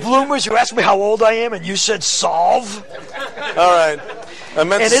talking bloomers. You asked me how old I am, and you said solve? All right. I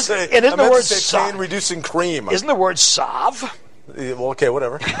meant And to is- say, and isn't I the meant word to say solve- pain-reducing cream. Isn't the word solve? Well, okay,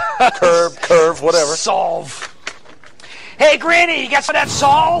 whatever. curve, whatever. Solve. Hey, Granny, you got some of that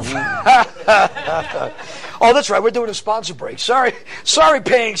solve? Oh, that's right. We're doing a sponsor break. Sorry,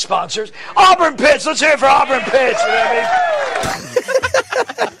 paying sponsors. Auburn Pits. Let's hear it for Auburn Pits. You know what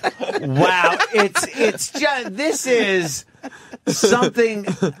I mean? Wow, it's just this is something.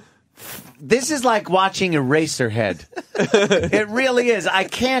 This is like watching Eraserhead. It really is. I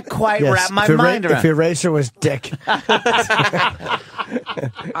can't quite Yes, wrap my if your mind around. If your racer was dick.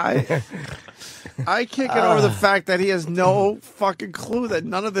 I can't get over the fact that he has no fucking clue that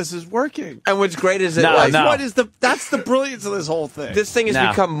none of this is working. And what's great is that That's the brilliance of this whole thing. this thing has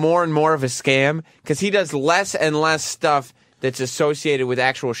become more and more of a scam because he does less and less stuff that's associated with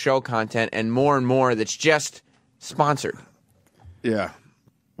actual show content and more that's just sponsored. Yeah.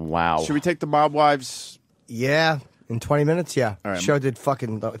 Wow. Should we take the Mob Wives? Yeah, in 20 minutes, yeah. All right. Show did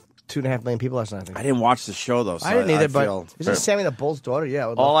fucking 2.5 million people last night, I think. I didn't watch the show, though. So I didn't either, but feel- is this Sammy the Bull's daughter? Yeah.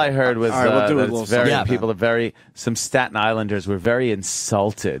 would All love I to. heard was All right, we'll do a that little it's very something. people are very some Staten Islanders were very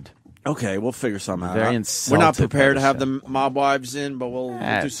insulted. Okay, we'll figure something out. Very We're insulted not by prepared the to have show. the Mob Wives in, but we'll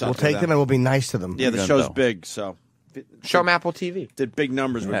do something. We'll take them and we'll be nice to them. Yeah, the Good, show's though. big, so Show them Apple TV. did big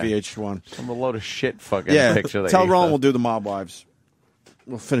numbers with Yeah. VH1. Some a load of shit fucking Yeah, picture. tell that Ron we'll do the Mob Wives.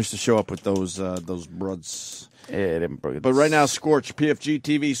 We'll finish the show up with those broads. But right now, Scorch,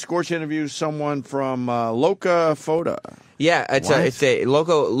 PFG-TV. Scorch interviews someone from Loca Photo. Yeah, it's a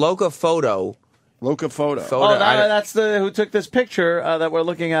Loca Photo. Loca Photo. Oh, that's the who took this picture that we're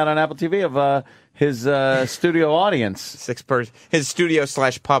looking at on Apple TV of his studio audience. His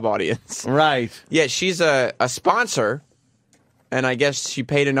studio/pub audience. Right. Yeah, she's a sponsor, and I guess she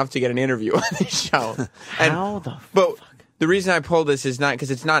paid enough to get an interview on the show. But the reason I pulled this is not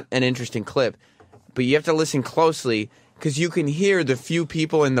because it's not an interesting clip, but you have to listen closely because you can hear the few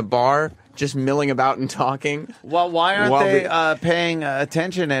people in the bar just milling about and talking. Well, why aren't they paying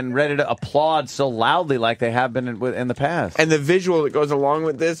attention and ready to applaud so loudly like they have been in the past? And the visual that goes along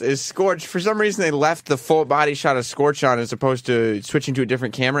with this is Scorch. For some reason, they left the full body shot of Scorch on as opposed to switching to a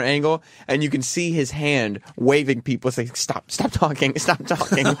different camera angle. And you can see his hand waving people saying, stop talking, stop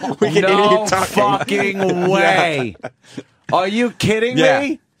talking. We can hear you talking. Fucking way. Yeah. Are you kidding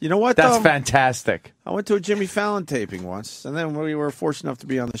me? You know what? That's fantastic. I went to a Jimmy Fallon taping once, and then we were fortunate enough to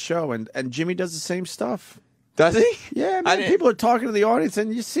be on the show, and Jimmy does the same stuff. Does he? Yeah, man. People are talking to the audience,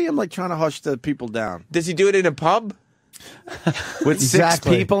 and you see him like trying to hush the people down. Does he do it in a pub? With six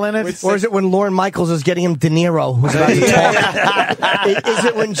people in it? Or is it when Lorne Michaels is getting him De Niro who's about to talk? Is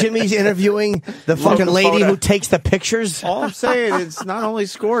it when Jimmy's interviewing the fucking lady who takes the pictures? All I'm saying is not only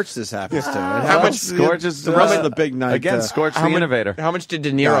Scorch this happens to. How much Scorch is the rest of the big night? Again, Scorch the innovator. How much did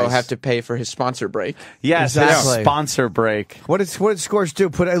De Niro Guys. have to pay for his sponsor break? Yes, Exactly. sponsor break. What did Scorch do?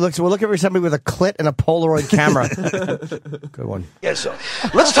 We're looking for somebody with a clit and a Polaroid camera. Good one. Yeah, so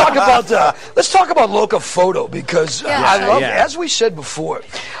let's talk about Loca Photo because I love, as we said before,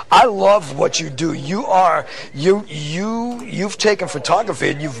 I love what you do. You've taken photography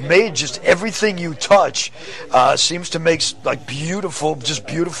and you've made just everything you touch seems to make like beautiful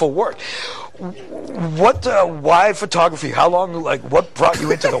work. Why photography? How long? Like, what brought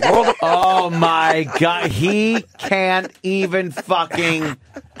you into the world? Oh my God, he can't even fucking.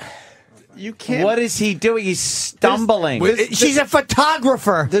 You can't. What is he doing? He's stumbling. She's a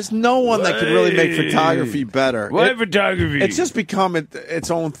photographer. There's no one that could really make photography better. Why photography? It's just become its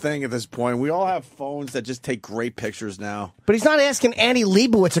own thing at this point. We all have phones that just take great pictures now. But he's not asking Annie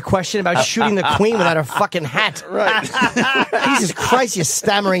Leibovitz a question about shooting the queen without her fucking hat. Right. Jesus Christ, you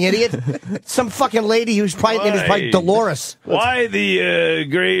stammering idiot. Some fucking lady whose name is probably Dolores. Why the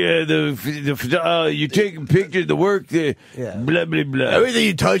you taking pictures, the work, blah, blah, blah. Everything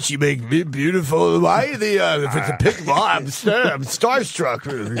you touch, you make beautiful. Why if it's a pic, I'm starstruck.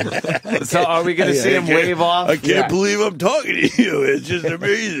 So are we going to see him wave off? I can't believe I'm talking to you. It's just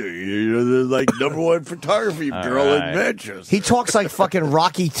amazing. There's like #1 photography girl in Manchester. He talks like fucking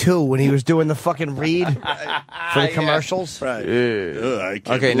Rocky 2 when he was doing the fucking read for the commercials. Right. I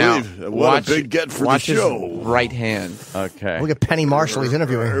can't Okay, now believe what a big get for the watch his show. right hand. Okay. Look at Penny Marshall he's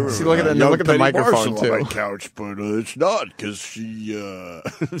interviewing. See, look at the Young look at the Penny microphone Marshall on too. my couch, but it's not because she.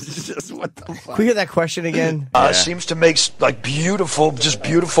 It's just what the fuck. Can we hear that question again? Seems to make like beautiful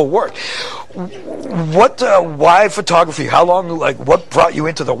work. Why photography? How long? Like, what brought you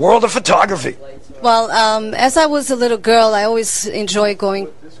into the world of photography? Well, as I was a little girl, I always enjoy going,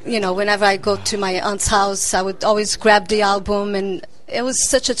 whenever I go to my aunt's house, I would always grab the album, and it was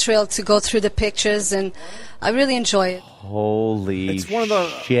such a thrill to go through the pictures, and I really enjoy it. Holy It's one of the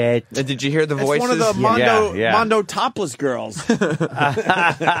shit. Did you hear the voices? It's one of the Mondo topless girls.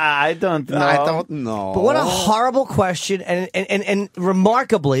 I don't know. I don't know. But what a horrible question and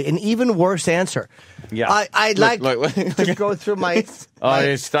remarkably an even worse answer. Yeah. I'd like to go through my... Oh,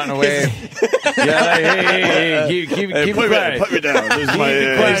 he's starting to wave. Yeah, hey, keep it quiet. Put me down. This is Keep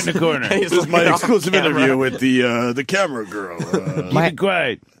it quiet in the corner. This is my exclusive interview with the camera girl. Keep it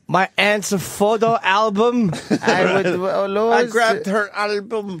quiet. My aunt's photo album. I grabbed her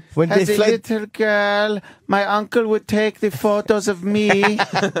album. When As they a played, little girl, my uncle would take the photos of me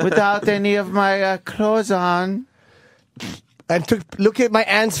without any of my clothes on. and look at my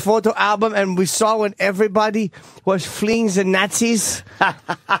aunt's photo album, and we saw when everybody was fleeing the Nazis.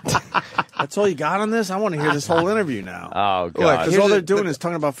 That's all you got on this? I want to hear this whole interview now. Oh, God. Because all they're doing is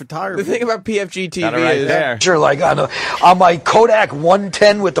talking about photography. The thing about PFG-TV right is... there. Sure, like on my Kodak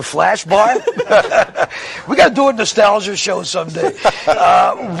 110 with the flash bar. We got to do a nostalgia show someday.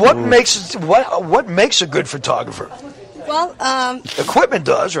 What makes a good photographer? Well, equipment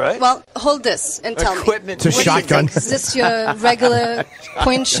does, right? Well, hold this and tell me. It's a shotgun. Is this your regular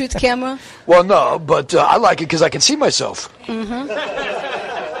point shoot camera? Well, no, but I like it because I can see myself. Mm-hmm.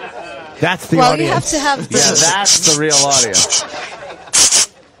 That's the well, audience. you have to have this. Yeah, that's the real audience.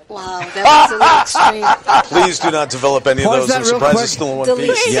 Wow, that was a little extreme. Please do not develop any of Pause those. that I'm real surprised quick. it's still in one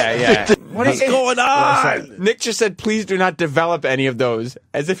Delete. piece. Yeah. What is going on? Nick just said, please do not develop any of those,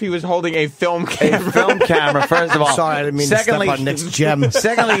 as if he was holding a film camera. A film camera, first of all. Sorry, I didn't mean to step on Nick's gem.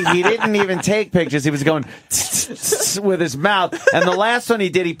 Secondly, he didn't even take pictures. He was going with his mouth. And the last one he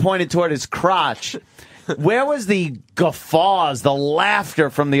did, he pointed toward his crotch. Where was the guffaws, the laughter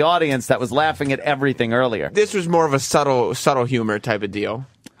from the audience that was laughing at everything earlier? This was more of a subtle humor type of deal.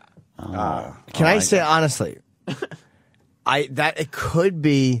 Can I say honestly, it could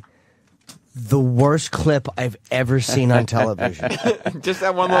be the worst clip I've ever seen on television. Just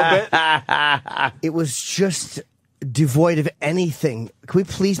that one little bit? It was just devoid of anything. Can we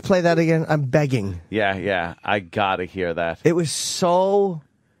please play that again? I'm begging. Yeah. I gotta hear that. It was so...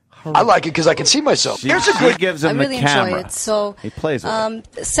 I like it because I can see myself. Here's a good. Gives I him really the camera. enjoy it. So, He plays with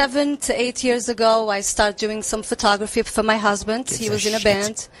it. 7 to 8 years ago, I started doing some photography for my husband. He was in a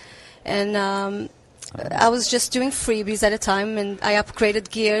band. And I was just doing freebies at a time, and I upgraded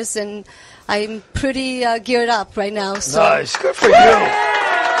gears, and I'm pretty geared up right now. So. Nice, good for you.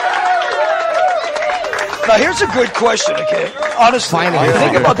 Now here's a good question, okay? Honestly,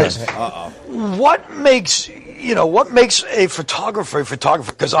 think about this. What makes a photographer a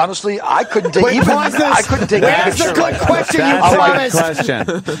photographer? Because honestly, I couldn't take I couldn't take That's a good question, you That's promised. a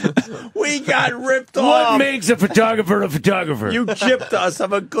good question. We got ripped What off. makes a photographer a photographer? You gypped us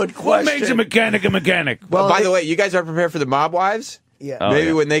of a good question. What makes a mechanic a mechanic? Well, by the way, you guys are prepared for the mob wives? Yeah.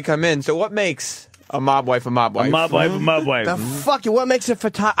 Maybe when they come in. So what makes a mob wife a mob wife? A mob wife, a mob wife. The fuck? What makes a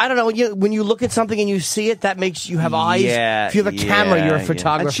photographer? I don't know. When you look at something and you see it, that makes you have eyes. Yeah, if you have a camera, you're a yeah.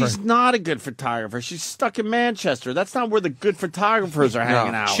 photographer. And she's not a good photographer. She's stuck in Manchester. That's not where the good photographers are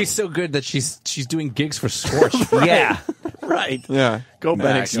hanging out. She's so good that she's doing gigs for Scorch. Yeah. right. Yeah. Go And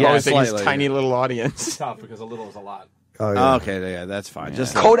back. exposing his Slightly. tiny little audience. Tough because a little is a lot. Oh, yeah. Okay, yeah, that's fine.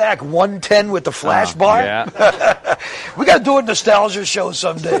 Just Kodak 110 with the flash bar. Yeah. We got to do a nostalgia show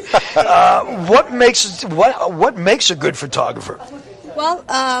someday. What makes a good photographer?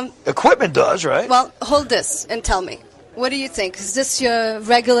 Well, Equipment does, right? well, hold this and tell me. What do you think? Is this your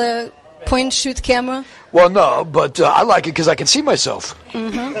regular point and shoot camera. Well, no, but I like it because I can see myself.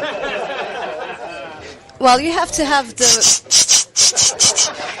 Mm-hmm. Well, you have to have the.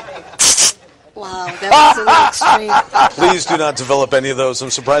 Wow, that was a little extreme. Please do not develop any of those. I'm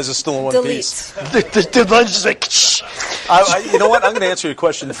surprised it's still in one Delete. piece. The lens is like. You know what? I'm going to answer your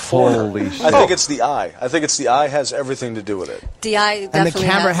question. Holy shit. I think it's the eye. I think it's the eye has everything to do with it. The eye And the definitely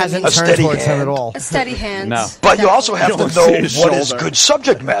camera has hasn't A turned steady towards him hand. at all. a steady hand. No. But you also have to don't know see his what is shoulder. good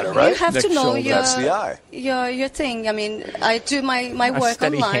subject matter, right? You have to know That's the eye. your thing. I mean, I do my work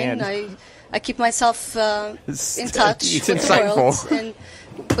steady online. hand. I keep myself in touch It's with the insightful. world,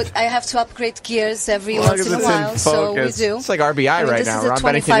 but I have to upgrade gears every As long once as in a it's in while, so we focus. do. It's like RBI I mean, right this now. is a Ron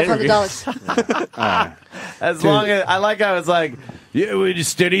Bennington interview. $2,500. As long as I like how it's like, Yeah, with a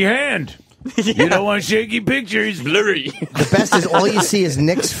steady hand. You don't want shaky pictures. Blurry. The best is all you see is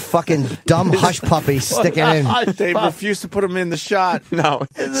Nick's fucking dumb hush puppy sticking in. They refused to put him in the shot. No,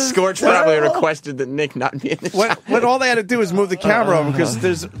 Scorch probably requested that Nick not be in the shot. What all they had to do is move the camera over because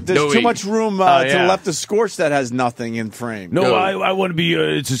there's No, too much room to yeah. the left of Scorch that has nothing in frame. No, I want to be.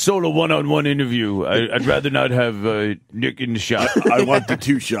 It's a solo one-on-one interview. I'd rather not have Nick in the shot. I want the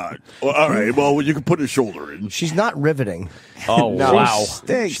 2-shot. Well, all right. Well, you can put his shoulder in. She's not riveting. oh wow.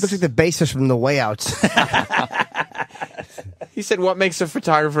 She looks like the bassist from the Way Outs. He said, "What makes a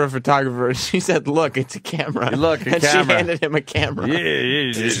photographer a photographer?" And she said, "Look, it's a camera." Look, a and camera. she handed him a camera.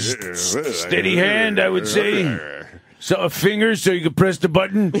 Yeah, steady hand, I would say. So a finger, so you can press the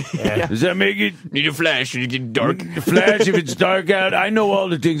button. Does that make it? Need a flash when you get dark. The flash if it's dark out. I know all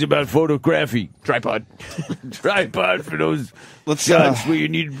the things about photography. Tripod. Tripod for those Let's shots where you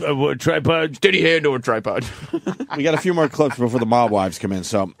need a tripod. Steady hand or tripod. we got a few more clips before the mob wives come in.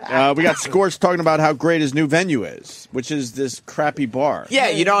 So we got Scorch talking about how great his new venue is, which is this crappy bar. Yeah,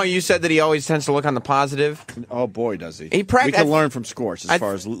 you know, you said that he always tends to look on the positive. Oh boy, does he! We can learn from Scorch as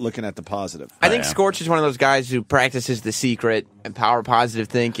far as looking at the positive. I think Scorch is one of those guys who practices the secret and power positive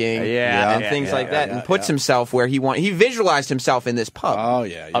thinking, and things like that, and puts himself where he visualized himself in this pub. Oh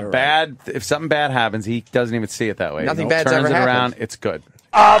yeah, If something bad happens, he doesn't even see it that way. Nothing He bad's turns ever it around. happened. It's good.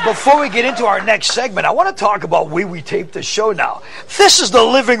 Before we get into our next segment, I want to talk about where we taped the show now. This is the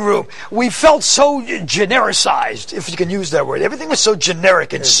living room. We felt so genericized, if you can use that word. Everything was so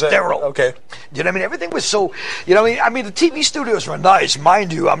generic and sterile. Okay. You know what I mean? Everything was so, you know what I mean? The TV studios were nice,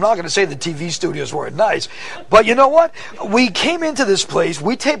 mind you. I'm not going to say the TV studios weren't nice. But you know what? We came into this place.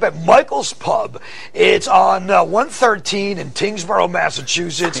 We tape at Michael's Pub. It's on 113 in Tingsboro,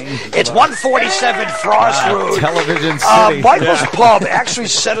 Massachusetts. It's 147 Frost Road. Television City. Michael's Pub actually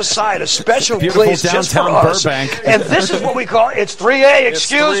set aside a special Beautiful place just for downtown us. Burbank. And this is what we call it's 3A. It's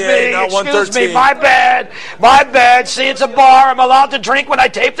Excuse 3A, me. not Excuse 113. me. My bad. My bad. See, it's a bar. I'm allowed to drink when I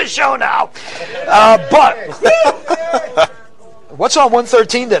tape the show now. But what's on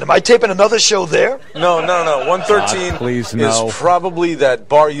 113 then? Am I taping another show there? No. 113 please, no. is probably that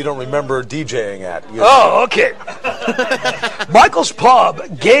bar you don't remember DJing at. Oh, okay. Michael's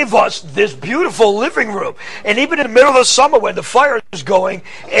Pub gave us this beautiful living room. And even in the middle of the summer when the fire is going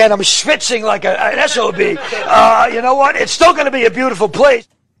and I'm schwitzing like an SOB, you know what? It's still going to be a beautiful place.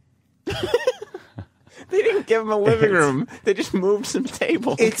 They didn't give him a living room. They just moved some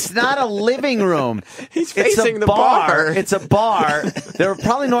tables. It's not a living room. He's It's facing a the bar. bar. It's a bar. There are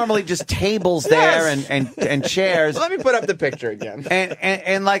probably normally just tables there and chairs. Let me put up the picture again.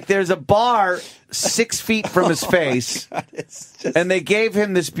 And like there's a bar 6 feet from his face, and they gave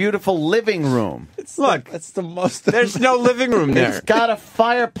him this beautiful living room. Look, that's the most. There's no living room there. It's got a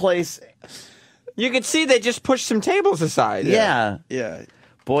fireplace. You can see they just pushed some tables aside. Yeah. Yeah.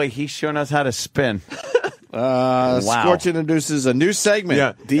 Boy, he sure knows how to spin. Wow. Scorch introduces a new segment.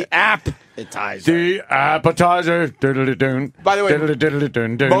 Yeah. The appetizer. The appetizer. By the way,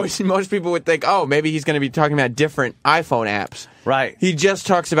 most people would think, oh, maybe he's going to be talking about different iPhone apps. Right. He just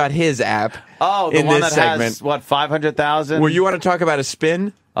talks about his app. Oh, the in one this that segment. has, what, 500,000? Well, you want to talk about a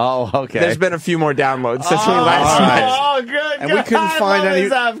spin? Oh, okay. There's been a few more downloads since we last met. Oh, good. And we couldn't find any. We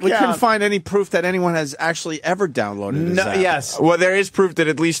couldn't count. find any proof that anyone has actually ever downloaded this app. Yes. Well, there is proof that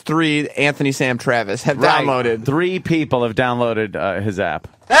at least 3 Anthony, Sam, Travis have downloaded. 3 people have downloaded his app.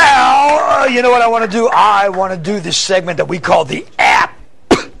 Now, you know what I want to do? I want to do this segment that we call the appetizer.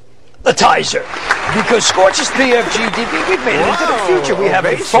 Because Scorch's PFG-TV, we've made it into the future. We have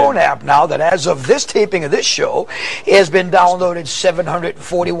a phone app now that, as of this taping of this show, has been downloaded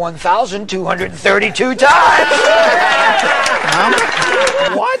 741,232 times.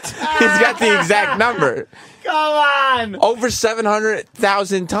 What? He's got the exact number. Come on! Over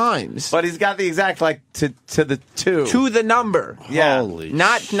 700,000 times. But he's got the exact, like, to the 2. To the number. Yeah. Holy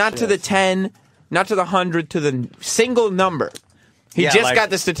Not to the 10, not to the 100, to the single number. He Yeah, just like, got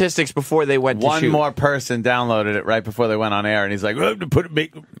the statistics before they went to one shoot. more person downloaded it right before they went on air, and he's like,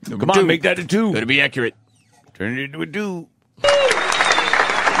 come on, make that a 2. Gotta be accurate. Turn it into a 2.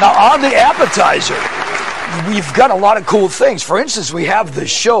 Now, on the appetizer, we've got a lot of cool things. For instance, we have the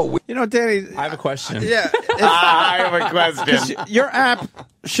show. You know, Danny, I have a question. Yeah. I have a question. Your app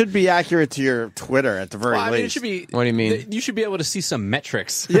should be accurate to your Twitter at the very Well, I mean, it least. should be. What do you mean? You should be able to see some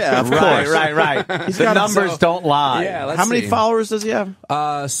metrics. Yeah, of course. Right. The numbers don't lie. Yeah, let's How many see. followers does he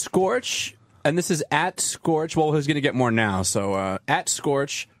have? Scorch, and this is at Scorch. Well, he's going to get more now. So at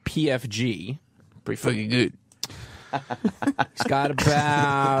Scorch PFG. Pretty fucking good. He's got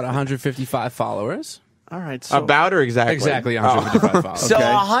about 155 followers. All right. So About or exactly? Exactly 155 followers. So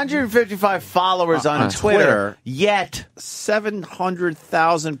 155 followers on Twitter, yet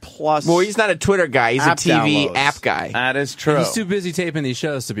 700,000 plus. Well, he's not a Twitter guy. He's a App TV downloads. app guy. that is true. He's too busy taping these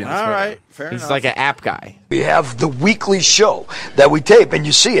shows to be on All Twitter. right. Fair He's enough. like an app guy. We have the weekly show that we tape, and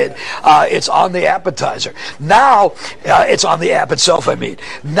you see it. It's on the appetizer. Now, it's on the app itself, I mean.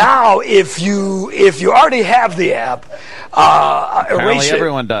 Now, if you already have the app, erase it,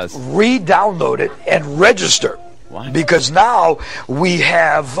 everyone does. re-download it, and register. Because now we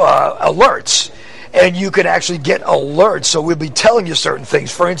have alerts. And you can actually get alerts, so we'll be telling you certain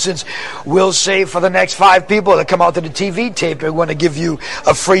things. For instance, we'll say for the next 5 people that come out to the TV tape, we want to give you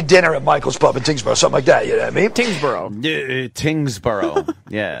a free dinner at Michael's Pub in Tingsboro, something like that. You know what I mean? Tingsboro. Yeah, Tingsboro.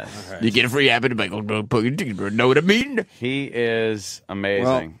 Yeah. You get a free app at Michael's Pub in Tingsboro. Know what I mean? He is amazing.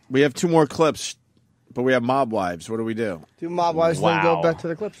 Well, we have 2 more clips, but we have Mob Wives. What do we do? Do Mob Wives, then go back to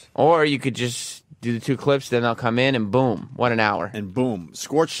the clips. Or you could just do the 2 clips, then they'll come in, and boom, 1 hour. And boom.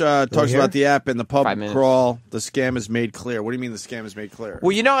 Scorch talks hear? about the app and the pub 5 minutes. crawl. The scam is made clear. What do you mean the scam is made clear?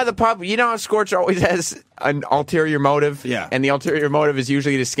 Well, you know how how Scorch always has an ulterior motive? Yeah. And the ulterior motive is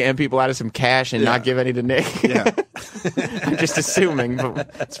usually to scam people out of some cash and not give any to Nick. Yeah. I'm just assuming,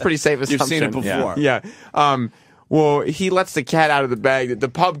 but it's a pretty safe assumption. You've seen it before. Yeah. Well, he lets the cat out of the bag. The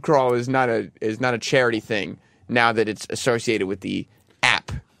pub crawl is not a charity thing now that it's associated with the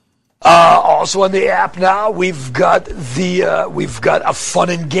app. Also on the app now, we've got a fun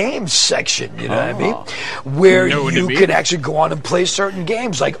and games section. You know what I mean? Where you can actually go on and play certain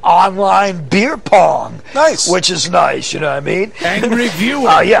games like online beer pong. Nice. Which is nice. You know what I mean? Angry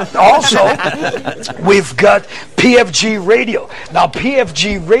viewer. Yeah. Also, we've got PFG Radio. Now,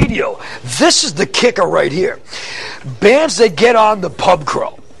 PFG Radio, this is the kicker right here. Bands that get on the pub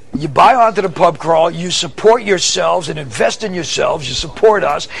crawl. You buy onto the pub crawl, you support yourselves and invest in yourselves, you support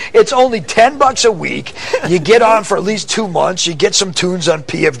us. It's only $10 a week. You get on for at least 2 months, you get some tunes on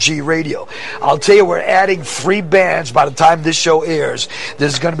PFG Radio. I'll tell you, we're adding 3 bands by the time this show airs.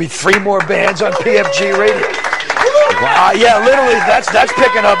 There's going to be 3 more bands on PFG Radio. Yeah, literally, that's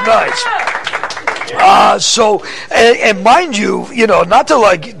picking up nice. So, and mind you, not to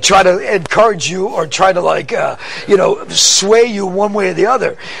like try to encourage you or try to sway you one way or the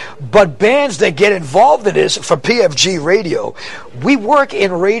other, but bands that get involved in this for PFG Radio, we work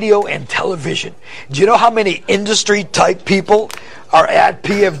in radio and television. Do you know how many industry type people are at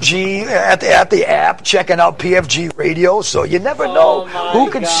PFG, at the app, checking out PFG Radio? So you never know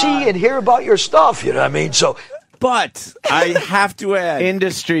who can see and hear about your stuff, you know what I mean? So. But I have to add,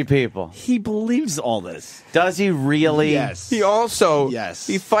 industry people. He believes all this. Does he really? Yes. He also, Yes.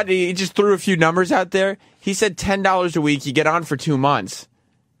 he just threw a few numbers out there. He said $10 a week, you get on for 2 months.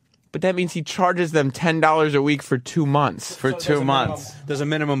 But that means he charges them $10 a week for 2 months. For 2 months. There's a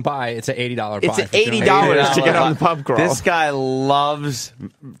minimum buy. It's an $80 buy. It's $80 to get on the pub crawl. This guy loves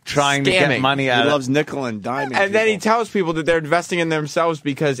trying to get money out of it. He loves nickel and diming. And then he tells people that they're investing in themselves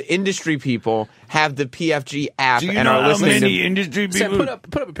because industry people have the PFG app Do you and know are how listening many to... industry people? Sam,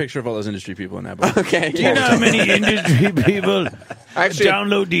 put up a picture of all those industry people in that book. Okay. Do you know how many industry people Actually,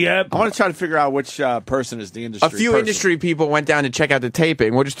 download the app? I want to try to figure out which person is the industry. A few person. industry people went down to check out the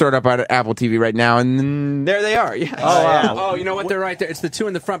taping. We'll just throw it up on Apple TV right now, and there they are. Yeah. Oh, you know what? They're right there. It's the 2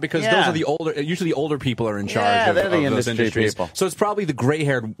 in the front because those are the older. Usually, the older people are in charge of they're the those industry industries. people. So it's probably the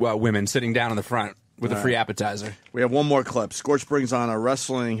gray-haired women sitting down in the front with a free appetizer. We have one more clip. Scorch brings on a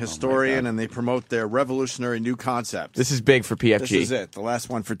wrestling historian, and they promote their revolutionary new concept. This is big for PFG. This is it. The last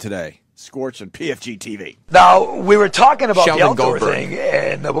one for today. Scorch and PFG-TV. Now, we were talking about Sheldon the outdoor Goldberg. thing,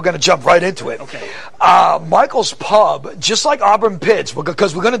 and we're going to jump right into it. Okay. Michael's Pub, just like Auburn Pits,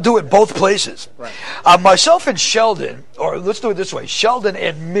 because we're going to do it both places. Right. Myself and Sheldon, or let's do it this way, Sheldon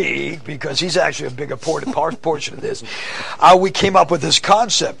and me, because he's actually a bigger portion of this, we came up with this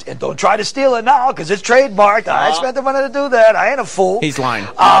concept. And don't try to steal it now, because it's trademarked. I spent the money to do that. I ain't a fool. He's lying.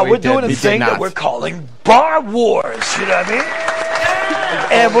 No, we're doing a He thing did that not. we're calling Bar Wars. You know what I mean?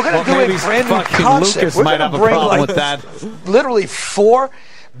 And we're going to do maybe a brand new fucking concept. Lucas We're might going to have a bring problem like with that. literally 4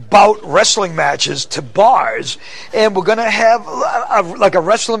 bout wrestling matches to bars, and we're going to have like a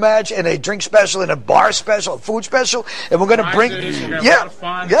wrestling match and a drink special and a bar special, a food special, and we're going to bring Bar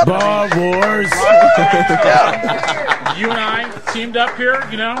Wars. Yeah. You and I teamed up here,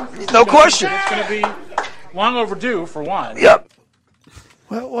 you know. No question. It's going to be long overdue for one. Yep.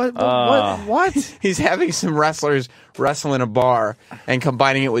 What? He's having some wrestlers wrestle in a bar and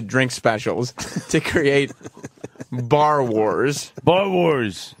combining it with drink specials to create Bar Wars. Bar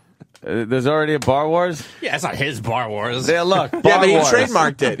Wars. There's already a Bar Wars? Yeah, it's not his Bar Wars. Yeah, look, Bar Yeah, but he Wars.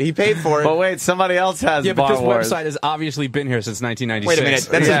 trademarked it. He paid for it. But wait, somebody else has Yeah, but Bar this Wars. website has obviously been here since 1996. Wait a minute.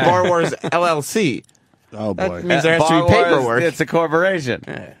 That's his Bar Wars LLC. Oh, boy. That means there has to Bar be Wars, paperwork. It's a corporation.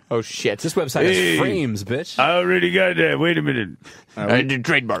 Oh, shit. This website Hey. has frames, bitch. I already got that. Wait a minute. I did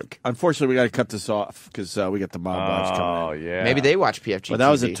trademark. Unfortunately, we got to cut this off because we got the mob wives coming Oh, in. yeah. Maybe they watch PFG. But that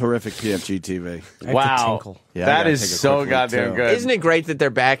was a terrific PFG TV. Wow. Yeah, I That gotta is take a so quick look, goddamn too. good. Isn't it great that they're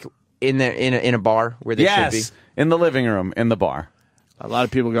back in a bar where they should be? Yes, in the living room, in the bar. A lot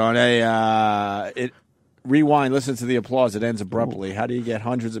of people going, hey, rewind, listen to the applause. It ends abruptly. How do you get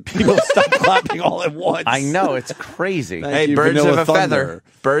hundreds of people to stop clapping all at once? I know, it's crazy. Thank Hey, you, birds Vanilla of a Thunder. feather.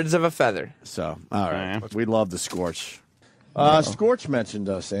 Birds of a feather. So, all right. We love the Scorch. Scorch mentioned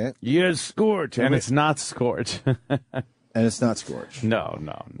us, Ant. Yes, Scorch. And it's not Scorch. And it's not Scorch. No.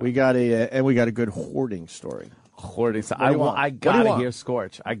 We got a good hoarding story. Hoarding. do you want? I What do you gotta want? hear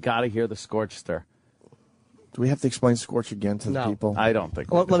Scorch. I gotta hear the Scorch stir. Do we have to explain Scorch again to the people? I don't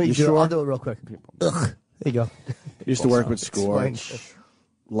think. Well, let me You do it. sure? I'll do it real quick. Ugh. There you go. Used to work with Scorch.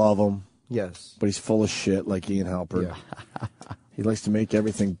 Love him. Yes. But he's full of shit like Ian Halpert. Yeah. He likes to make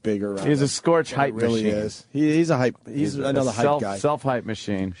everything bigger. He's a Scorch than hype it really machine. is. He's a hype. He's another hype guy. Self hype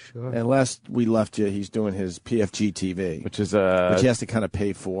machine. Sure. And last we left you, he's doing his PFG-TV, Which is which he has to kind of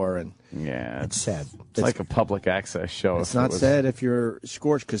pay for, and yeah, It's sad. it's like a public access show. it's if it not was- sad if you're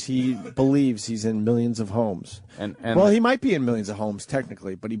Scorch because he believes he's in millions of homes. And Well, he might be in millions of homes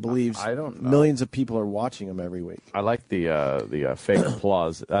technically, but he believes I don't know. millions of people are watching him every week. I like the fake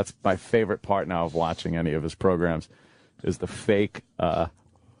applause. That's my favorite part now of watching any of his programs, is the fake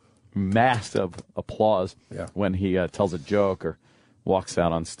massive applause when he tells a joke or walks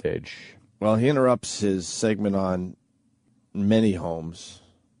out on stage. Well, he interrupts his segment on many homes.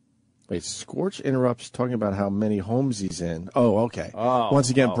 Wait, Scorch interrupts talking about how many homes he's in. Oh, okay. Oh, Once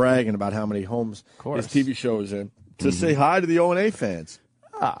again, oh. bragging about how many homes course. his TV show is in to say hi to the O&A fans.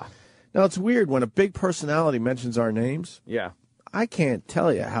 Ah, Now, it's weird when a big personality mentions our names. yeah. I can't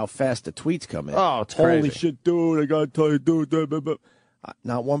tell you how fast the tweets come in. Oh, it's Holy crazy. shit, dude, I got to tell you, dude. Blah, blah, blah.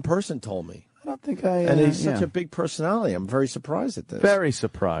 Not one person told me. I don't think I. And he's such a big personality. I'm very surprised at this. very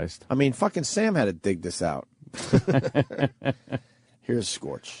surprised. I mean, fucking Sam had to dig this out. Here's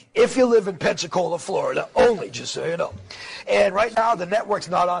Scorch. If you live in Pensacola, Florida, only, just so you know. And right now, the network's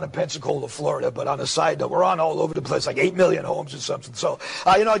not on in Pensacola, Florida, but on a side note, we're on all over the place, like 8 million homes or something. So,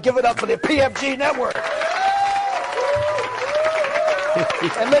 give it up for the PFG network.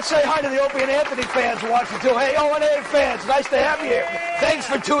 And let's say hi to the Opie and Anthony fans watching too. Hey, O&A fans, nice to have you here. Thanks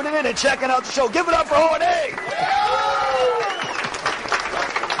for tuning in and checking out the show. Give it up for O&A.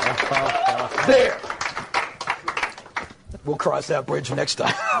 There. We'll cross that bridge next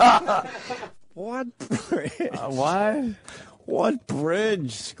time. What bridge? What? What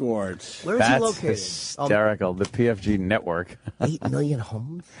bridge, Scorch? Where is That's he located? hysterical. The PFG network. 8 million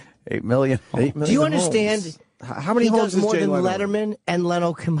homes? 8 million. 8 million Do you homes. understand? How many he homes does is more Jay than Leno? Letterman and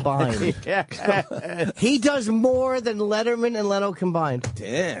Leno combined. He does more than Letterman and Leno combined.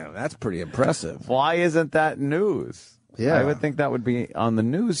 Damn, that's pretty impressive. Why isn't that news? Yeah. I would think that would be on the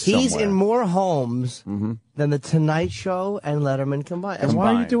news He's somewhere. in more homes than the Tonight Show and Letterman combined. And why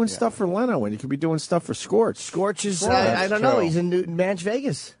are you Combined, doing yeah. stuff for Leno when you could be doing stuff for Scorch? Scorch is, That's I don't know, true. he's in New Manch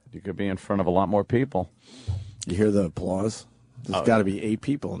Vegas. You could be in front of a lot more people. You hear the applause? There's got to be 8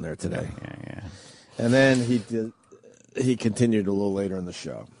 people in there today. Yeah. And then he continued a little later in the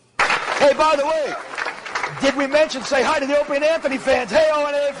show. Hey, by the way, did we mention say hi to the Opie and Anthony fans? Hey,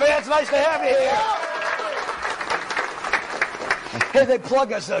 O&A fans, nice to have you here. Hey, they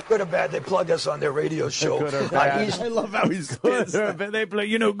plug us, good or bad, they plug us on their radio show. Good or bad. I love how he's Good or bad. They play,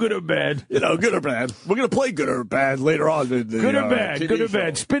 good or bad. good or bad. We're going to play good or bad later on. In the, Good or bad. TV Good or show.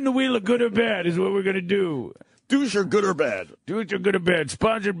 bad. Spin the wheel of good or bad is what we're going to do. Do your good or bad. Do it your good or bad.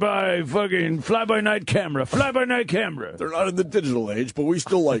 Sponsored by fucking Fly-By-Night Camera. Fly-By-Night Camera. They're not in the digital age, but we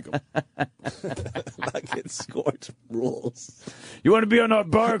still like them. Fucking Scorch rules. You want to be on our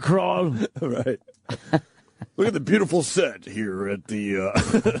bar crawl? Right. Look at the beautiful set here at the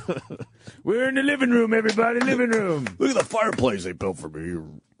We're in the living room, everybody, living room. Look at the fireplace they built for me.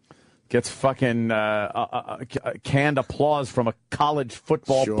 Gets fucking canned applause from a college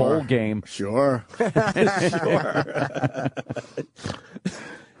football bowl game. Sure. The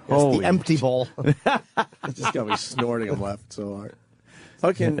empty bowl. I just got me snorting him left so hard.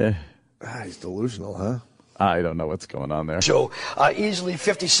 Fucking, he's delusional, huh? I don't know what's going on there. Show easily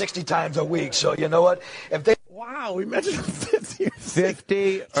 50, 60 times a week. So you know what? If they Wow, we mentioned 50 or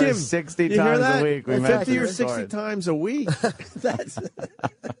 50 or Jim, 60 you hear times that? a week. We 50 or mentioned 60 times a week. That's.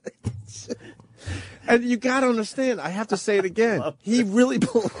 And you got to understand, I have to say it again. He really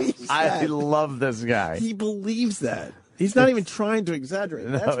believes that. I love this guy. He believes that. He's not even trying to exaggerate.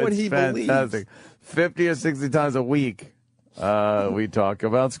 That's what he fantastic. 50 or 60 times a week, we talk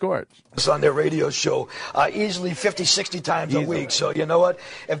about Scorch. on their radio show easily 50, 60 times a week. So you know what?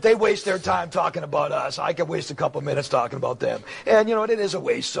 If they waste their time talking about us, I could waste a couple minutes talking about them. And you know what? It is a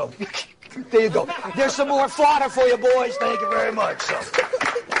waste. So there you go. There's some more fodder for you boys. Thank you very much. So.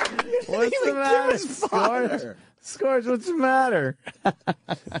 What's the matter, Scorch? Scorch, what's the matter?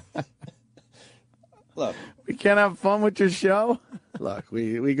 Look, we can't have fun with your show? Look,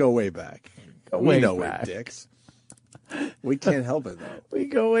 we go way back. Way we know back. we're dicks. We can't help it, though. We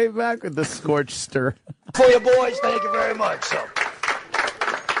go way back with the Scorchster. For you boys, thank you very much. So.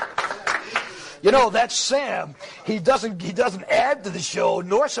 You know, that's Sam. He doesn't add to the show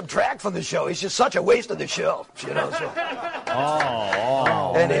nor subtract from the show. He's just such a waste of the show. You know, so.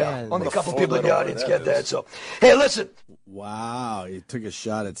 Anyhow, only a couple people in the audience get that. So, hey, listen. Wow, you took a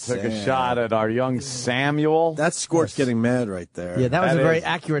shot at Took Sam. a shot at our young Samuel. That's Scorch getting mad right there. Yeah, that was a very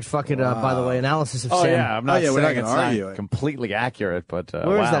accurate fucking, by the way, analysis of Oh, Sam. yeah, I'm not we're not saying gonna it's argue not it. completely accurate, but Where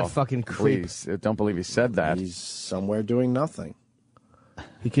is wow. that fucking creep? Please, don't believe he said that. He's somewhere doing nothing.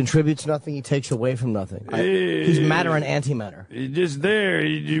 He contributes nothing. He takes away from nothing. He's matter and antimatter. Just there.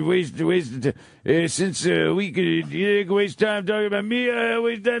 You waste since we could waste time talking about me, I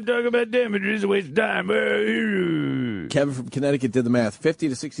waste time talking about them. It is a waste of time. Kevin from Connecticut did the math. 50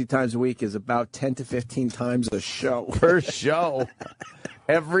 to 60 times a week is about 10 to 15 times a show. Per show.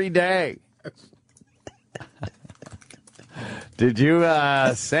 Every day. Did you,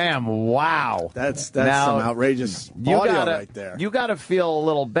 Sam? Wow, that's now, some outrageous audio right there. You got to feel a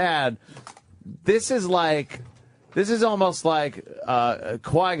little bad. This is almost like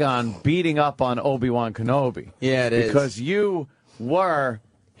Qui-Gon beating up on Obi-Wan Kenobi. Yeah, it is. Because you were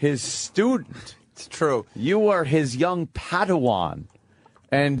his student. It's true. You were his young Padawan,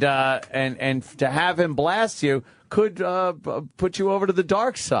 and to have him blast you could put you over to the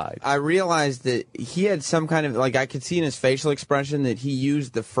dark side. I realized that he had some kind of, like, I could see in his facial expression that he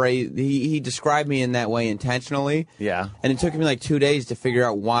used the phrase, he described me in that way intentionally. Yeah. And it took me like 2 days to figure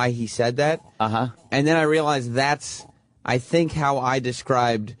out why he said that. Uh-huh. And then I realized that's, I think, how I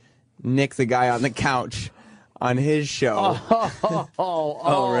described Nick, the guy on the couch, on his show.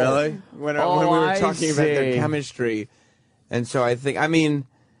 Oh, really? When we were talking about their see. chemistry. And so I think, I mean,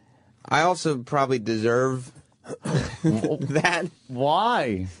 I also probably deserve that.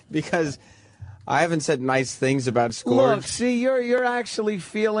 Why? Because I haven't said nice things about Scorch. Look, see, you're actually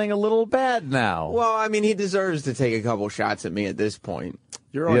feeling a little bad now. Well, I mean, he deserves to take a couple shots at me at this point.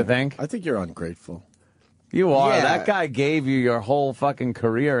 You think? I think you're ungrateful. You are. Yeah. That guy gave you your whole fucking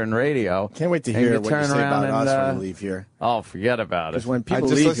career in radio. Can't wait to And hear you what turn you say around about us when and, we leave here. Oh, forget about it. Because when people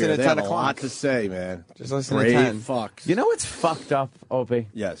just leave listen here, to they 10 have a o'clock. lot to say, man. Just listen to Brave 10. fucks. You know what's fucked up, Opie?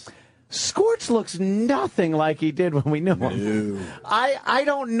 Yes. Scorch looks nothing like he did when we knew him. No. I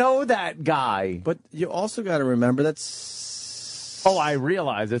don't know that guy. But you also got to remember that's Oh, I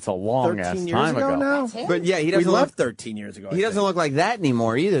realize it's a long 13 ass years time ago ago. now. But yeah, he We doesn't left look, 13 years ago. he doesn't look like that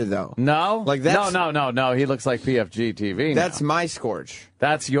anymore either, though. No? Like that's- No. He looks like PFG-TV That's now. my Scorch.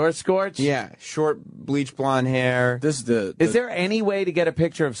 That's your Scorch? Yeah, short, bleach blonde hair. This is the Is there any way to get a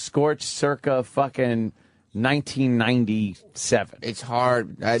picture of Scorch circa fucking 1997? It's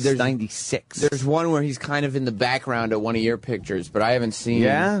hard. There's 96. There's one where he's kind of in the background of one of your pictures, but I haven't seen.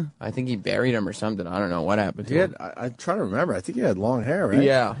 Yeah? I think he buried him or something. I don't know what happened to He him. had, I'm trying to remember. I think he had long hair, right?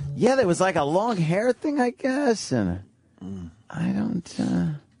 Yeah. Yeah, there was like a long hair thing, I guess, and I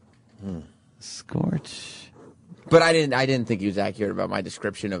don't Scorch. But I didn't think he was accurate about my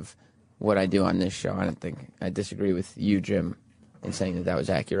description of what I do on this show. I disagree with you, Jim, in saying that was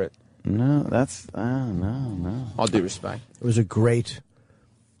accurate. No, that's no. All due respect. It was a great.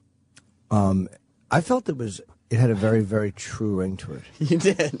 I felt it had a very, very true ring to it. You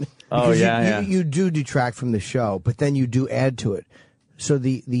did. Oh, Because yeah. You do detract from the show, but then you do add to it. So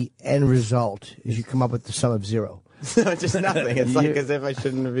the end result is you come up with the sum of zero. Just nothing. It's like as if I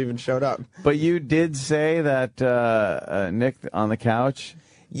shouldn't have even showed up. But you did say that Nick on the couch.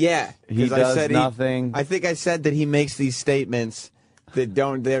 Yeah, He 'cause does I said nothing. I think I said that he makes these statements that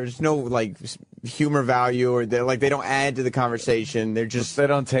don't. There's no like humor value, or they don't add to the conversation. They're just They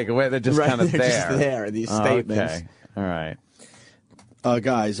don't take away. They're just Right, kind of they're there. just there, these statements. Okay. All right.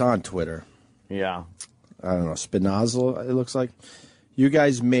 Guys, on Twitter. Yeah. I don't know, Spinoza, it looks like. You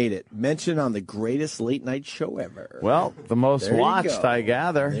guys made it. Mentioned on the greatest late night show ever. Well, the most There you watched, go. I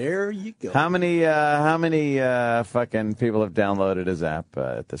gather. There you go. How many fucking people have downloaded his app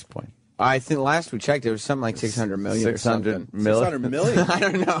at this point? I think last we checked, it was something like 600 million. 600 million. 600 million? I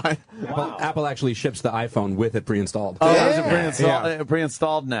don't know. Well, Apple actually ships the iPhone with it pre-installed. Oh, is it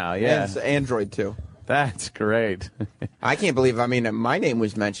pre-installed now? Yeah. And Android too. That's great. I can't believe. I mean, my name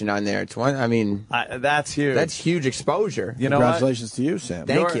was mentioned on there. It's one. I mean, that's huge. That's huge exposure. You know Congratulations to you, Sam.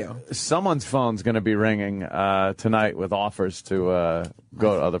 Thank you. Someone's phone's going to be ringing tonight with offers to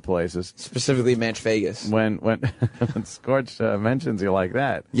go to other places. Specifically, Manch Vegas. When Scorch mentions you like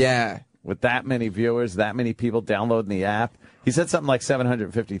that. Yeah. With that many viewers, that many people downloading the app. He said something like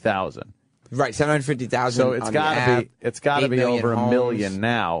 750,000. Right, 750,000. So it's got to be over a million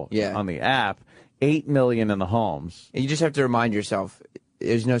now Yeah. on the app. 8 million in the homes. You just have to remind yourself,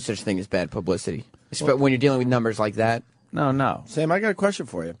 there's no such thing as bad publicity. But when you're dealing with numbers like that. No. Sam, I got a question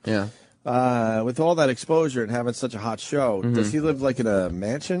for you. Yeah. With all that exposure and having such a hot show, does he live like in a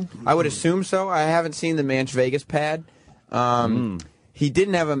mansion? I would assume so. I haven't seen the Manch Vegas pad. He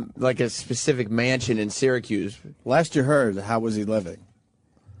didn't have a specific mansion in Syracuse. Last you heard, how was he living?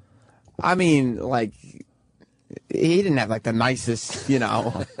 I mean, like, he didn't have like the nicest,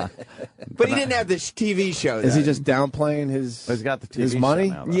 but he didn't have this TV show. Is he just downplaying his? He's got the TV his show money.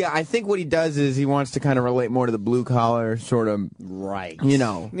 now, though. Yeah, I think what he does is he wants to kind of relate more to the blue collar sort of. Right.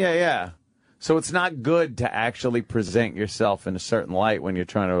 Yeah. So it's not good to actually present yourself in a certain light when you're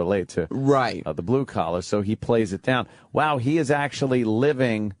trying to relate to the blue collar. So he plays it down. Wow, he is actually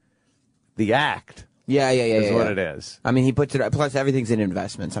living the act. Yeah. Is what it is. I mean, he puts it. Plus, everything's in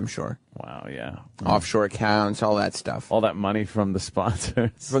investments. I'm sure. Wow. Yeah. Offshore accounts, all that stuff. All that money from the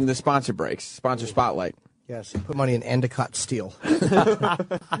sponsors. From the sponsor breaks, sponsor spotlight. Yes, he put money in Endicott steel. Yeah,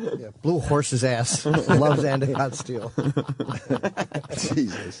 Blue Horse's ass loves Endicott steel.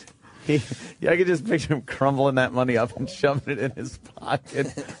 Jesus. I could just picture him crumbling that money up and shoving it in his pocket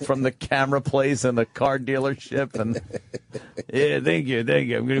from the camera place and the car dealership. And yeah, thank you.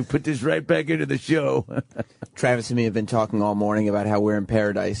 I'm going to put this right back into the show. Travis and me have been talking all morning about how we're in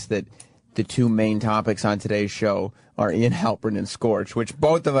paradise, that the two main topics on today's show are Ian Halpern and Scorch, which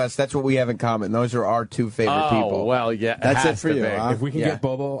both of us, that's what we have in common. Those are our two favorite people. Well, yeah. That's it for you, huh? If we can get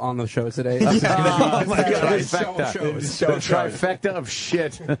Bobo on the show today. Oh, my God. The trifecta of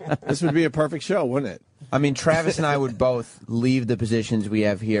shit. This would be a perfect show, wouldn't it? I mean, Travis and I would both leave the positions we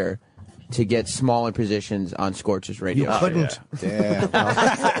have here to get smaller positions on Scorch's radio. You couldn't. Damn.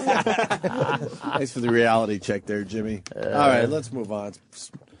 Thanks for the reality check there, Jimmy. All right, let's move on.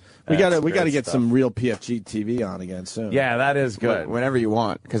 We got to get some real PFG-TV on again soon. Yeah, that is good. Whenever you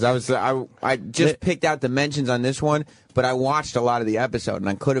want, because I just picked out the mentions on this one, but I watched a lot of the episode, and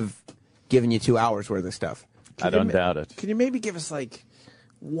I could have given you 2 hours worth of stuff. I don't doubt it. Can you maybe give us like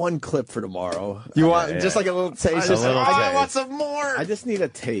one clip for tomorrow? You want just like a little taste? I want some more. I just need a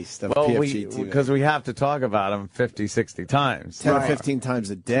taste of Well, PFG-TV. because we have to talk about him 50, 60 times. 10 or 15 times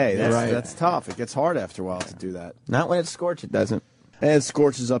a day. That's tough. It gets hard after a while to do that. Not when it's Scorch, it doesn't. And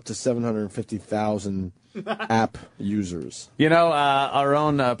Scorch is up to 750,000 app users. You know, our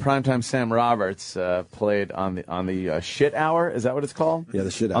own primetime Sam Roberts played on the Shit Hour. Is that what it's called? Yeah, the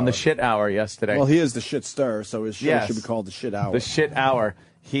Shit Hour. On the Shit Hour yesterday. Well, he is the Shit Stir, so his show should be called the Shit Hour. The Shit Hour.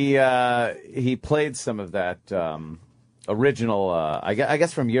 He played some of that original, I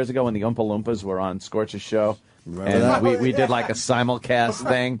guess from years ago when the Oompa Loompas were on Scorch's show. And we did like a simulcast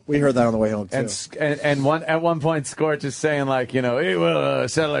thing. We heard that on the way home, too. And at one point, Scorch is saying, like, hey, well,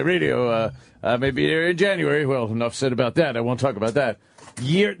 satellite radio may be here in January. Well, enough said about that. I won't talk about that.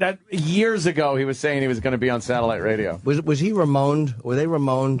 Years ago, he was saying he was going to be on satellite radio. Was he Ramoned? Were they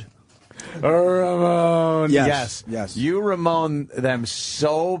Ramoned? Ramon. Yes. You Ramon them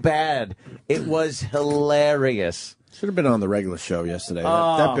so bad. It was hilarious. Should have been on the regular show yesterday.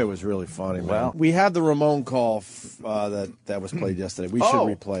 That bit was really funny, man. Well, we had the Ramon call that was played yesterday. We should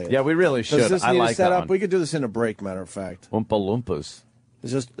replay it. Yeah, we really should. Does this I need like a setup? that one. We could do this in a break, matter of fact. Oompa Loompas.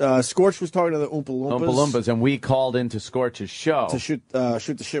 It's just Scorch was talking to the Oompa Loompas. Oompa Loompas, and we called into Scorch's show. To shoot the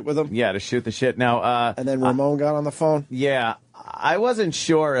shit with him? Yeah, to shoot the shit. Now, and then Ramon got on the phone? Yeah. I wasn't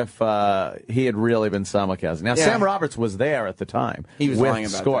sure if he had really been simulcasting. Now, Sam Roberts was there at the time. He was with lying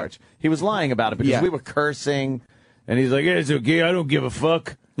about Scorch. that. He was lying about it because we were cursing, and he's like, it's okay, I don't give a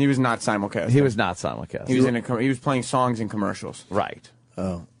fuck. He was not simulcast. He was not simulcast. He was he was playing songs in commercials. Right.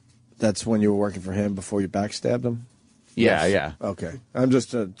 Oh, that's when you were working for him before you backstabbed him? Yeah, yeah. Okay. I'm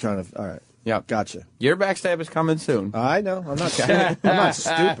just trying to. All right. Yep. Gotcha. Your backstab is coming soon. I know. I'm not. I'm not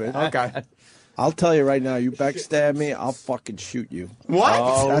stupid. Okay. I'll tell you right now. You backstab me, I'll fucking shoot you.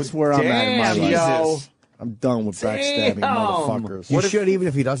 What? That's where I'm at in my life. yo. I'm done with backstabbing motherfuckers. You should even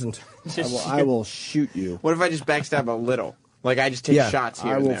if he doesn't. I will shoot you. What if I just backstab a little? Like I just take shots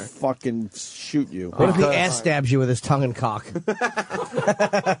here I and will there. fucking shoot you. What if he ass stabs you with his tongue and cock?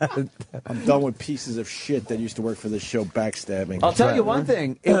 I'm done with pieces of shit that used to work for this show backstabbing. I'll tell you one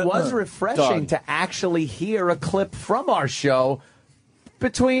thing. It was refreshing Done. to actually hear a clip from our show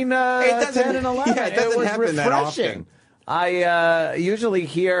between 10 and 11. Yeah, it doesn't was happen that refreshing. often. I usually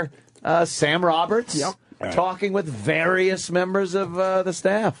hear Sam Roberts talking with various members of the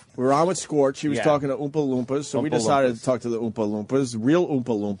staff. We were on with Scorch. He was Yeah. talking to Oompa Loompas, so we Oompa decided Loompas. to talk to the Oompa Loompas, real Oompa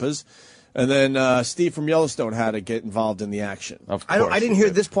Loompas. And then Steve from Yellowstone had to get involved in the action. Of I didn't hear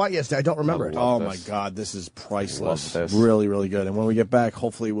this part yesterday. I don't remember it. Oh, my God. This is priceless. Love this. Really, really good. And when we get back,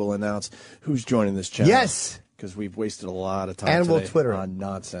 hopefully we'll announce who's joining this channel. Yes. Because we've wasted a lot of time And we'll today Twitter it. on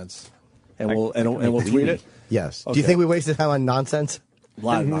nonsense. And we'll tweet it? Yes. Okay. Do you think we wasted time on nonsense? A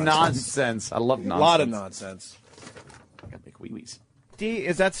lot of nonsense. Nonsense. I love A nonsense. lot of nonsense. I got big wee-wees.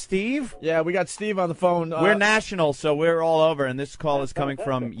 Is that Steve? Yeah, we got Steve on the phone. We're national, so we're all over, and this call is coming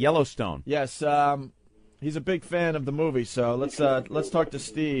from Yellowstone. Yes, he's a big fan of the movie, so let's talk to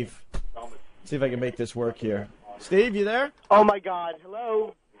Steve. See if I can make this work here. Steve, you there? Oh my God!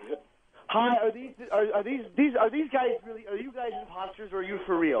 Hello. Hi. Are these guys really? Are you guys imposters or are you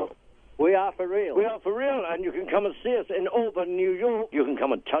for real? We are for real. We are for real, and you can come and see us in Auburn, New York. You can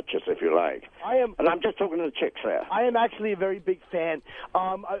come and touch us if you like. I am, and I'm just talking to the chicks there. I am actually a very big fan.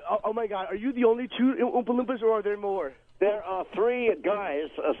 Oh my God! Are you the only two Oompa Loompas, or are there more? There are 3 guys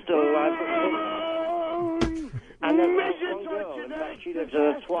still alive. And there's one girl. In fact, she lives in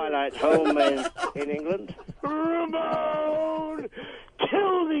a twilight home in England. Ramon!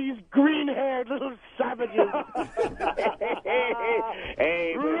 Kill these green-haired little savages!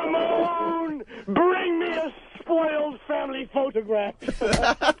 Hey, Ramon! Bring me a spoiled family photograph!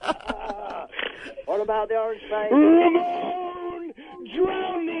 What about the orange face? Ramon!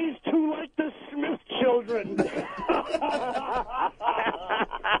 Drown these 2 like the Smith children!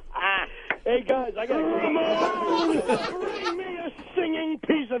 Hey, guys, I gotta... Ramon! Bring me a singing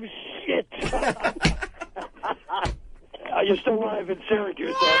piece of shit! Are you still alive in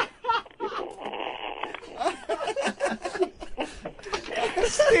Syracuse, though?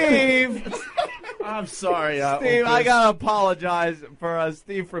 Steve! I'm sorry. Steve, I gotta apologize for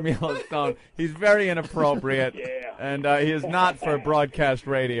Steve from Yellowstone. He's very inappropriate, and he is not for broadcast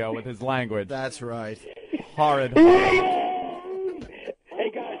radio with his language. That's right. Horrid. Hey,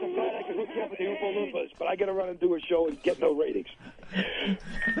 guys, I'm glad I could hook you up with the Oompa Loompas, but I gotta run and do a show and get no ratings.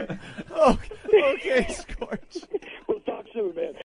 Okay, Scorch. We'll talk soon, man.